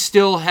he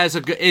still has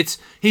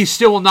he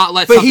still will not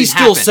let something happen. But he's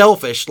still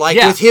selfish.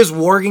 With his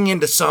warging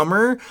into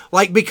Summer,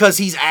 because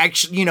he's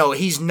actually,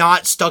 he's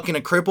not stuck in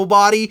a cripple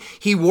body,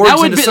 he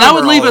wargs into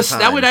Summer all the time.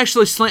 That would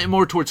actually slant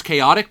more towards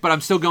chaotic, but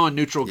I'm still going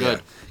neutral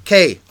good.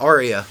 Okay,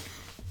 Arya.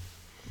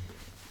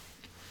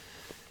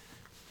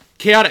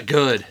 Chaotic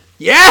good.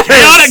 Yes!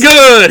 Chaotic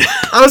good!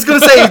 I was going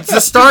to say, the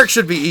Stark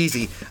should be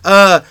easy.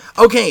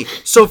 Okay,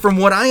 so from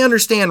what I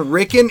understand,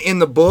 Rickon in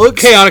the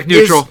books... Chaotic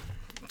neutral.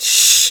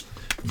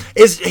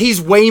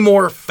 He's way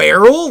more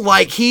feral.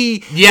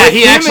 He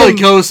actually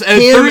goes...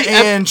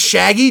 and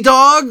Shaggy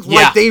Dog,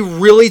 they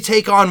really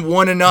take on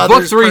one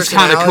another's Book 3's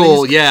kind of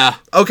cool, yeah.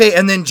 Okay,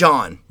 and then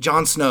Jon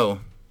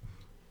Snow.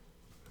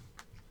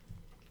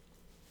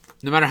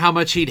 No matter how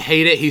much he'd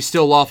hate it, he's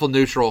still lawful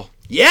neutral.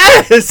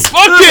 Yes!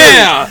 Fuck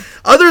yeah!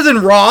 Other than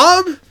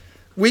Robb,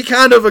 We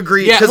kind of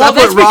agree, Yeah, because well, I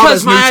put that's Rob because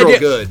as my neutral idea,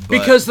 good. But...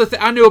 Because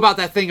I knew about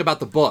that thing about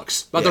the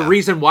books, about the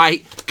reason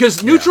why.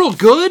 Because neutral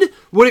good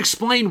would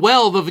explain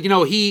well the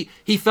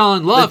he fell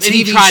in love and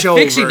he tried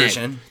fixing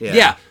version. It.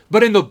 Yeah,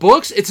 but in the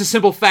books, it's a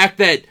simple fact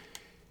that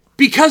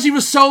because he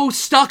was so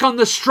stuck on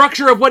the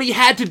structure of what he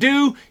had to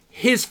do,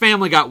 his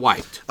family got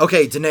wiped.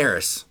 Okay,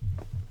 Daenerys.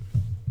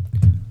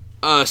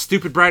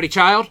 Stupid bratty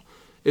child.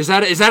 Is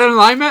that an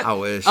alignment? I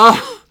wish.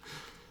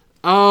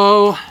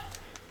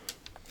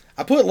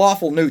 I put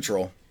lawful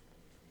neutral.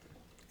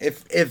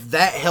 If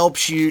that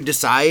helps you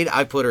decide,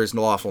 I put her as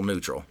lawful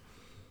neutral.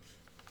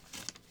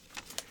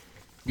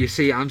 You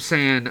see, I'm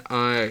saying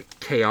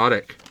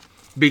chaotic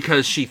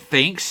because she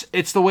thinks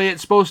it's the way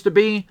it's supposed to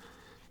be,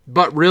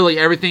 but really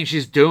everything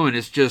she's doing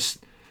is just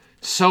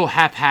so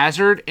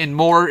haphazard and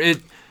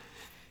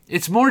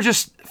it's more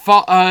just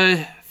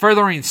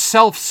furthering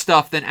self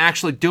stuff than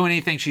actually doing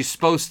anything she's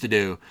supposed to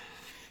do.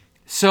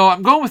 So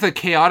I'm going with a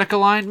chaotic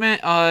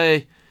alignment.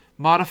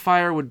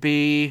 Modifier would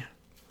be...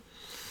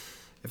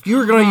 If you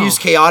were going to use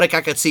chaotic,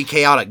 I could see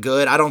chaotic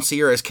good. I don't see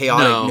her as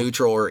chaotic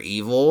neutral or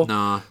evil.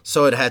 No.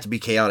 So it had to be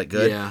chaotic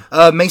good.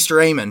 Yeah. Maester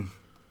Aemon.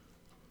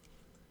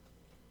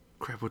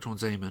 Crap, which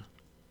one's Aemon?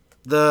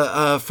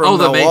 From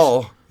the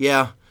wall.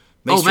 Yeah.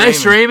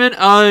 Maester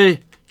Aemon?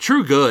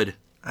 True good.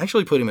 I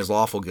actually put him as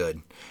lawful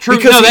good.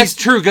 That's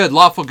true good.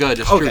 Lawful good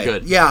is true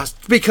good. Yeah,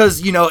 because,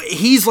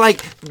 he's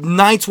like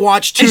Night's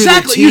Watch to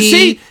exactly. the T. You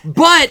see,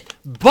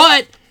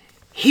 but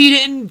he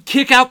didn't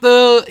kick out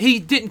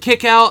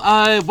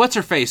what's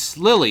her face,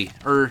 Lily,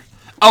 I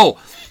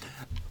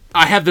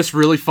have this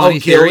really funny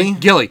theory.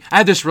 Gilly. I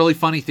have this really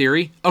funny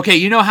theory. Okay,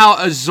 you know how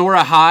Azor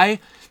Ahai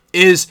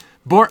is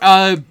born?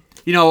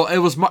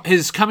 It was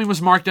his coming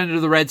was marked under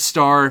the Red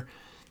Star,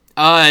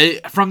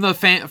 from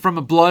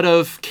the blood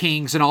of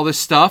kings and all this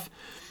stuff.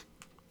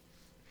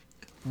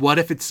 What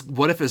if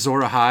Azor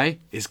Ahai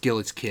is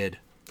Gilly's kid?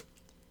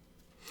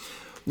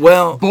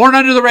 Well, born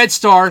under the Red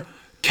Star.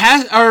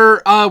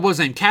 What was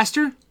his name?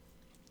 Castor?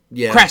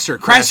 Yeah.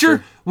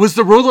 Craster was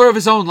the ruler of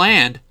his own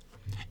land.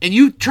 And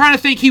you trying to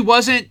think he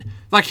wasn't,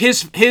 like,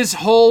 his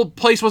whole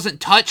place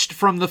wasn't touched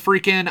from the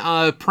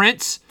freaking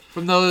prince?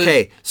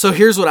 Okay, so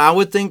here's what I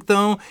would think,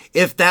 though.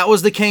 If that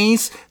was the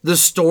case, the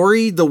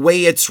story, the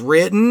way it's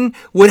written,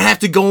 would have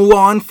to go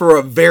on for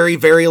a very,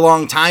 very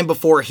long time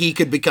before he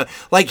could become...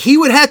 Like, he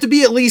would have to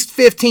be at least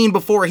 15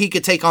 before he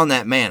could take on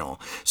that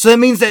mantle. So that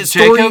means that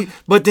story... Jacob?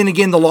 But then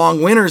again, the long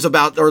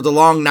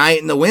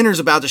night and the winter's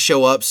about to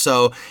show up,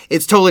 so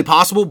it's totally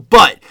possible.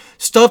 But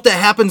stuff that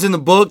happens in the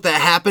book that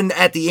happened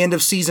at the end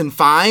of Season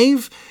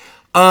 5...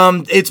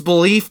 it's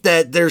belief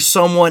that there's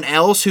someone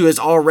else who is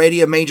already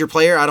a major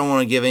player. I don't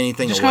want to give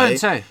anything away. Just go ahead and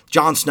say.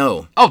 Jon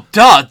Snow. Oh,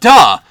 duh.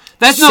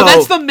 That's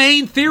the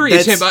main theory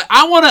is him. But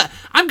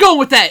I'm going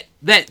with that.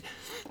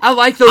 I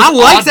like those. I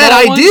like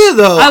that idea,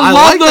 though. I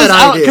love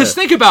that idea. Because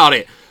think about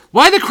it.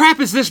 Why the crap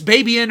is this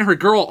baby and her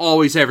girl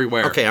always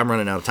everywhere? Okay, I'm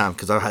running out of time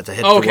because I'll have to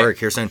head to work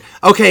here soon.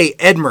 Okay,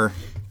 Edmure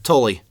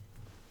Tully.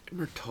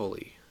 Edmure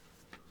Tully.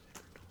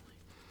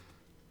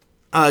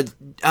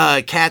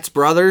 Kat's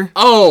brother.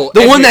 Oh,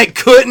 the one that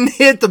couldn't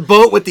hit the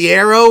boat with the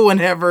arrow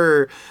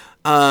whenever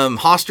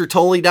Hoster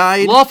Tully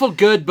died. Lawful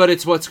good, but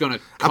it's what's going to.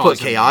 I put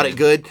chaotic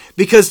good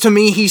because to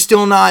me he's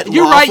still not.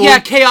 You're lawful. Right. Yeah,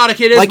 chaotic.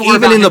 It is like more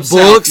even about in the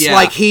himself. books. Yeah.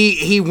 Like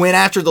he went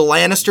after the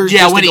Lannisters. Yeah,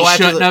 just when to he go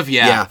shouldn't after have.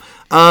 Yeah.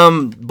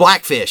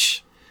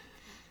 Blackfish.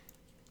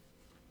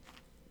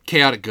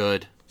 Chaotic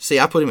good. See,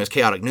 I put him as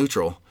chaotic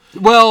neutral.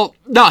 Well,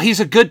 no, he's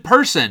a good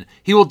person.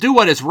 He will do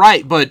what is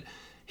right, but.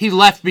 He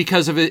left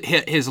because of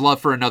his love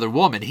for another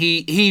woman.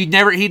 He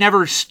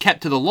never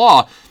kept to the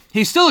law.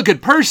 He's still a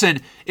good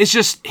person. It's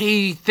just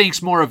he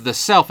thinks more of the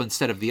self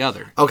instead of the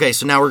other. Okay,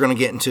 so now we're going to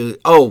get into...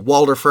 Oh,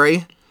 Walder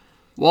Frey?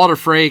 Walder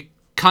Frey,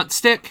 cunt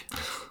stick?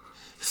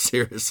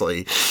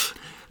 Seriously.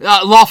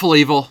 Lawful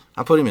evil.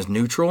 I put him as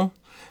neutral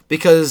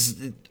because...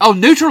 Oh,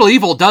 neutral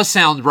evil does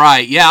sound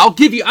right. Yeah, I'm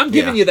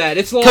giving you that.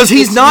 It's because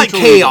he's not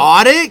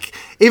chaotic, evil.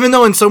 Even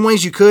though in some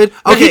ways you could.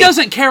 Okay. But he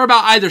doesn't care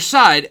about either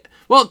side.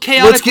 Well,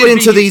 chaotic. Let's get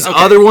into these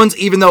other ones.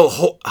 Even though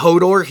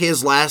Hodor,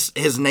 his last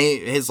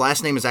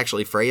name is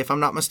actually Frey, if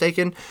I'm not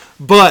mistaken.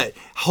 But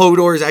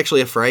Hodor is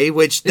actually a Frey,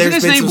 which Isn't there's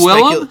his been name some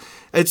Willem?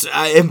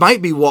 It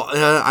might be.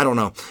 I don't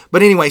know.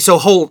 But anyway, so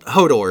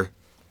Hodor.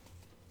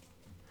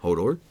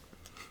 Hodor's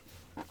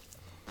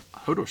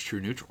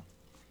true neutral.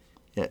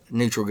 Yeah,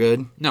 neutral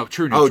good. No,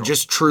 true neutral. Oh,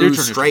 just true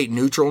straight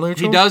neutral.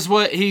 He does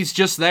what he's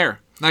just there.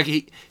 Like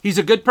he's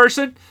a good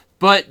person,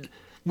 but.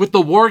 With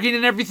the warging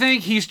and everything,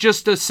 he's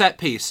just a set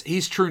piece.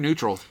 He's true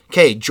neutral.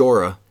 Okay,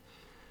 Jorah.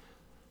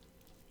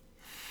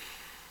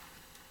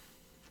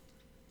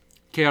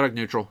 Chaotic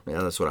neutral.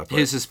 Yeah, that's what I put.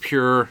 His is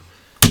pure.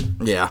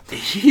 Yeah.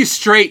 He's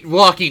straight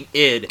walking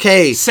id.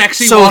 Okay,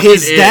 sexy so walking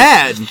his id.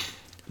 dad,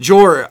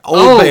 Jorah,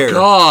 Old Bear.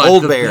 God,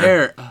 Old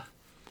Bear.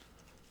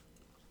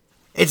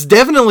 It's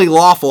definitely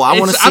lawful. I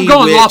want to see I'm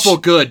going lawful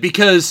good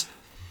because...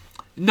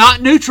 Not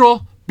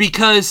neutral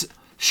because...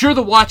 Sure,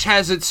 the Watch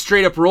has its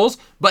straight-up rules,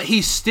 but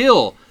he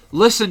still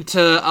listened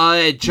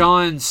to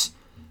John's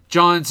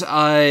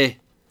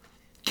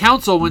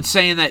counsel when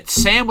saying that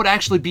Sam would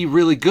actually be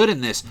really good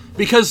in this,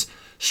 because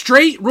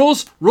straight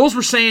rules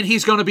were saying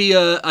he's going to be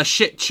a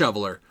shit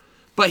shoveler,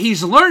 but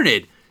he's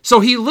learned. So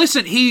he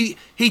listened. He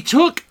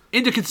took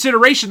into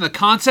consideration the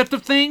concept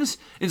of things,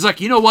 and he's like,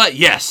 you know what?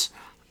 Yes.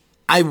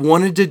 I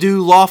wanted to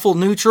do lawful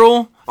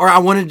neutral, or I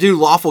wanted to do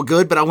lawful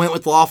good, but I went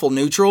with lawful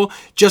neutral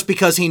just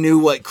because he knew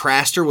what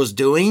Craster was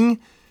doing.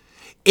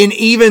 And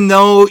even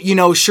though,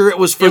 sure, it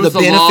was for the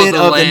benefit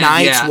of the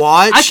Night's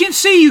Watch. I can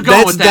see you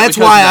going with that. That's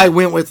why I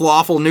went with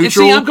lawful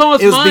neutral. And see, I'm going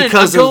with mine.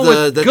 Because I'm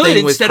going of the good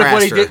thing with instead Craster. of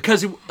what he did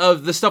because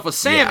of the stuff with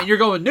Sam, and you're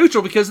going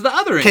neutral because of the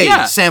other end. Okay,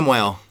 Yeah.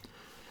 Samwell.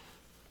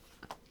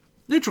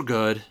 Neutral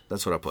good.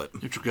 That's what I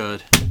put. Neutral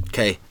good.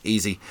 Okay,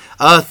 easy.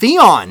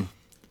 Theon.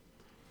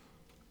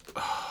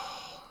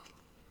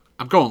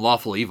 I'm going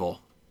lawful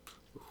evil.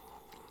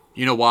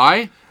 You know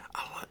why?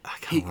 I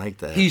kind of like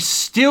that. He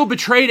still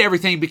betrayed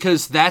everything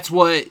because that's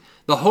what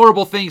the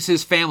horrible things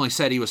his family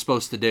said he was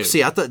supposed to do.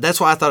 See, that's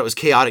why I thought it was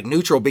chaotic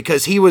neutral,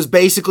 because he was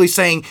basically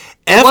saying,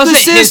 F the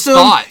system, his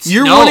thoughts.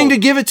 You're wanting to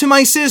give it to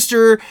my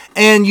sister,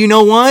 and you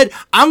know what?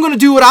 I'm going to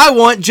do what I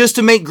want just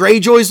to make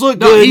Greyjoys look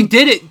good. He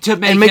did it to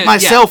make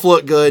myself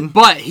look good.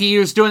 But he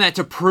was doing that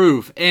to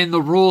prove in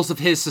the rules of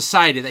his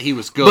society that he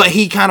was good. But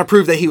he kind of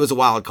proved that he was a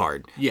wild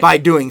card by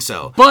doing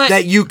so. But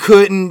that you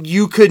could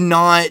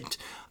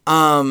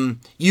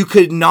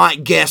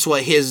not guess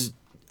what he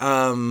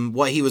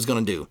was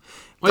going to do.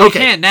 Well, you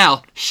can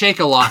now. Shake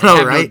a lot and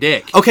have no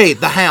dick. Okay,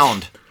 the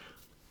Hound.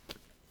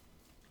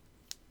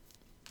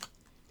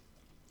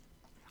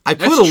 I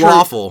put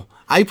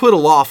a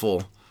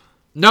lawful.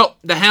 No,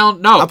 the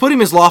Hound, no. I put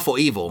him as lawful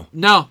evil.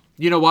 No.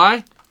 You know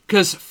why?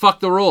 Because fuck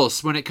the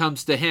rules. When it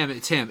comes to him,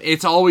 it's him.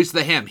 It's always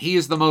the him. He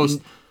is the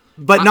most...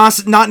 But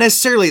not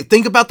necessarily.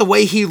 Think about the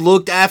way he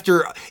looked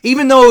after,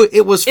 even though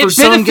it was for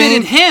some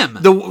game. It benefited him.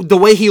 The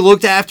way he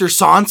looked after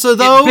Sansa,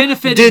 though,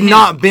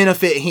 not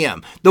benefit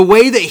him. The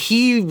way that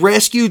he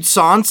rescued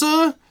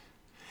Sansa,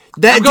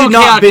 that did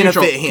not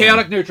benefit him.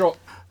 Chaotic neutral.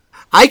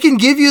 I can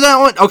give you that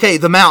one. Okay,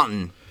 the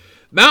Mountain.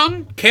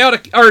 Mountain,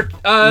 chaotic, or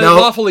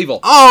lawful evil.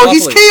 Oh,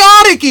 he's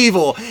chaotic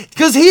evil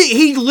because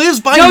he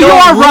lives by no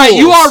rules. Right.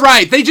 You are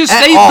right. They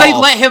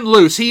let him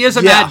loose. He is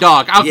a mad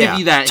dog. I'll give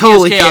you that.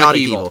 Totally he is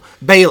chaotic evil.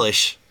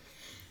 Baelish.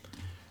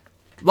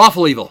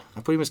 Lawful evil.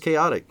 I put him as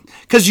chaotic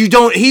because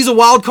he's a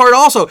wild card.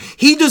 Also,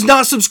 he does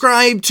not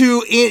subscribe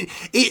to it.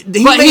 He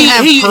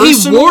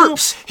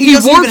warps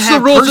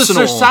the rules of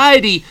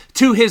society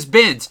to his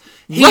bends.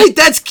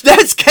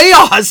 That's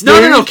chaos,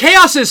 dude. No.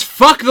 Chaos is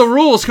fuck the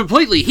rules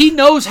completely. He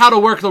knows how to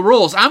work the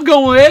rules. I'm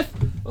going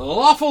with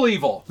lawful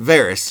evil.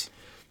 Varys,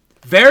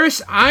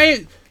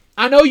 I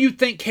know you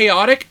think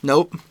chaotic.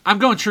 Nope. I'm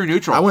going true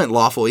neutral. I went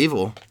lawful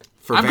evil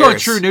for I'm Varys. going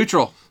true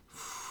neutral.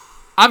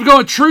 I'm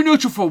going true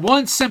neutral for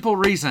one simple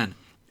reason.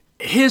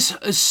 His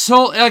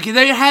soul,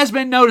 there has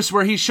been notice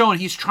where he's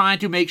trying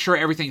to make sure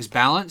everything's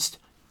balanced,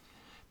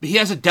 but he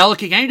has a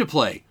delicate game to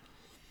play.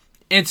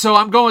 And so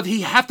I'm going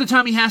with half the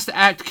time he has to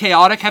act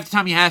chaotic, half the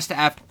time he has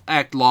to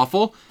act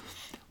lawful,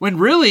 when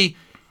really,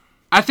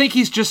 I think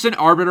he's just an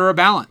arbiter of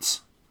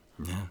balance.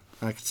 Yeah,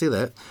 I can see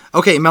that.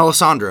 Okay,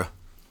 Melisandre.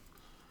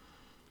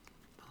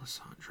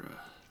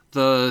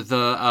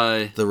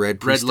 The red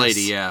priestess. Red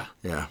lady, yeah.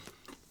 Yeah.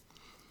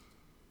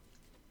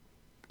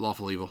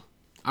 Lawful evil.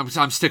 I'm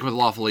sticking with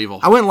lawful evil.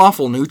 I went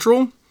lawful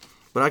neutral,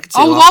 but I could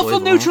see lawful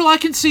neutral. I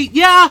can see.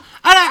 Yeah,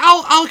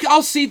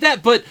 I'll see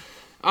that. But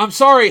I'm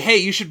sorry. Hey,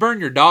 you should burn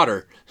your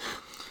daughter.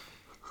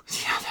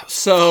 Yeah, that was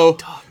so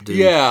up, dude.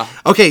 Yeah.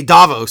 Okay,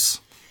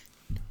 Davos.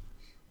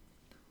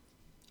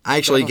 I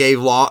actually gave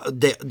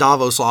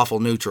Davos lawful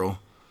neutral.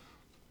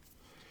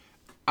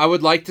 I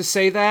would like to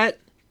say that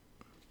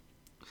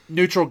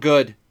neutral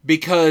good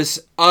because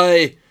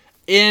all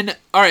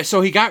right,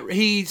 so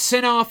he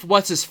sent off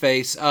what's his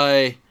face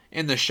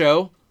in the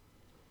show,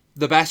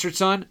 the bastard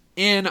son.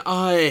 In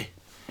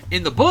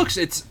the books,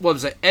 it's what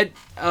was it?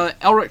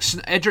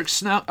 Edric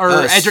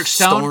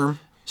Stone.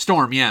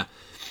 Storm, yeah.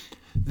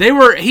 They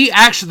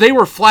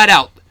were flat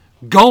out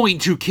going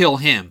to kill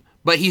him,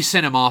 but he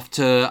sent him off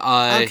to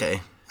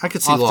okay. I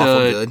could see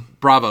lawful good.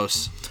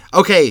 Bravos.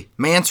 Okay,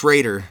 Mance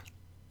Rayder,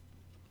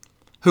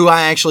 who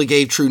I actually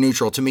gave true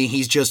neutral. To me,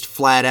 he's just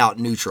flat out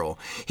neutral.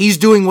 He's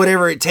doing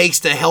whatever it takes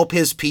to help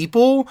his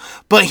people,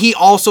 but he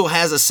also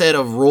has a set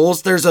of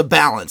rules. There's a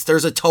balance.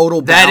 There's a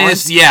total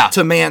balance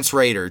to Mance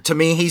Rayder. To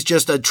me, he's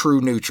just a true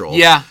neutral.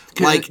 Yeah.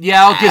 I'll give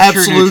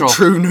absolute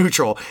true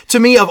neutral. To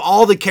me, of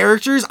all the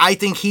characters, I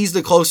think he's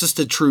the closest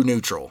to true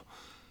neutral.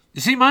 You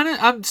see, mine,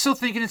 I'm still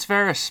thinking it's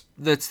Varys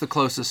that's the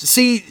closest.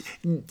 See,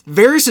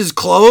 Varys is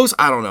close.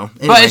 I don't know.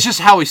 Anyway. But it's just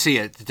how we see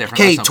it.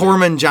 Okay,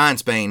 Tormund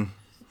Giantsbane.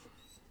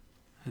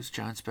 Who's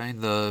Giantsbane?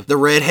 The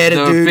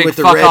redheaded dude with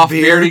the red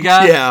beard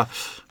guy? Yeah.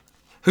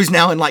 Who's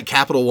now in like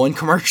Capital One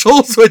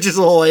commercials, which is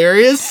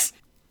hilarious.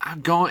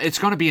 It's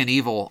going to be an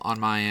evil on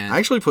my end. I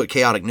actually put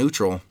chaotic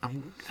neutral.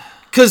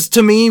 Because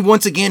to me,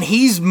 once again,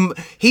 he's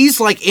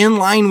like in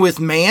line with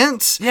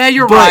Mance. Yeah,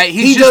 you're right.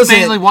 He's just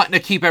mainly wanting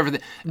to keep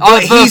everything.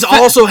 But he's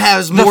also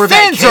has more of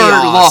that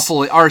chaos. The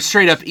Fens are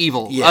straight up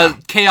evil. Yeah.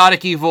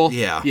 Chaotic evil.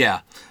 Yeah. Yeah.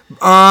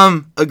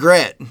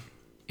 Egret.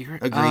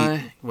 Egret.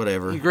 Agreed.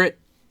 Whatever. Egret.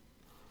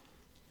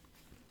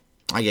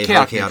 I gave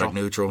her chaotic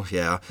neutral.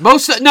 Yeah.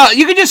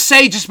 You can just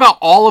say just about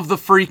all of the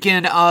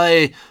freaking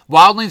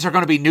wildlings are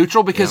going to be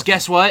neutral because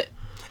guess what?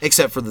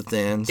 Except for the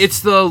Thins. It's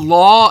the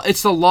law.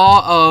 It's the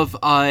law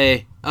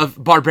of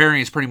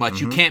barbarians. Pretty much,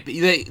 you can't.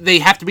 They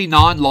have to be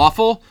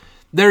non-lawful.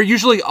 They're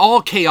usually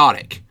all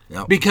chaotic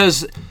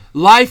because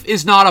life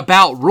is not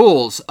about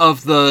rules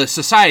of the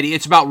society.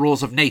 It's about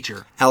rules of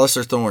nature.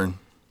 Alistair Thorne.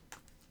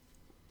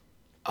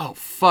 Oh,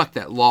 fuck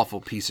that lawful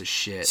piece of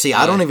shit. See,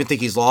 I don't even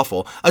think he's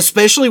lawful.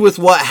 Especially with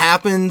what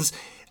happens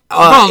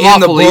in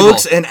the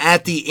books and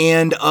at the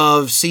end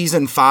of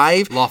season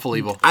 5. Lawful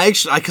evil.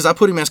 Because I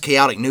put him as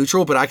chaotic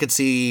neutral, but I could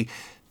see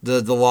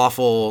the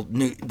lawful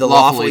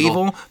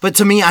evil. But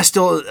to me, I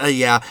still,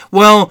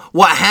 Well,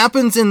 what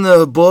happens in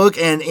the book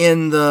and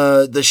in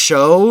the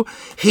show,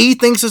 he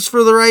thinks it's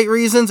for the right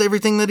reasons,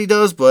 everything that he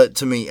does. But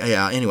to me,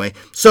 anyway.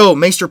 So,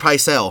 Maester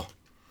Pycelle.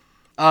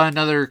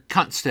 Another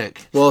cunt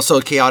stick. Well, so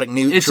chaotic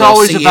neutral. It's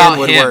always CN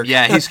about him. Work.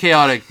 Yeah, he's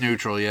chaotic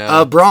neutral.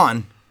 Yeah.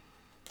 Braun.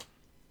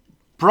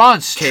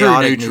 Braun's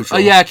chaotic true neutral.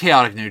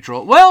 Chaotic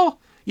neutral. Well,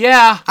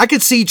 yeah. I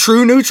could see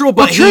true neutral,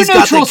 but true he's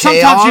neutral, got the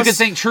chaos. Sometimes you can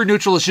think true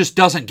neutral just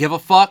doesn't give a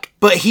fuck.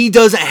 But he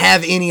doesn't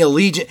have any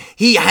allegiance.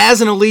 He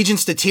has an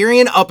allegiance to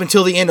Tyrion up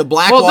until the end of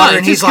Blackwater,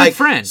 and he's like,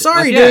 friend.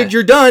 "Sorry, dude,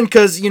 you're done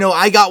because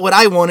I got what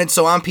I wanted,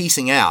 so I'm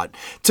piecing out."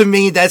 To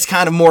me, that's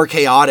kind of more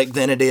chaotic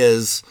than it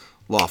is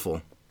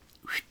lawful.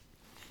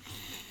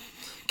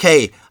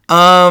 Okay,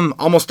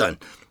 almost done.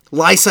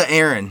 Lysa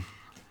Arryn.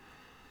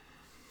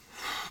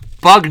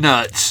 Bug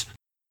nuts.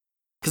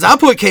 Because I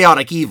put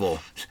chaotic evil.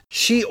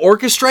 She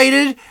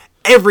orchestrated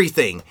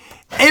everything.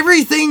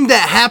 Everything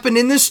that happened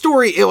in this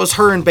story, it was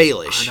her and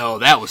Baelish. I know,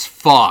 that was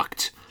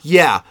fucked.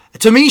 Yeah.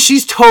 To me,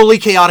 she's totally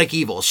chaotic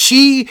evil.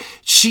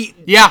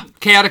 Yeah,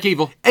 chaotic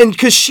evil. And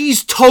because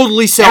she's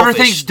totally selfish.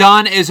 Everything's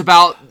done is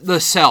about the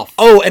self.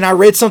 Oh, and I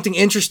read something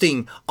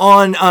interesting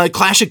on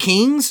Clash of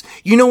Kings.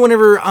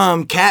 Whenever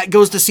Kat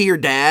goes to see her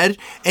dad,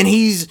 and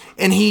he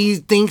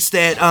thinks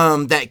that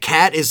that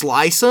Kat is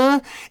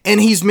Lysa, and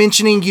he's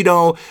mentioning,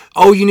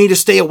 you need to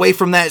stay away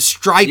from that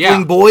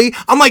stripling boy.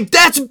 I'm like,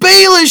 that's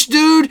Baelish,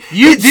 dude.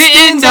 You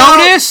didn't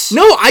notice?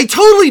 No, I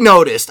totally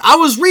noticed. I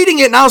was reading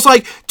it, and I was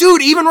like,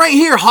 dude, even right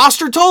here,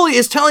 Hoster Tully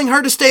is telling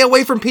her to stay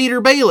away from Peter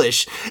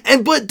Baelish.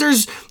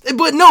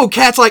 But no,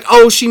 Kat's like,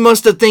 oh, she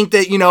must have think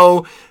that,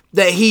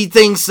 that he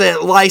thinks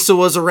that Lysa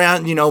was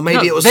around,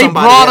 maybe it was somebody else. They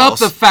brought up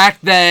the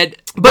fact that...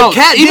 But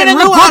Kat didn't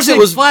realize it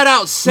was... flat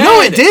out said.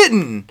 No, it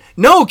didn't.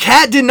 No,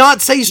 Kat did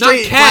not say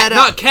straight flat out.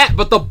 Not Kat,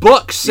 but the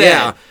book said.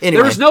 Yeah, anyway.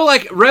 There was no,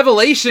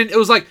 revelation. It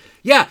was like,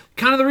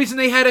 kind of the reason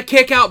they had to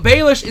kick out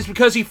Baelish is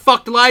because he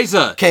fucked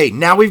Lysa. Okay,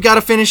 now we've got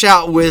to finish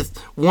out with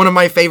one of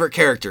my favorite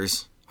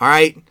characters. All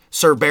right?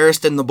 Sir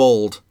Barristan the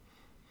Bold.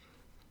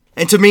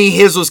 And to me,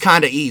 his was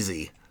kind of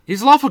easy.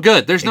 He's lawful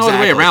good. There's no other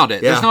way around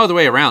it. Yeah. There's no other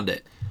way around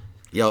it.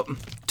 Yep.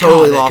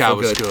 Totally lawful guy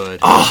was good.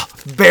 Oh,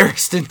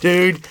 Barristan,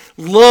 dude.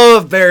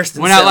 Love Barristan.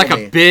 Went out like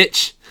a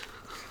bitch.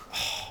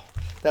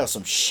 That was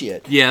some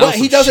shit. Yeah, but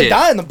he doesn't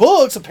die in the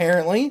books,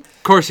 apparently.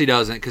 Of course he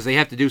doesn't, because they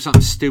have to do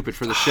something stupid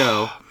for the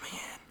show. Oh,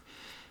 man.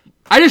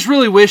 I just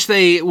really wish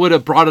they would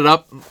have brought it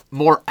up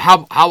more,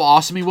 how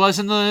awesome he was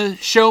in the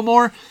show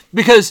more,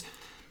 because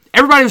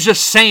everybody was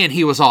just saying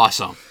he was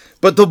awesome.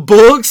 But the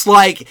books,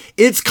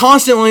 it's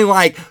constantly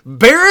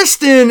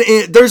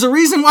Barristan, there's a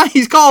reason why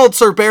he's called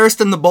Sir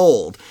Barristan the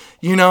Bold.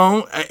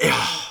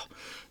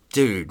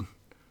 Dude,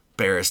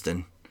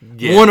 Barristan.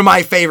 Yeah. One of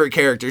my favorite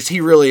characters. He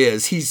really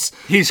is. He's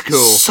cool.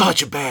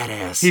 Such a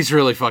badass. He's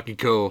really fucking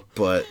cool.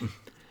 But.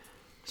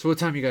 So what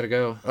time you gotta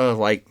go?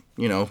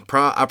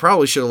 I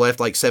probably should have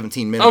left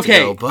 17 minutes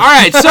ago. But. All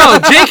right, so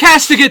Jake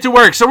has to get to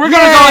work. So we're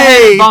going to go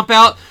ahead and bump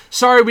out.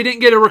 Sorry, we didn't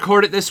get to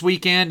record it this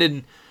weekend.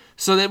 And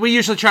so that we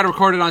usually try to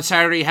record it on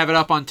Saturday, have it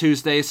up on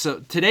Tuesday.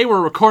 So today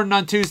we're recording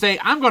on Tuesday.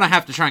 I'm going to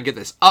have to try and get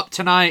this up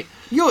tonight.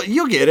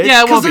 You'll get it.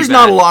 Yeah, because there's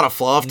not a lot of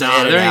fluff to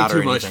edit there ain't out too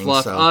or much anything,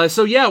 fluff.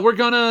 So yeah, we're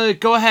going to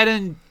go ahead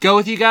and go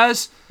with you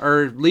guys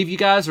or leave you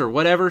guys or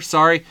whatever.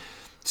 Sorry.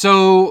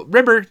 So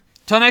remember,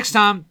 till next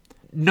time,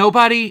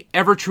 nobody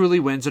ever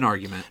truly wins an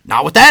argument.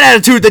 Not with that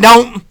attitude, they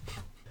don't.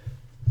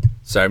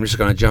 So I'm just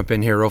going to jump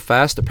in here real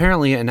fast.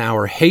 Apparently in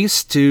our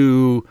haste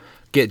to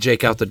get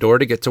Jake out the door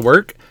to get to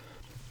work,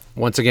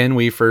 once again,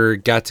 we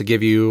forgot to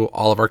give you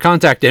all of our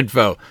contact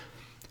info.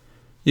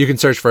 You can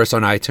search for us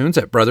on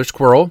iTunes at Brothers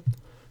Squirrel.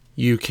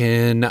 You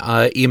can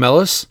email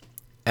us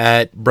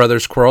at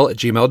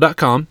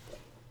brothersquirrel@gmail.com.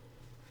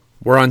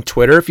 We're on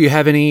Twitter if you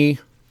have any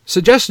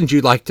suggestions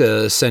you'd like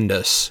to send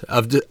us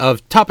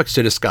of topics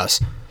to discuss.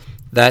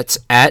 That's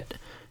at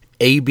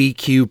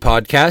ABQ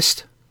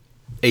Podcast,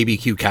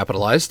 ABQ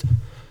capitalized.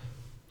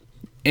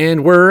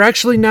 And we're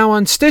actually now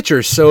on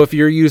Stitcher, so if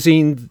you're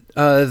using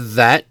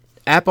that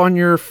app on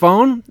your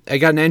phone, I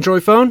got an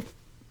Android phone,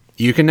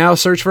 you can now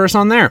search for us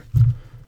on there.